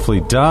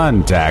 Beautifully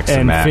done, Dax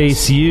And Max.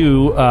 face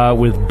you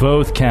with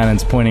both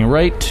cannons pointing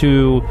right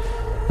to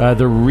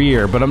the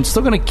rear, but I'm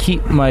still going to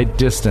keep my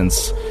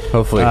distance.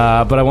 Hopefully.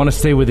 But I want to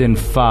stay within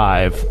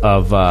 5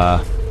 of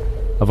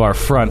our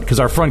front, because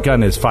our front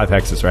gun is 5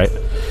 hexes, right?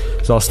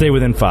 So I'll stay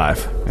within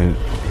 5. And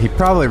he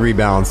probably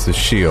rebalanced his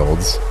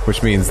shields,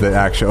 which means that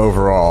actually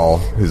overall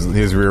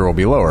his rear will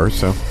be lower.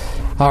 So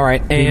All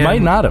right. And He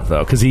might not have,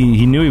 though, because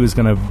he knew he was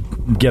going to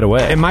get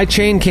away. And my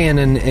chain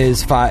cannon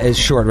is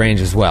short range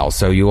as well,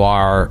 so you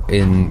are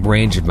in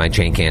range of my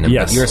chain cannon.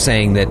 Yes. But you're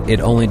saying that it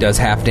only does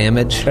half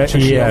damage to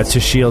shields? to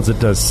shields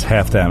it does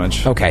half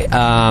damage. Okay.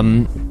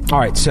 All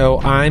right, so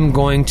I'm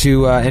going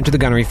to enter the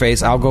gunnery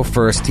phase. I'll go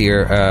first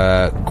here,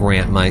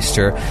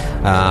 Grantmeister.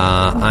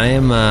 I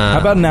am... How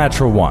about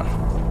natural 1?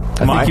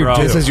 I think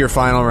this is your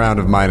final round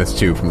of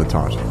 -2 from the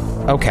taunt.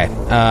 Okay.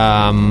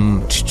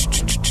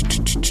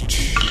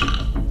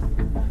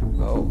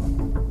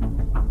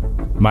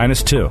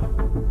 -2.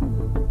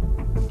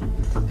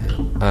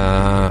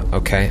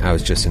 Okay, I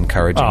was just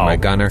encouraging my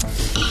gunner.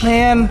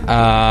 Man.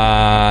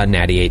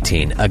 Natty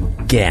 18.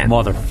 Again.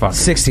 Motherfucker.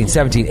 16,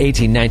 17,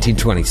 18, 19,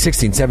 20.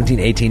 16, 17,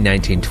 18,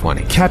 19,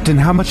 20. Captain,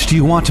 how much do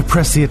you want to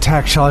press the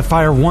attack? Shall I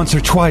fire once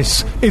or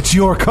twice? It's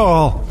your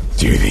call.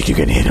 Do you think you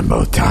can hit him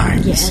both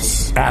times?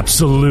 Yes.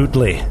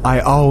 Absolutely. I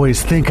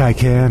always think I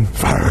can.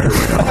 Fire it.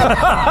 All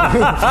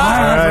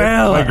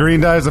right. My green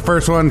die is the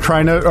first one.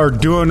 Tri-note or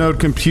duo-note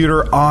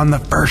computer on the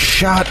first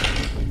shot.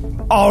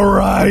 All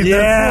right. Yeah.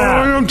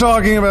 That's what I'm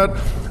talking about.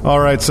 All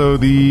right, so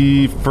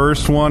the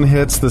first one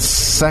hits. The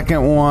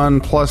second one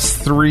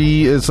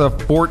 +3 is a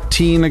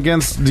 14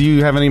 against. Do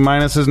you have any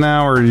minuses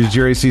now, or is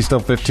your AC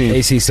still 15?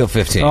 AC still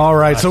 15. All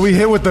right, so we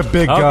hit with the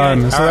big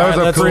gun. So All that right,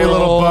 was let's a free little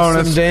roll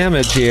bonus. some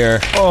damage here.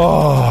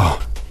 12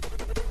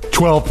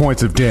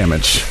 points of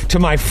damage. To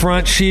my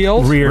front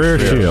shield? Rear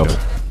shield.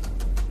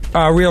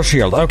 Real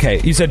shield.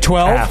 Okay, you said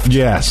 12?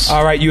 Yes.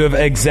 All right, you have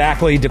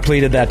exactly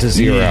depleted that to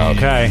 0.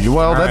 Okay.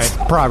 Well, that's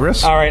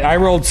progress. All right, I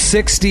rolled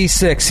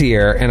 66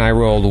 here, and I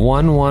rolled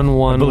 1, 1,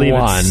 1, I believe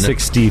 1. it's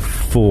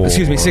 64.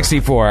 Excuse me,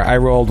 64. I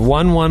rolled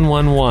 1, 1,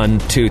 1, 1,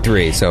 2,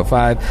 3. So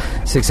 5,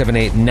 6, 7,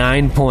 8,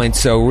 9 points.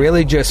 So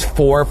really just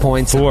 4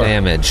 points of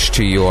damage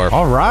to your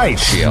All right.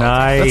 shield.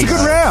 Nice. That's a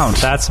good round.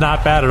 That's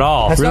not bad at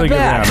all. That's Really not good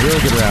bad. round.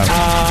 Really good round.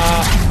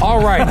 All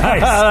right.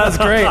 That's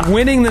great.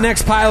 Winning the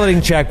next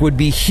piloting check would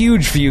be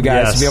huge for you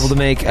guys Yes. to be able to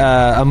make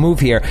a move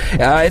here.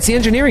 It's the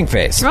engineering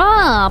phase.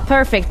 Ah,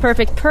 perfect.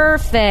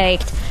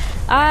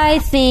 I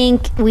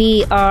think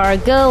we are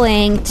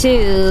going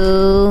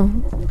to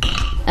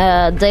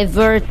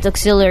divert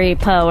auxiliary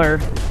power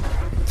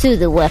to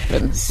the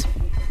weapons.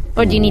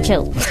 Or do you need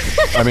help?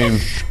 I mean,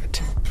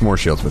 more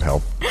shields would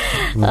help.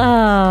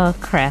 Oh,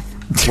 crap.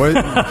 What,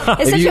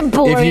 It's such a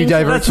boring... if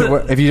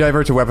you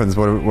divert to weapons,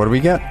 what do we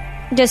get?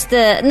 Just,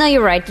 no,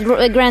 you're right.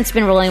 Grant's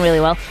been rolling really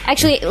well.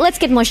 Actually, let's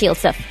get more shield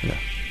stuff. Yeah.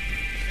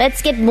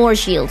 Let's get more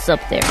shields up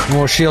there.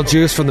 More shield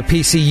juice from the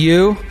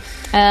PCU.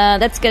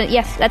 That's gonna...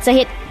 Yes, that's a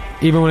hit.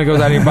 Even when it goes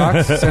out of your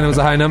box, and it was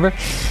a high number.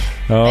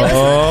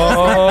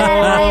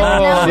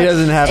 Oh, she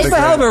doesn't have It's the a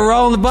hell of a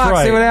roll in the box.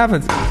 Right. See what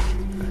happens.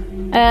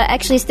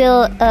 Actually,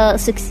 still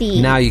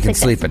succeed. Now you can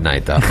Success. sleep at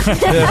night, though.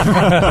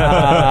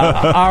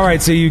 All right,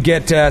 so you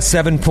get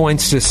 7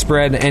 points to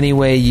spread any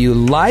way you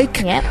like.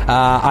 Yep.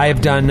 I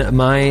have done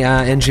my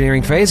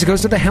engineering phase. It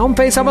goes to the helm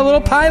phase. Have a little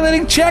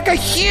piloting check. A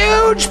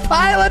huge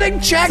piloting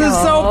check. This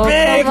is so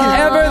big. come on.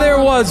 Ever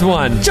there was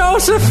one.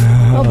 Joseph.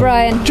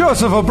 O'Brien.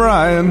 Joseph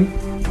O'Brien.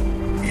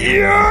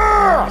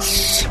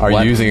 Yes. Are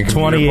you using a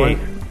computer 28. point?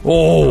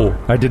 Oh,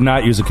 I did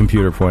not use a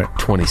computer point.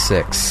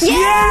 26. Yeah!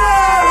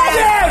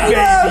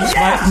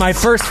 My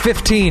first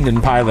 15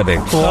 in piloting.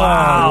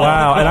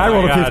 Wow. And I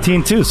rolled a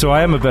 15 too, so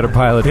I am a better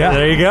pilot. Yeah.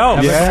 There you go.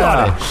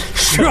 Yeah.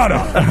 Shut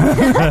up.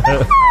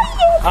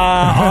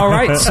 All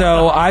right,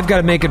 so I've got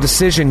to make a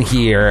decision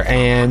here,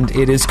 and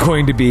it is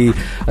going to be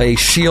a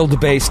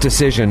shield-based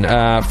decision.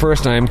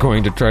 First, I'm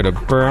going to try to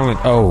burn it.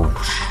 Oh,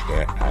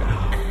 shit.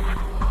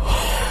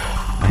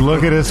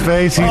 Look at his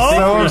face. He's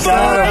so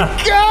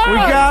upset. God! We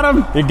got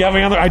him. You got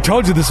me on the... I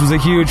told you this was a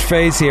huge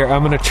phase here.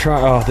 I'm going to try...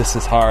 Oh, this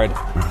is hard.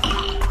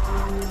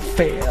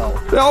 Fail.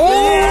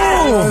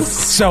 Oh!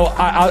 So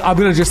I'm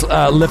going to just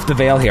lift the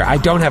veil here. I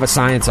don't have a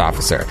science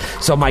officer.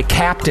 So my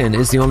captain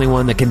is the only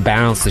one that can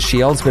balance the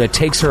shields, but it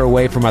takes her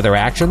away from other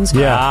actions.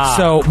 Yeah.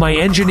 So my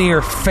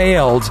engineer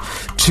failed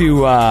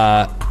to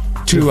add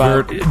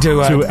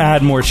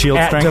more shield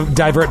strength. to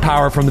divert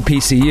power from the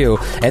PCU,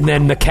 and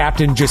then the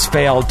captain just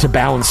failed to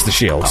balance the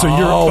shield. So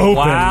you're open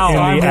wow. in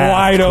the I'm ass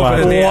wide open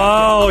in the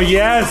Whoa,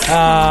 yes.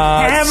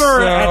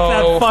 Hammer at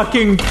that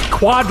fucking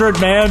quadrant,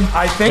 man.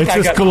 I think It's I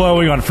just got...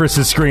 glowing on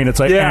Friss's screen. It's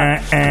like, No,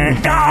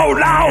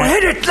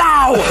 hit it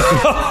now.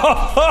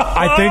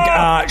 I think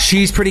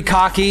she's pretty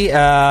cocky.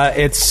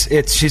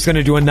 She's going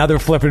to do another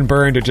flip and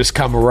burn to just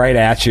come right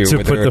at you to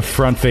with put her, the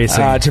front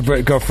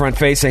facing. go front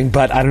facing.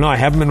 But I don't know. I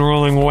haven't been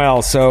rolling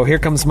well. So here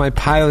comes my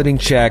piloting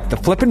check. The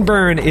flip and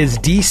burn is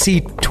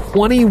DC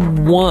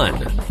 21.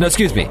 No,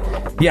 excuse me.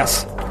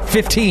 Yes.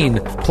 15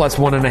 plus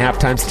 1.5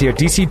 times tier.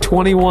 DC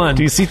 21.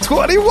 DC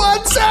 21,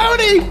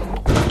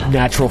 Sony.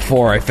 Natural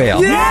 4. I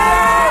failed.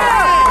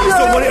 So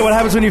what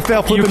happens when you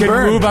fail flip You and can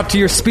burn? move up to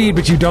your speed,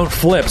 but you don't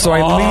flip. So I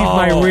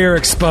leave my rear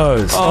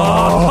exposed.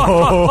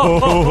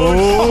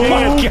 Oh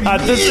my god,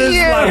 this is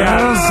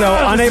like So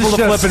unable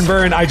to flip and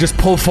burn, I just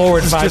pull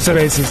forward 5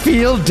 spaces.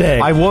 field day.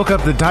 I woke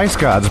up the dice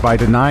gods by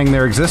denying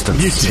their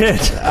existence. You did.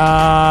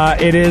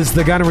 It is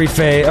the gunnery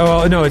phase.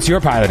 Oh no, it's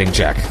your piloting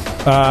check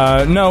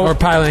No. or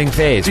piloting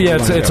phase. What Yeah,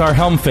 do you wanna it's do? our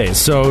helm phase.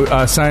 So,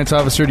 science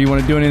officer, do you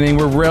want to do anything?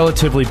 We're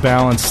relatively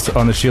balanced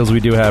on the shields we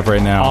do have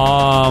right now.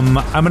 I'm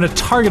going to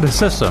target a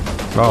system.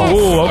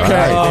 Oh, okay.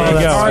 There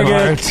you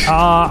go.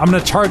 I'm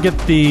going to target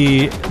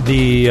the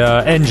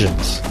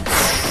engines.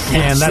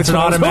 And that's an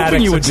what I was hoping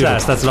automatic you would do.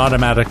 success. That's an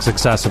automatic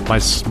success with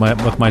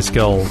my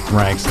skill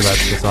rank. So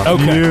that's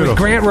Okay. With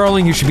Grant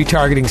rolling, you should be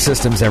targeting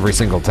systems every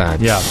single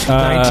time. Yeah.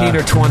 19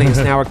 or 20 is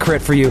now a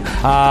crit for you.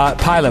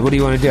 Pilot, what do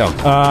you want to do?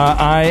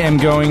 I am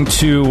going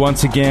to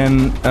once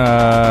again.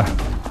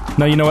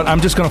 No, you know what?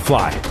 I'm just going to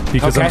fly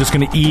because Okay. I'm just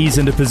going to ease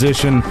into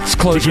position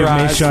close to your give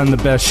eyes. Meishan the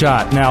best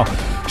shot. Now,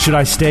 should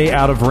I stay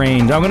out of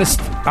range? I'm going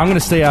to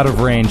stay out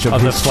of range of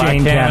Of the his flat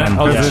chain cannon. cannon.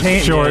 Oh, Yeah. the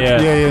chain- Short.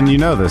 Yeah. Yeah, and you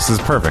know this is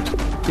perfect.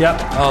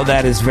 Yep. Oh,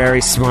 that is very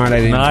smart. I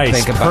didn't Nice.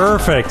 think about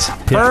Perfect.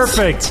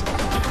 Perfect.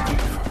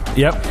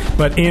 Yep,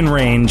 but in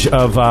range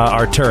of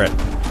our turret.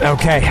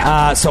 Okay,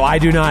 so I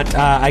do not.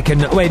 I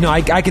can wait. No,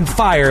 I can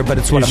fire, but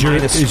it's what Is a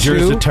minus is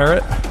yours 2? a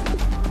turret?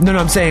 No,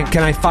 I'm saying,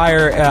 can I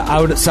fire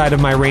outside of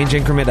my range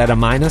increment at a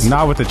minus?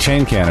 Not with the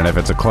chain cannon if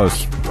it's a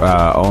close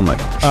only.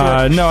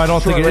 No, I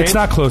don't think short it's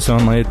not close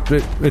only.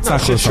 It's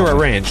not close. short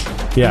only. range.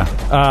 Yeah,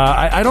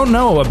 I don't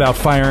know about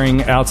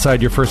firing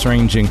outside your first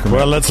range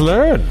increment. let's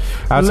learn.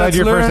 Outside Let's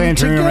your first learn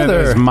increment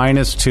together. is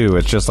 -2.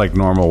 It's just like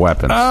normal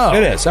weapons. Oh,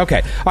 It is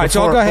okay. All right,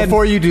 so I'll go ahead.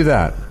 Before you do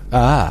that,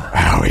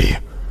 Howie,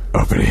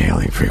 open a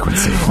hailing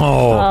frequency.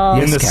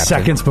 in the Captain.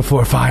 seconds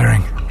before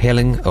firing.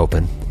 Hailing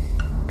open.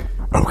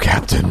 Oh,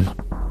 Captain.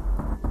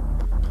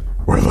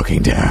 We're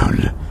looking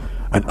down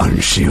an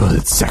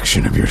unshielded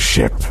section of your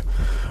ship.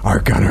 Our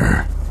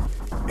gunner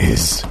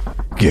is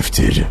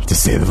gifted, to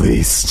say the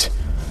least.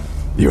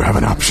 You have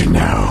an option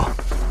now.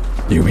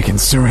 We can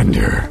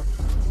surrender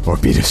or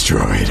be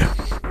destroyed.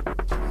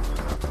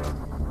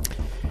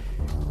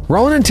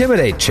 Roll an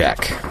intimidate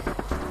check.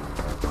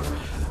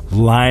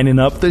 Lining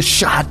up the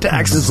shot.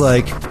 Dax is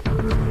like,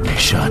 hey,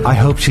 shot. I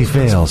hope she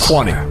fails.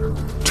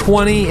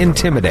 20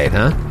 intimidate,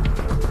 huh?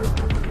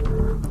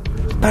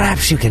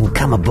 Perhaps you can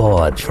come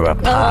aboard for a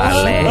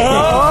parley.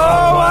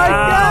 Oh my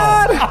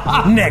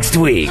god! Next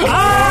week.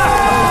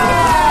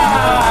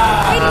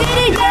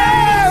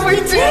 We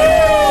did it!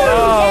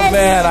 Oh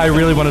man, I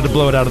really wanted to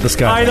blow it out of the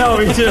sky. I know,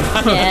 me too.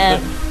 Yeah,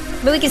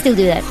 but we can still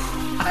do that.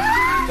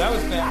 That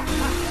was bad.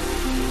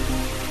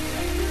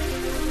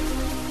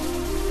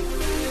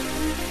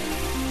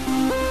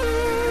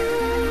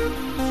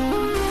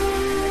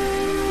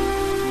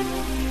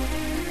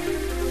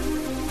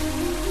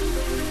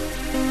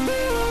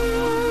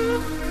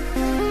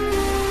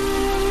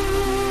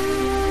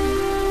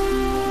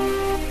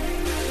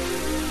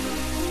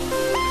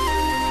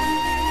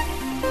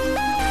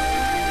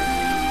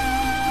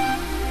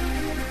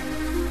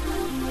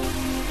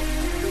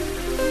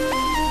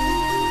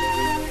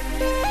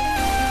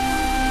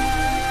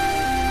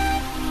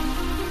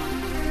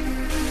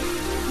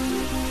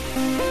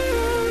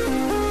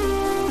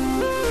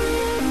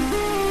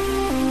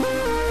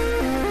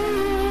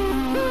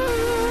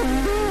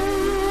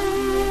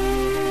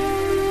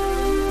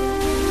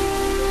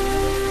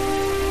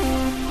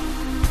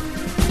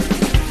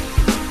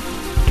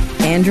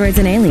 Androids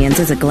and Aliens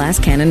is a Glass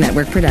Cannon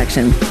Network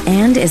production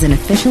and is an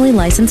officially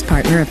licensed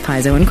partner of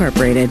Paizo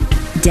Incorporated.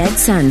 Dead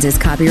Suns is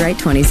copyright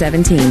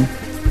 2017.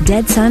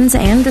 Dead Suns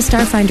and the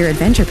Starfinder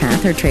Adventure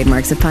Path are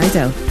trademarks of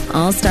Paizo.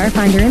 All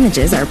Starfinder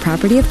images are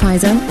property of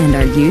Paizo and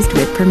are used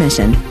with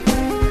permission.